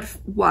how that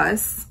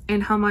was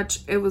and how much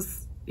it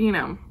was, you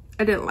know,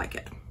 I didn't like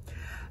it.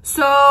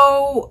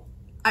 So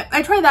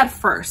I tried that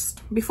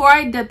first before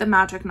I did the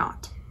magic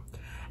knot.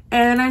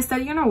 And I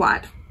said, you know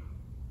what?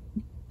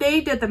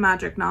 They did the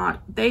magic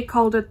knot. They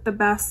called it the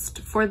best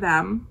for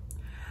them.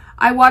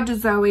 I watched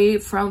Zoe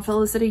from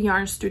Felicity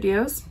Yarn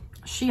Studios.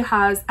 She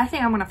has, I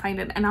think I'm going to find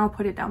it and I'll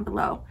put it down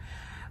below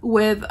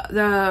with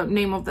the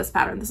name of this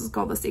pattern. This is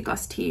called the Sea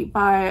Glass Tea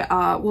by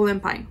Wool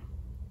and Pine.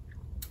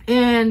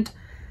 And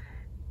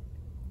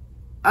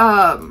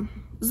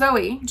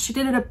Zoe, she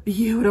did a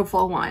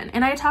beautiful one.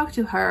 And I talked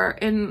to her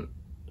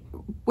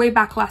way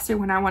back last year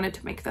when I wanted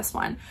to make this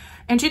one.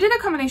 And she did a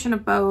combination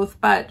of both,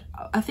 but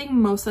I think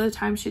most of the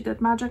time she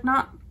did magic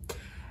knot.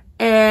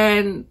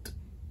 And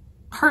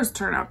hers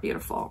turned out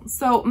beautiful.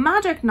 So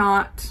magic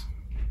knot,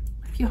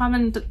 if you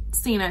haven't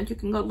seen it, you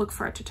can go look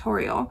for a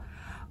tutorial.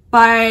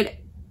 But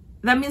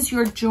that means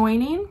you're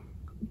joining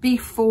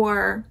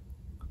before,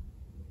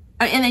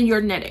 and then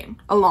you're knitting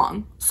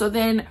along. So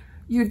then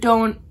you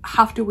don't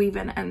have to weave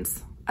in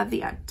ends at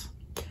the end.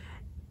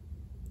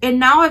 And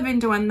now I've been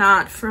doing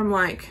that from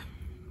like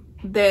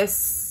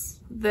this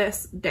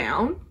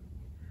down,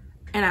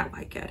 and I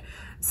like it.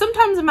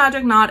 Sometimes a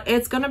magic knot,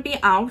 it's gonna be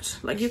out,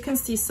 like you can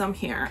see some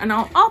here, and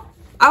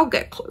I'll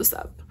get close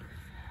up.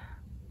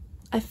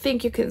 I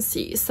think you can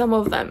see some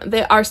of them.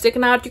 They are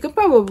sticking out. You can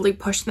probably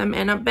push them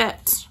in a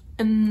bit,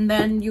 and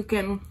then you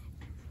can,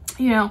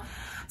 you know,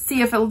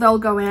 see if they'll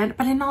go in.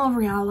 But in all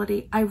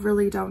reality, I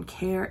really don't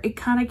care. It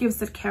kind of gives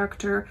the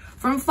character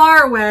from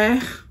far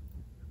away. I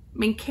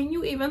mean, can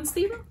you even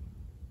see them?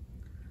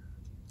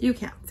 You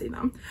can't see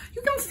them.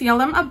 You can feel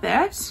them a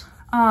bit.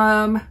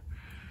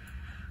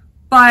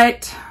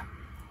 But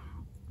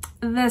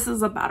this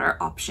is a better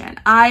option.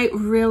 I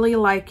really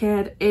like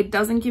it. It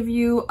doesn't give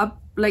you a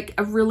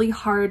really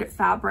hard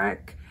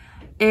fabric.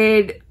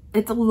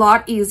 It's a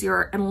lot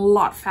easier and a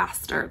lot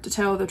faster, to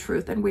tell the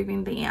truth, than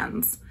weaving the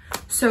ends.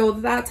 So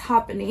that's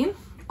happening.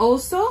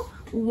 Also,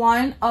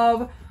 one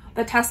of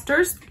the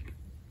testers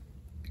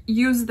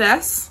used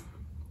this,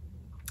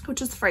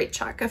 which is freight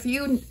check. If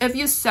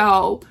you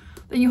sew,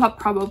 then you have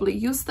probably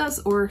used this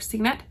or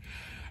seen it.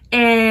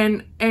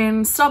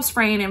 And stop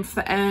spraying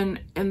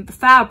in the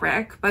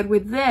fabric. But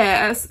with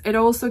this, it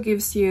also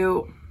gives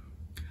you,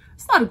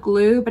 it's not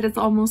glue, but it's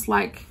almost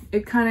like,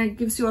 it kind of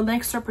gives you an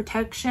extra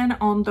protection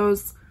on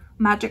those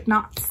magic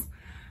knots.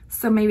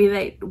 So maybe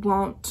they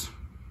won't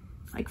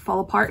like fall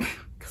apart,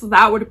 because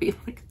that would be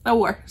like the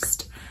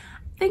worst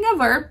thing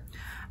ever.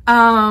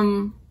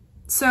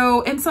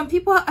 So, and some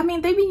people, I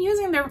mean, they've been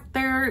using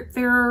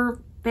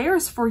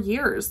theirs for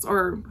years,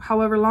 or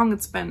however long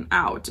it's been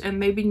out,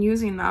 and they've been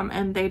using them,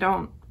 and they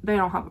don't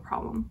have a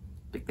problem.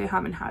 Like, they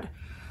haven't had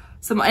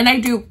some, and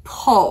I do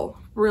pull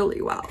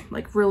really well,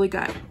 like really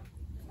good.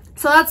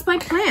 So that's my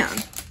plan.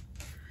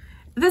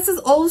 This is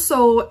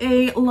also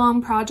a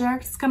long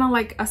project. It's kind of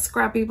like a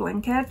scrappy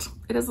blanket.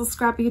 It is a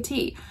scrappy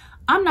tee.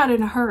 I'm not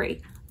in a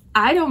hurry.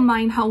 I don't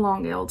mind how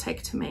long it'll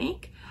take to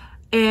make,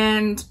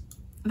 and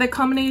the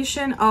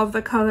combination of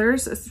the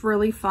colors is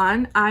really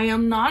fun. I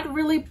am not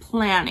really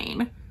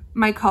planning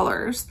my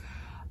colors.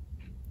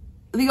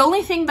 The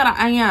only thing that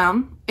I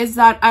am is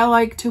that I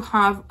like to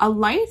have a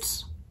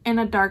light and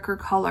a darker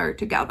color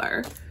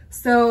together.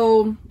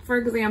 So for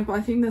example, I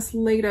think this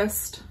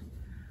latest,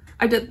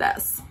 I did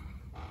this.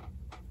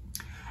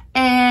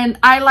 And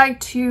I like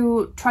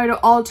to try to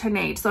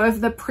alternate. So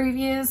if the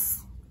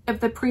previous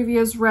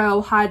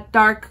row had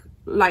dark,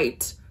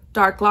 light,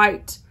 dark,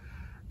 light,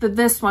 that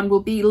this one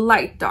will be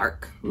light,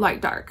 dark,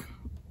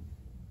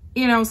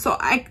 you know. So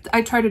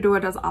I try to do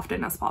it as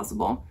often as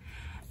possible.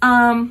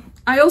 I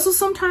also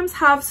sometimes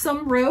have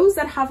some rows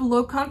that have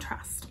low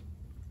contrast,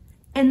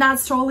 and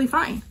that's totally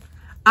fine.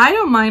 I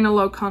don't mind a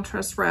low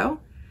contrast row.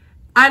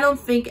 I don't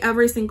think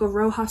every single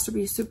row has to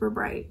be super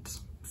bright.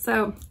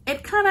 So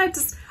it kind of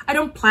just, I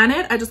don't plan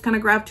it. I just kind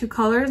of grab two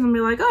colors and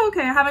be like, oh,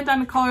 okay, I haven't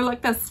done a color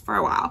like this for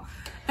a while.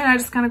 And I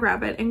just kind of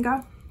grab it and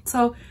go.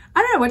 So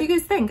I don't know, what do you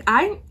guys think?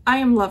 I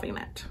am loving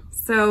it.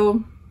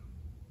 So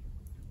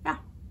yeah,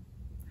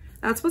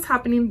 that's what's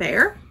happening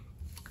there.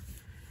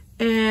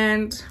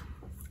 And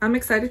I'm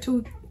excited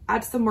to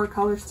add some more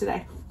colors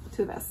today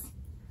to this.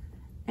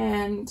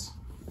 And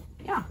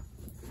yeah,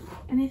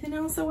 anything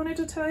else I wanted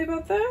to tell you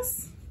about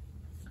this?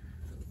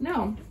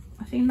 No,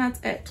 I think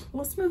that's it.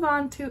 Let's move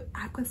on to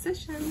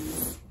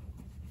acquisitions.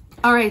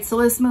 All right, so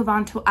let's move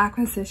on to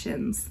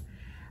acquisitions.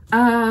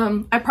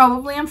 I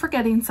probably am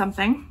forgetting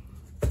something.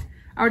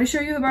 I already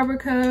showed you the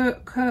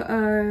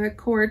Barber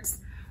cords,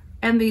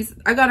 and these,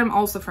 I got them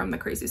also from the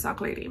Crazy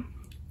Sock Lady.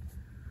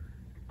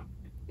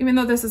 Even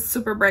though this is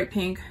super bright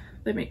pink,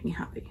 they make me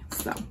happy.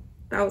 So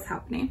that was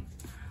happening.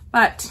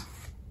 But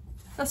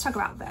let's talk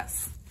about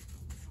this.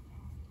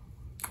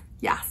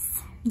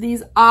 Yes,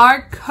 these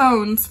are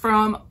cones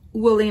from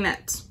Woolly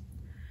Knit.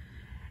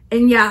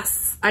 And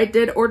yes, I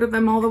did order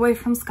them all the way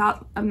from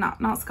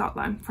not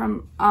Scotland,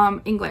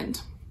 from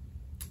England.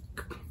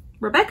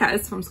 Rebecca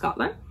is from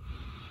Scotland.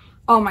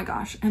 Oh my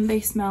gosh, and they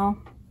smell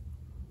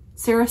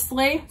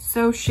seriously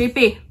so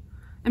sheepy.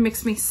 It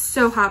makes me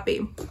so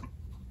happy.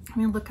 I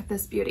mean, look at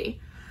this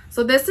beauty.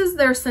 So this is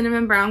their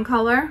cinnamon brown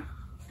color,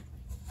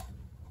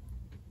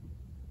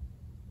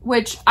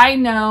 which I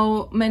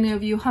know many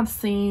of you have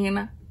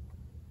seen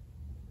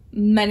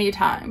many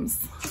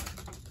times.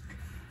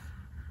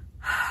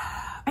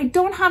 I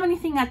don't have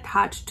anything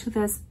attached to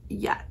this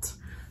yet,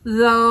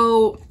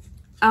 though.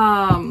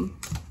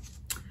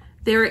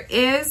 There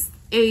is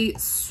a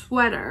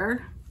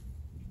sweater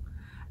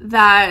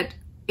that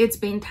it's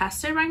being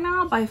tested right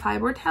now by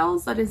Fiber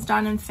Tales that is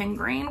done in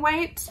fingering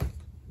weight.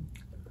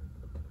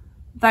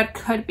 That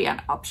could be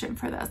an option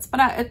for this, but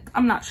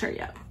I'm not sure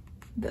yet.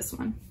 This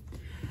one.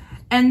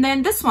 And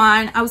then this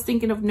one, I was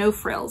thinking of no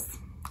frills.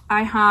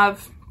 I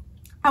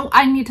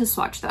need to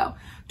swatch though,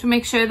 to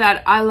make sure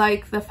that I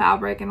like the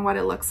fabric and what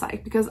it looks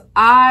like, because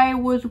I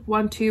would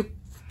want to,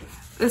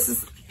 this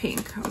is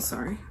pink, I'm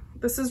sorry.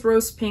 This is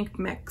Rose Pink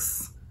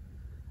Mix,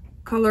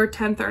 color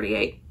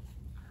 1038.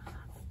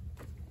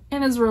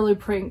 And it's really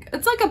pink.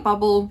 It's like a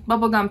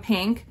bubblegum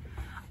pink.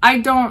 I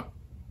don't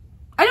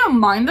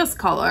mind this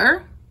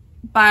color,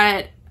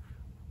 but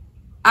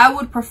I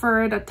would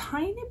prefer it a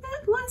tiny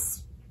bit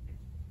less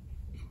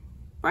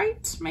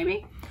bright,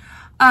 maybe.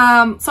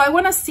 So I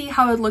want to see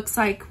how it looks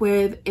like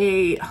with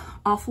a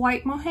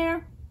off-white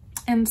mohair,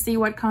 and see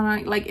what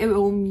kind of, like, it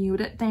will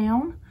mute it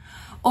down.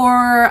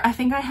 Or I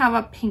think I have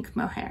a pink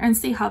mohair and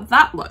see how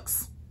that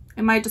looks.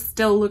 It might just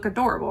still look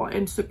adorable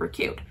and super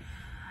cute.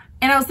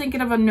 And I was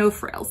thinking of a no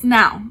frills.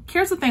 Now,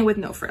 here's the thing with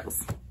no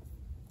frills.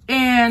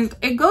 And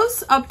it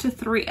goes up to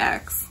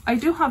 3X. I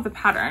do have the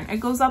pattern. It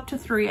goes up to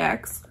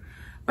 3X.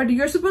 But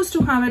you're supposed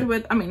to have it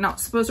with, I mean, not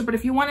supposed to, but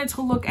if you want it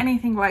to look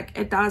anything like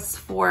it does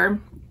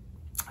for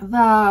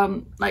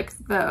the,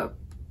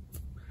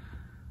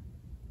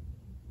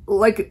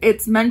 like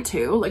it's meant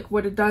to, like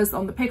what it does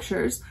on the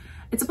pictures,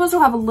 it's supposed to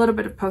have a little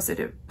bit of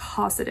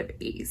positive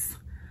ease.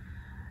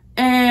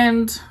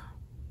 And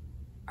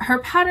her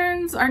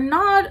patterns are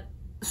not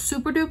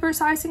super duper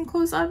size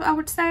inclusive, I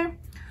would say.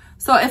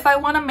 So if I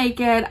want to make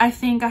it, I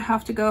think I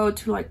have to go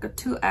to like a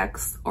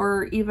 2X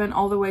or even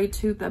all the way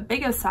to the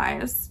biggest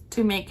size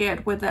to make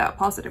it with the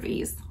positive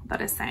ease that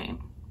is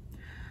saying.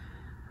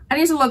 I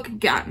need to look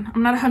again.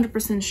 I'm not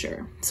 100%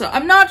 sure. So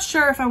I'm not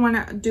sure if I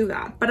want to do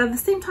that, but at the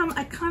same time,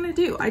 I kind of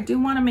do. I do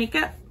want to make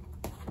it.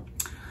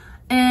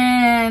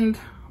 And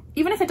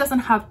even if it doesn't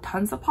have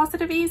tons of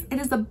positive ease, it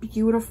is a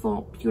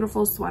beautiful,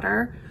 beautiful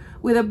sweater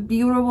with a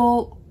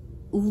beautiful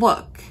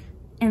look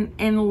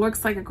and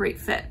looks like a great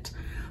fit.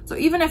 So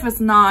even if it's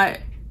not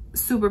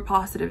super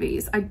positive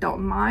ease, I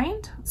don't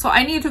mind. So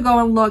I need to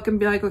go and look and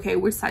be like, okay,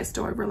 which size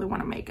do I really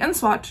want to make, and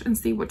swatch and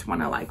see which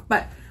one I like.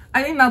 But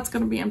I think that's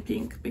going to be in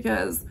pink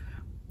because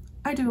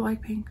I do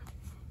like pink.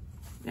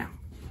 Yeah.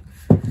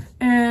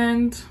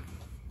 And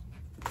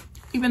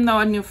even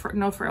though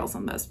no frills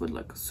on this would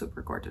look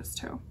super gorgeous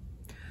too.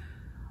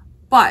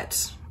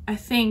 But I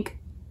think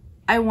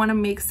I want to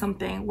make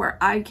something where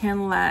I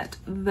can let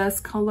this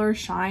color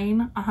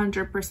shine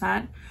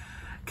 100%,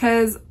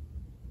 because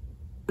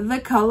the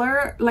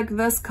color, like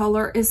this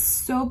color, is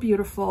so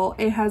beautiful.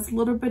 It has a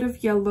little bit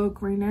of yellow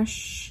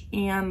greenish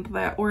and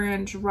the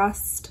orange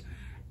rust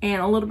and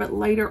a little bit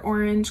lighter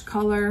orange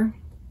color.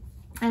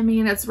 I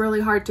mean, it's really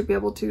hard to be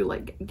able to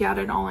like get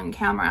it all in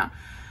camera.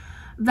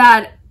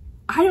 That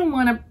I don't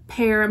want to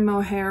pair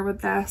mohair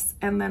with this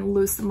and then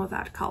lose some of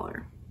that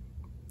color.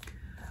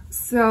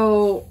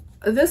 So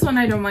this one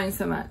I don't mind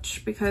so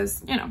much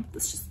because, you know,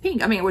 it's just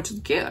pink. I mean, which is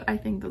cute. I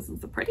think this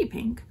is a pretty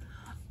pink,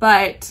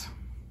 but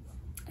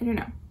I don't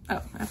know.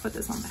 Oh, I put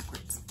this on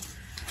backwards.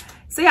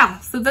 So yeah,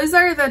 so those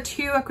are the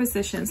two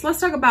acquisitions. Let's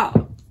talk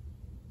about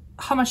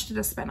how much did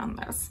I spend on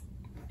this.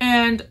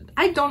 And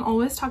I don't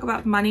always talk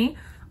about money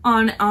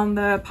on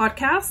the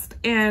podcast,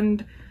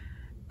 and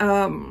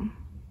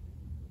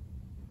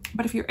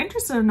but if you're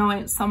interested in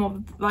knowing some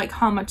of like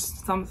how much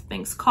some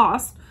things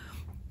cost,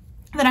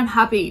 then I'm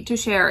happy to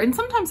share. And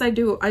sometimes I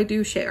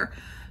do share.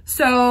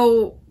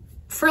 So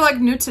for like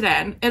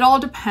Knitwear, it all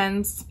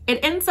depends.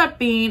 It ends up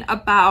being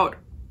about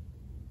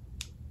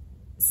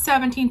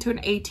 $17 to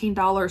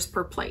 $18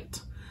 per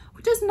plate,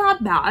 which is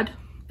not bad.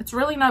 It's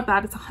really not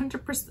bad. It's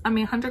 100%, I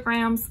mean 100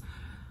 grams.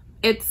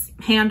 It's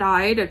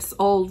hand-dyed. It's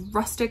all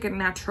rustic and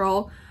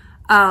natural.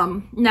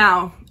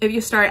 Now, if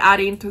you start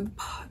adding to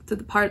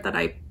the part that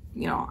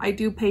I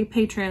do pay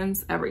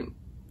patrons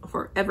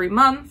every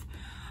month,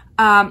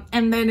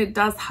 and then it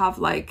does have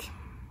like,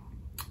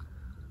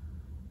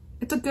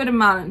 it's a good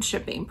amount in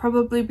shipping,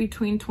 probably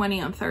between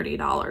 $20 and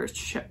 $30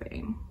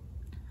 shipping,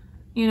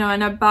 you know,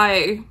 and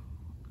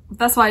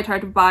that's why I try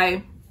to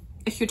buy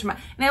a huge amount.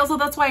 And also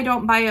that's why I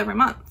don't buy every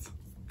month.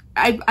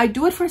 I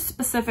do it for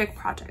specific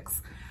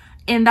projects.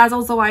 And that's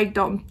also why I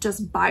don't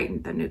just buy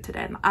the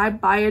Knitwear. I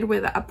buy it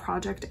with a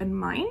project in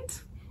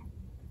mind.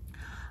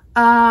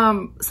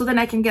 So then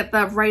I can get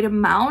the right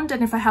amount.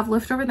 And if I have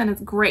leftover, then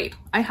it's great.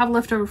 I have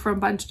leftover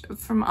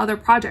from other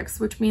projects,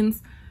 which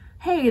means,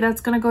 hey,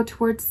 that's going to go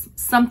towards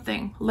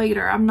something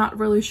later. I'm not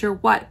really sure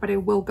what, but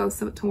it will go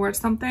towards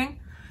something.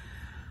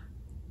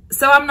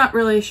 So I'm not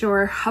really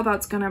sure how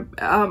that's gonna,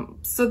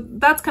 so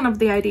that's kind of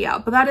the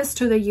idea, but that is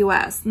to the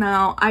US.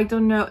 Now, I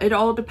don't know, it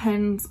all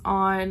depends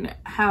on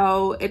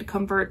how it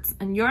converts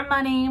in your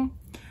money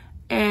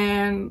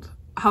and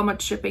how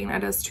much shipping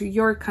it is to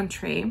your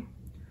country.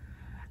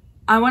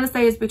 I want to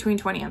say it's between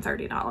 $20 and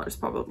 $30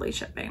 probably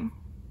shipping.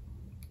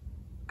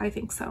 I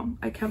think so.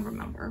 I can't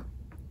remember.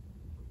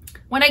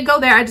 When I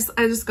go there, I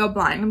just go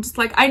blind. I'm just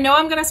like, I know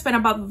I'm gonna spend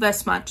about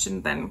this much,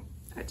 and then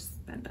I just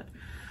spend it.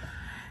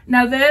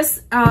 Now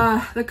this,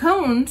 the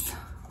cones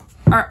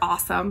are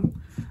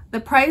awesome. The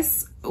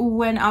price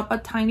went up a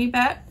tiny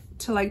bit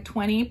to like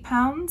 20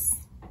 pounds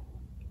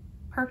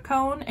per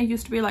cone. It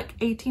used to be like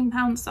 18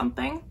 pounds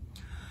something.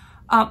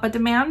 But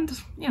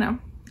demand, you know,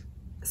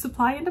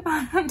 supply and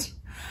demand.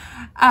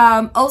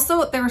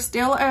 Also, there's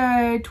still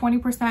a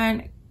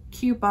 20%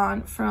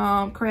 coupon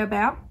from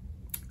Korea.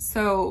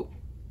 So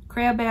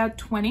Korea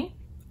 20,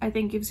 I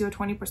think, gives you a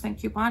 20%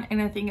 coupon,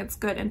 and I think it's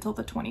good until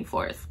the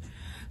 24th.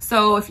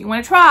 So if you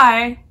want to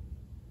try,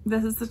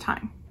 this is the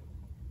time.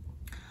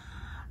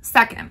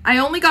 Second, I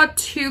only got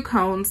 2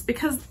 cones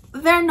because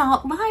they're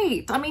not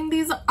light. I mean,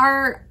 these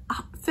are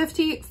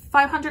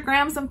 500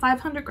 grams and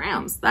 500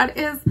 grams. That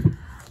is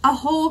a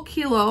whole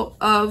kilo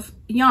of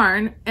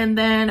yarn. And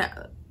then,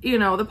 you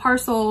know, the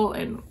parcel,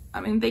 and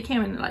I mean, they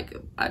came in like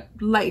a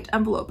light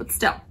envelope, but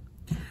still.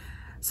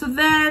 So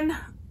then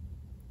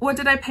what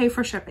did I pay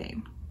for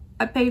shipping?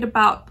 I paid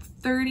about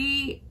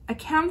 30, I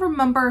can't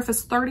remember if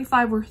it's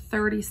 $35 or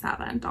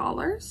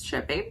 $37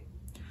 shipping.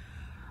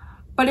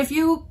 But if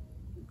you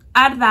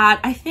add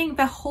that, I think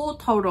the whole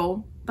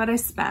total that I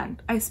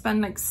spent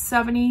like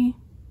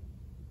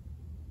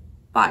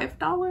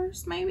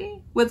 $75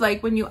 maybe, with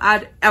like when you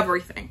add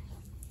everything.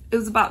 It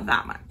was about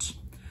that much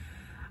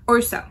or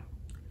so.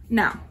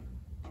 Now,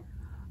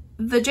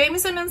 the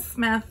Jamieson and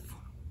Smith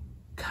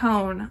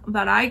cone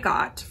that I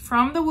got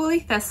from the Woolly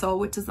Thistle,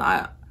 which is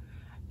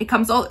it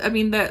comes all, I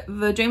mean,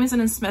 the Jamieson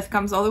and Smith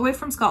comes all the way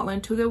from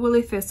Scotland to the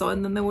Woolly Thistle,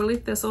 and then the Woolly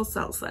Thistle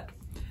sells it.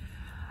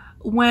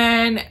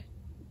 When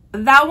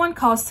that one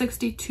cost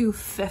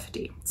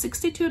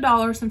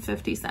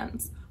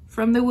 $62.50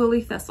 from the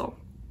Woolly Thistle.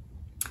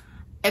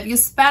 If you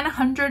spend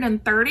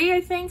 $130,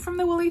 I think, from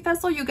the Woolly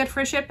Thistle, you get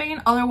free shipping.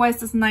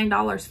 Otherwise, it's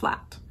 $9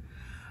 flat.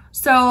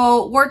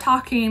 So we're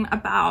talking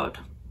about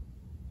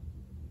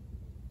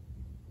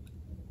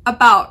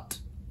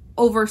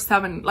over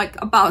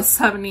about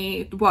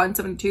 71,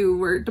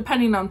 72, or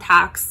depending on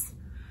tax.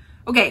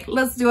 Okay,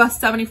 let's do a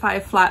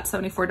 75 flat,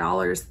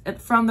 $74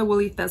 from the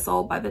Woolly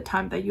Thistle by the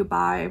time that you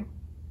buy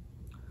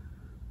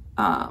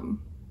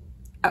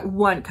at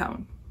one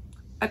cone.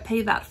 I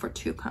paid that for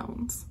 2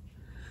 cones.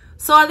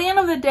 So at the end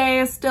of the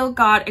day, I still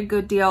got a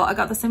good deal. I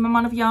got the same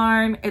amount of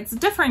yarn. It's a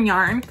different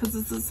yarn because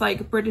this is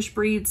like British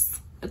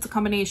breeds. It's a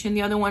combination.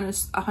 The other one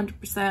is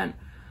 100%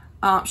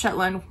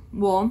 Shetland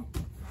wool.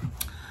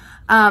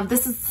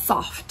 This is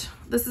soft.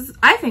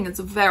 I think it's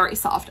very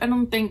soft. I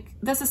don't think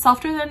this is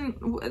softer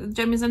than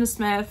Jamieson and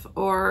Smith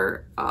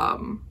or,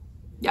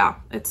 yeah,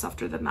 it's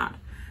softer than that.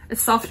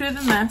 It's softer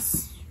than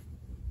this.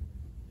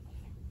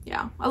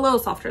 Yeah, a little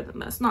softer than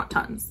this, not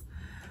tons.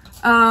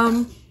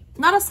 Not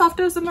as soft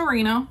as the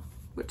Merino,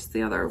 which is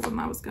the other one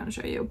I was going to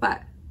show you,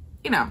 but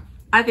you know,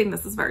 I think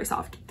this is very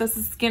soft. This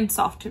is skin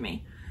soft to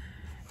me.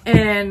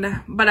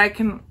 But I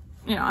can,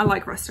 you know, I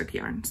like rustic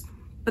yarns,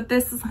 but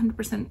this is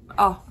 100%.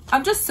 Oh,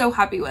 I'm just so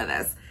happy with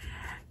this.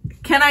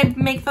 Can I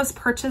make this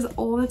purchase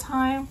all the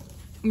time?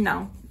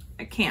 No,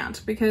 I can't,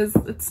 because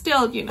it's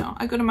still, you know,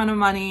 a good amount of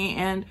money,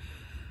 and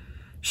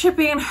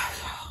shipping,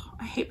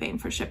 I hate paying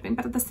for shipping,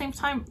 but at the same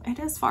time, it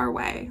is far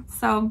away.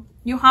 So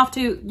you have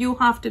to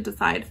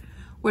decide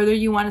whether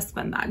you want to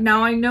spend that.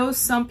 Now, I know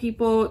some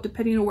people,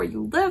 depending on where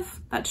you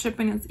live, that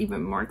shipping is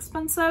even more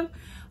expensive.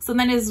 So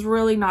then it's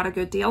really not a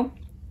good deal.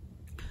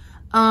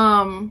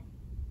 I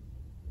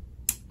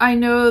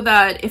know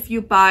that if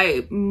you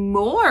buy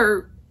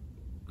more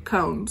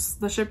cones,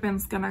 the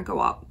shipping's gonna go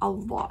up a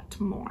lot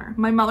more.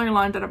 My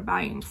mother-in-law ended up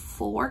buying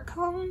 4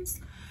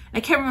 cones. I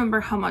can't remember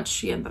how much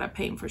she ended up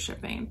paying for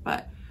shipping,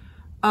 but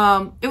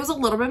it was a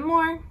little bit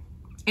more.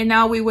 And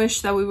now we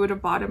wish that we would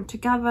have bought them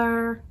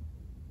together.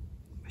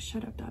 I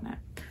should have done it.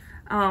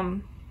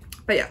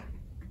 But yeah,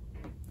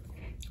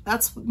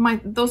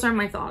 those are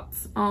my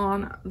thoughts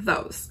on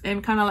those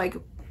and kind of like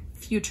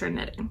future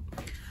knitting.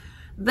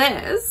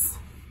 This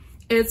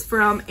is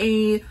from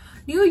a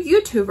new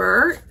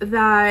YouTuber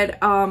that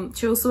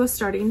she also is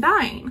starting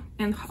dyeing,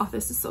 and oh,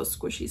 this is so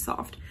squishy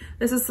soft.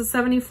 This is a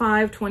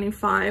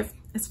 75/25.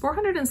 It's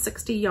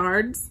 460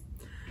 yards,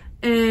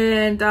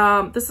 and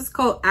this is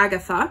called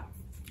Agatha,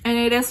 and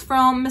it is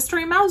from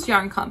Mystery Mouse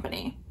Yarn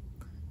Company.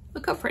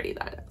 Look how pretty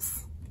that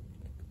is.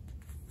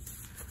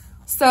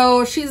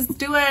 So she's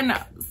doing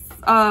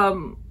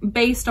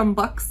based on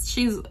books.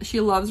 She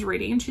loves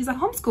reading. She's a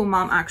homeschool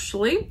mom,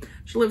 actually.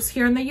 She lives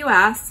here in the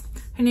US.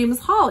 Her name is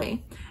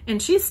Holly, and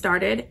she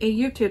started a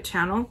YouTube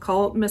channel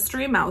called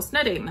Mystery Mouse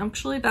Knitting.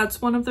 Actually, that's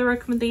one of the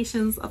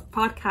recommendations of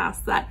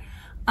podcasts that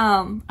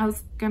I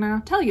was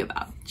gonna tell you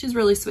about. She's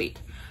really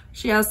sweet.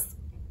 She has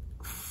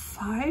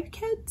 5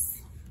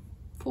 kids,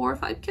 4 or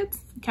 5 kids,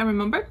 I can't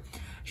remember.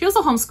 She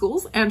also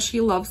homeschools, and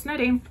she loves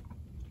knitting.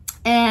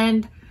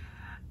 And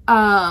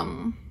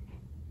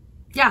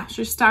yeah,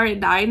 she started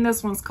dyeing.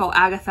 This one's called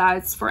Agatha.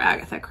 It's for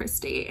Agatha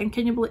Christie. And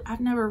can you believe I've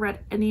never read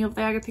any of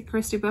the Agatha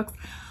Christie books?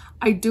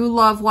 I do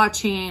love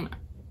watching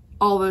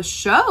all the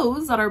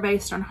shows that are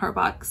based on her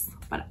books,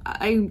 but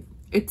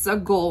it's a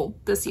goal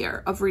this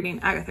year of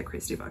reading Agatha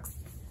Christie books.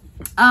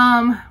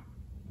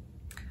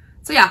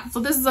 So yeah,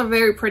 so this is a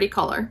very pretty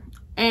color,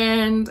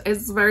 and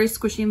it's very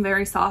squishy and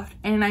very soft,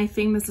 and I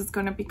think this is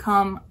going to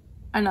become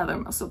another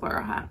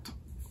Musselburgh hat.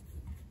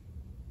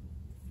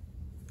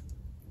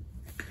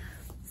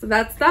 So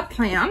that's that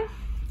plan.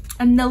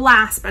 And the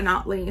last but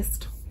not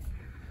least,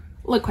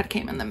 look what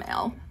came in the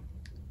mail.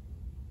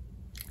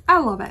 I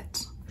love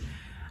it.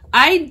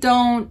 I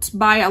don't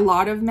buy a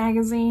lot of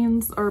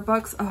magazines or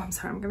books. Oh, I'm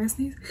sorry, I'm gonna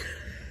sneeze.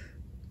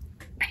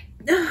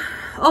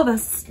 Oh,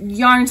 that's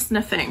yarn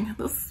sniffing.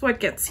 This is what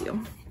gets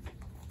you.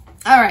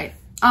 All right.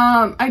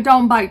 I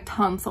don't buy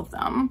tons of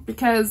them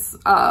because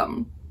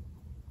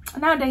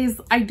nowadays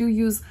I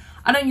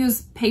don't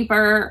use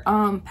paper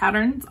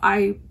patterns.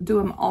 I do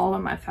them all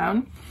on my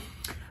phone.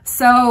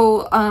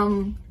 So,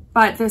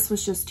 but this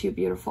was just too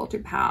beautiful to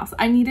pass.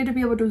 I needed to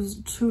be able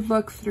to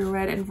look through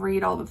it and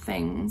read all the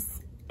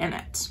things in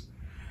it.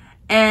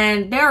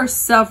 And there are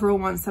several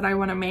ones that I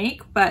want to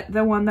make, but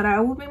the one that I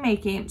will be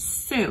making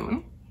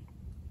soon.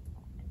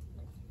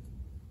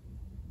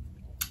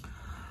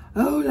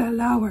 Oh la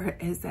la, where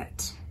is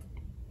it?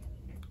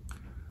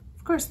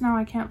 Of course, now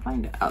I can't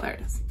find it. Oh, there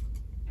it is.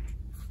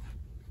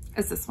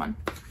 It's this one.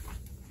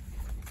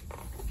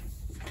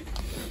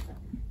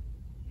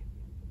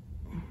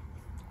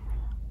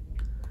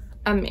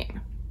 I mean,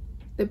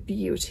 the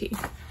beauty.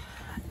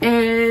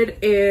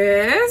 It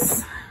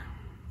is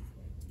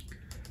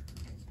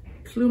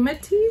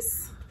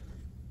Plumetis.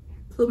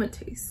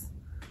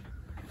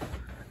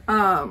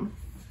 I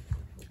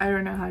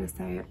don't know how to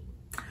say it.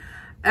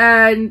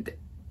 And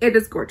it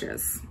is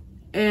gorgeous.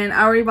 And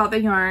I already bought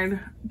the yarn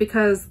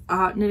because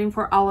Knitting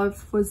for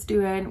Olive was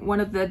doing one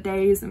of the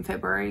days in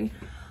February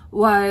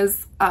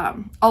was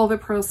all the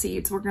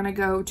proceeds were gonna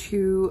go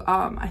to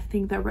I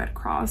think the Red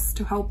Cross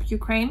to help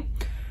Ukraine.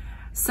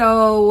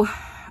 So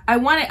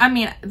I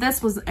mean,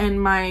 this was in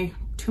my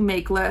to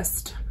make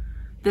list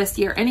this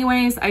year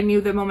anyways. I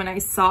knew the moment I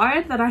saw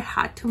it that I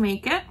had to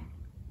make it,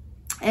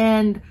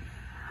 and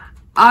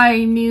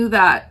I knew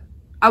that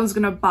I was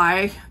gonna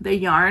buy the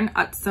yarn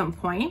at some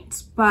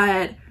point,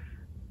 but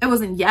it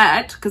wasn't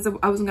yet because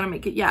I wasn't gonna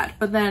make it yet.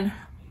 But then,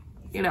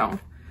 you know,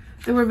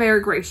 they were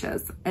very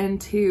gracious and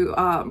to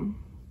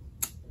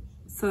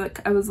so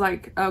like, I was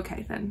like,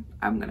 okay, then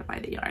I'm gonna buy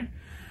the yarn.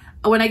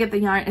 When I get the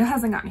yarn, it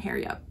hasn't gotten here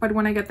yet, but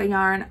when I get the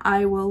yarn,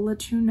 I will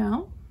let you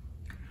know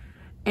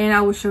and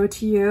I will show it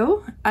to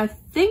you. I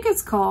think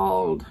it's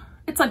called,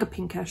 it's like a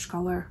pinkish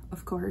color,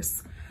 of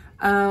course,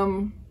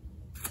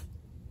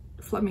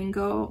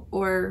 flamingo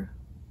or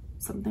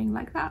something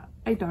like that.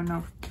 I don't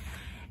know.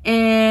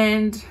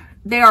 And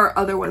there are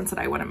other ones that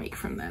I want to make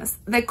from this.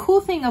 The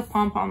cool thing of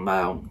Pom Pom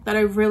though that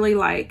I really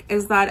like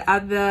is that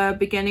at the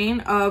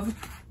beginning of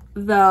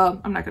the,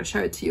 I'm not going to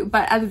show it to you,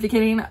 but at the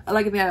beginning,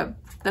 like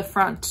the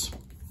front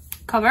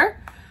cover,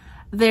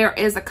 there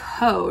is a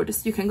code.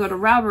 So you can go to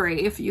Ravelry,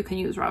 if you can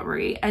use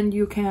Ravelry, and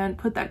you can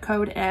put that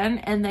code in,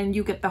 and then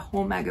you get the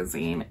whole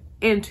magazine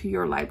into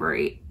your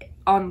library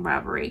on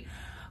Ravelry,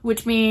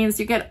 which means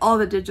you get all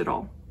the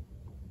digital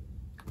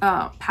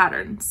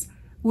patterns,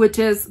 which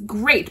is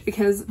great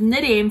because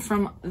knitting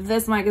from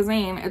this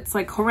magazine, it's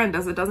like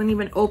horrendous. It doesn't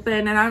even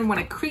open, and I don't want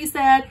to crease it.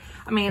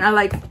 I mean, I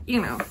like,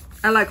 you know,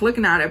 I like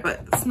looking at it,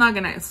 but it's not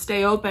gonna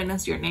stay open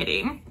as you're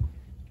knitting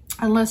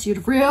unless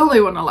you'd really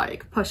want to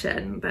like push it,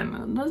 and then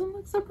it doesn't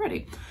look so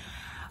pretty.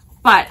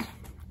 But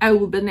I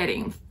will be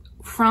knitting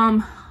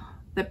from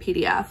the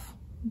PDF,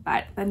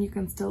 but then you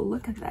can still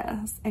look at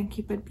this and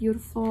keep it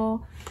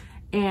beautiful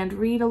and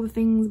read all the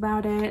things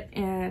about it,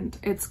 and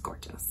it's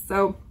gorgeous.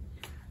 So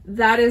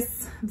that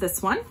is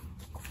this one,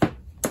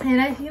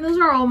 and I think those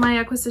are all my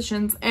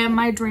acquisitions and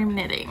my dream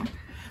knitting.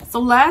 So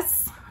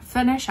let's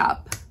finish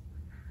up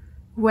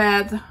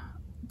with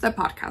the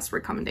podcast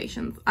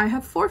recommendations. I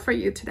have 4 for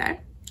you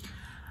today.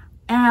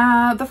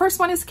 The first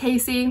one is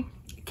Kaci.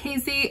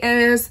 Kaci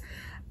is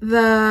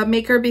the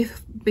maker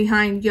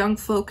behind Young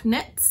Folk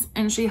Knits,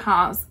 and she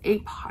has a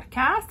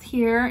podcast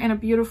here and a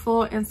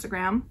beautiful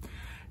Instagram.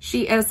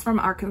 She is from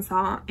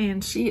Arkansas,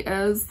 and she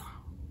is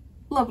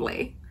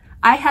lovely.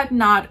 I had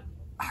not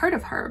heard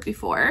of her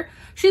before.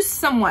 She's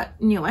somewhat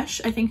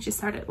newish. I think she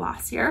started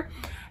last year,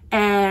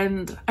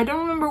 and I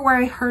don't remember where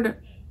I heard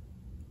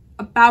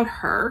about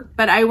her,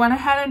 but I went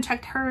ahead and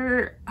checked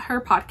her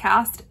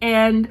podcast,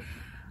 and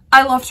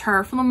I loved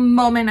her from the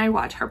moment I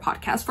watched her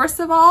podcast. First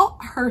of all,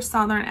 her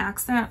Southern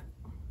accent,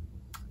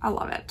 I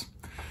love it.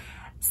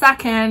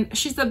 Second,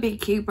 she's a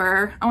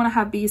beekeeper. I want to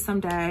have bees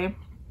someday,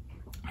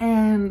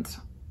 and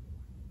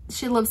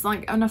she lives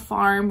like on a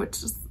farm,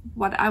 which is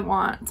what I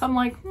want. So I'm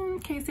like,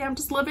 Kaci, I'm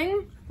just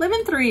living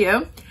through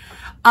you.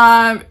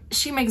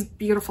 She makes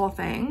beautiful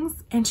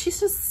things, and she's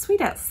just the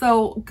sweetest.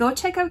 So go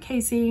check out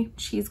Kaci.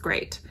 She's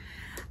great.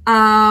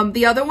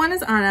 The other one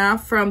is Anna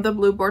from the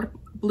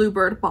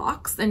Bluebird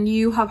Box, and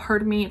you have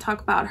heard me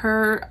talk about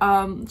her.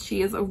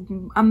 She is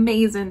an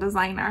amazing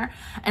designer,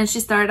 and she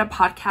started a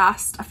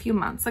podcast a few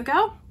months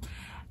ago,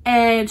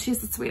 and she's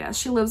the sweetest.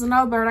 She lives in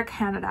Alberta,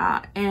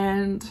 Canada,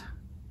 and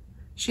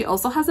she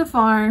also has a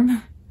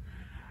farm.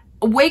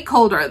 Way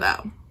colder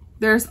though.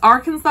 There's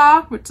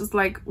Arkansas, which is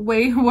like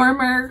way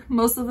warmer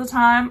most of the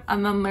time,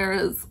 and then there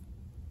is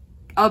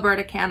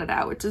Alberta,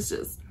 Canada, which is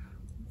just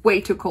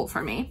way too cold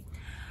for me.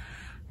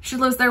 She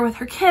lives there with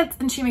her kids,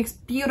 and she makes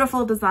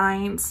beautiful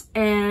designs,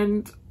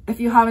 and if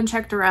you haven't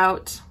checked her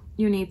out,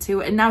 you need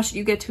to. And now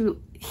you get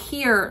to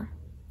hear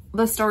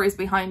the stories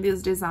behind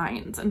these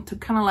designs and to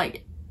kind of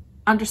like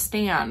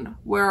understand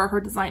where her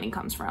designing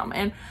comes from.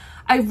 And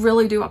I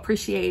really do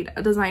appreciate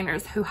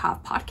designers who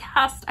have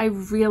podcasts. I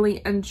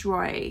really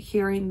enjoy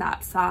hearing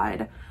that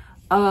side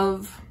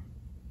of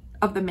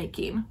the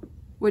making,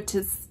 which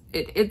is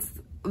it's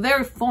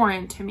very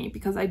foreign to me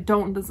because I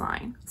don't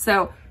design.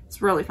 So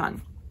it's really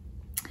fun.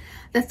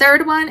 The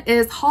third one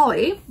is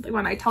Holly, the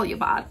one I tell you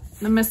about,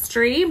 the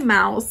Mystery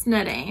Mouse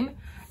Knitting.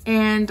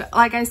 And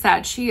like I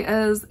said, she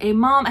is a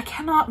mom. I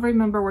cannot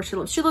remember where she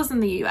lives. She lives in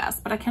the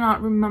US, but I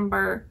cannot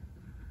remember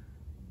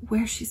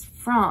where she's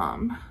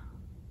from.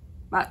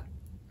 But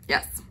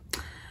Yes,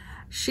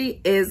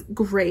 she is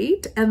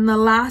great. And the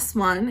last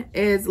one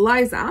is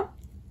Liza,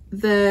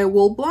 the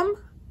Wolblom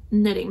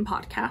knitting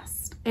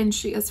podcast, and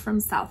she is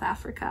from South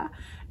Africa,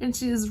 and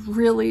she is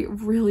really,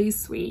 really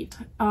sweet.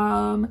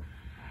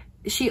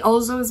 She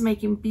also is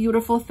making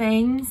beautiful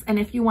things, and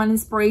if you want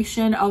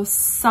inspiration of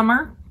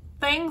summer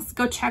things,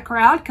 go check her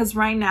out, because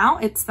right now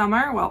it's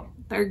summer. Well,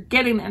 they're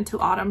getting into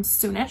autumn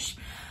soonish,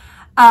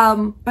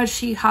 but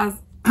she has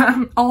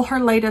all her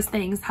latest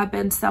things have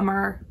been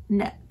summer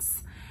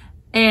knits.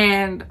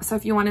 And so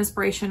if you want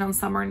inspiration on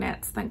summer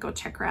knits, then go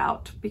check her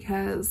out,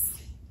 because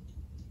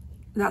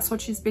that's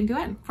what she's been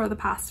doing for the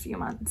past few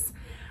months.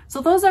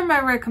 So those are my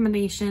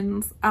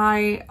recommendations.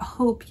 I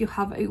hope you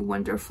have a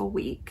wonderful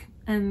week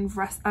and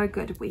a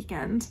good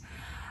weekend.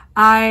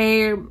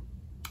 I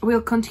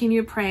will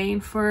continue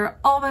praying for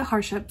all the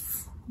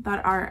hardships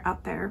that are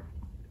out there.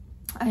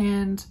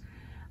 And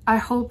I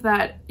hope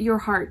that your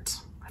heart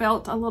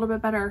felt a little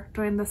bit better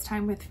during this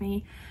time with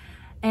me.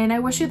 And I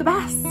wish you the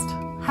best.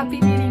 Happy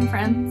knitting,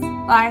 friends.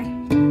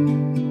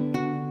 Bye.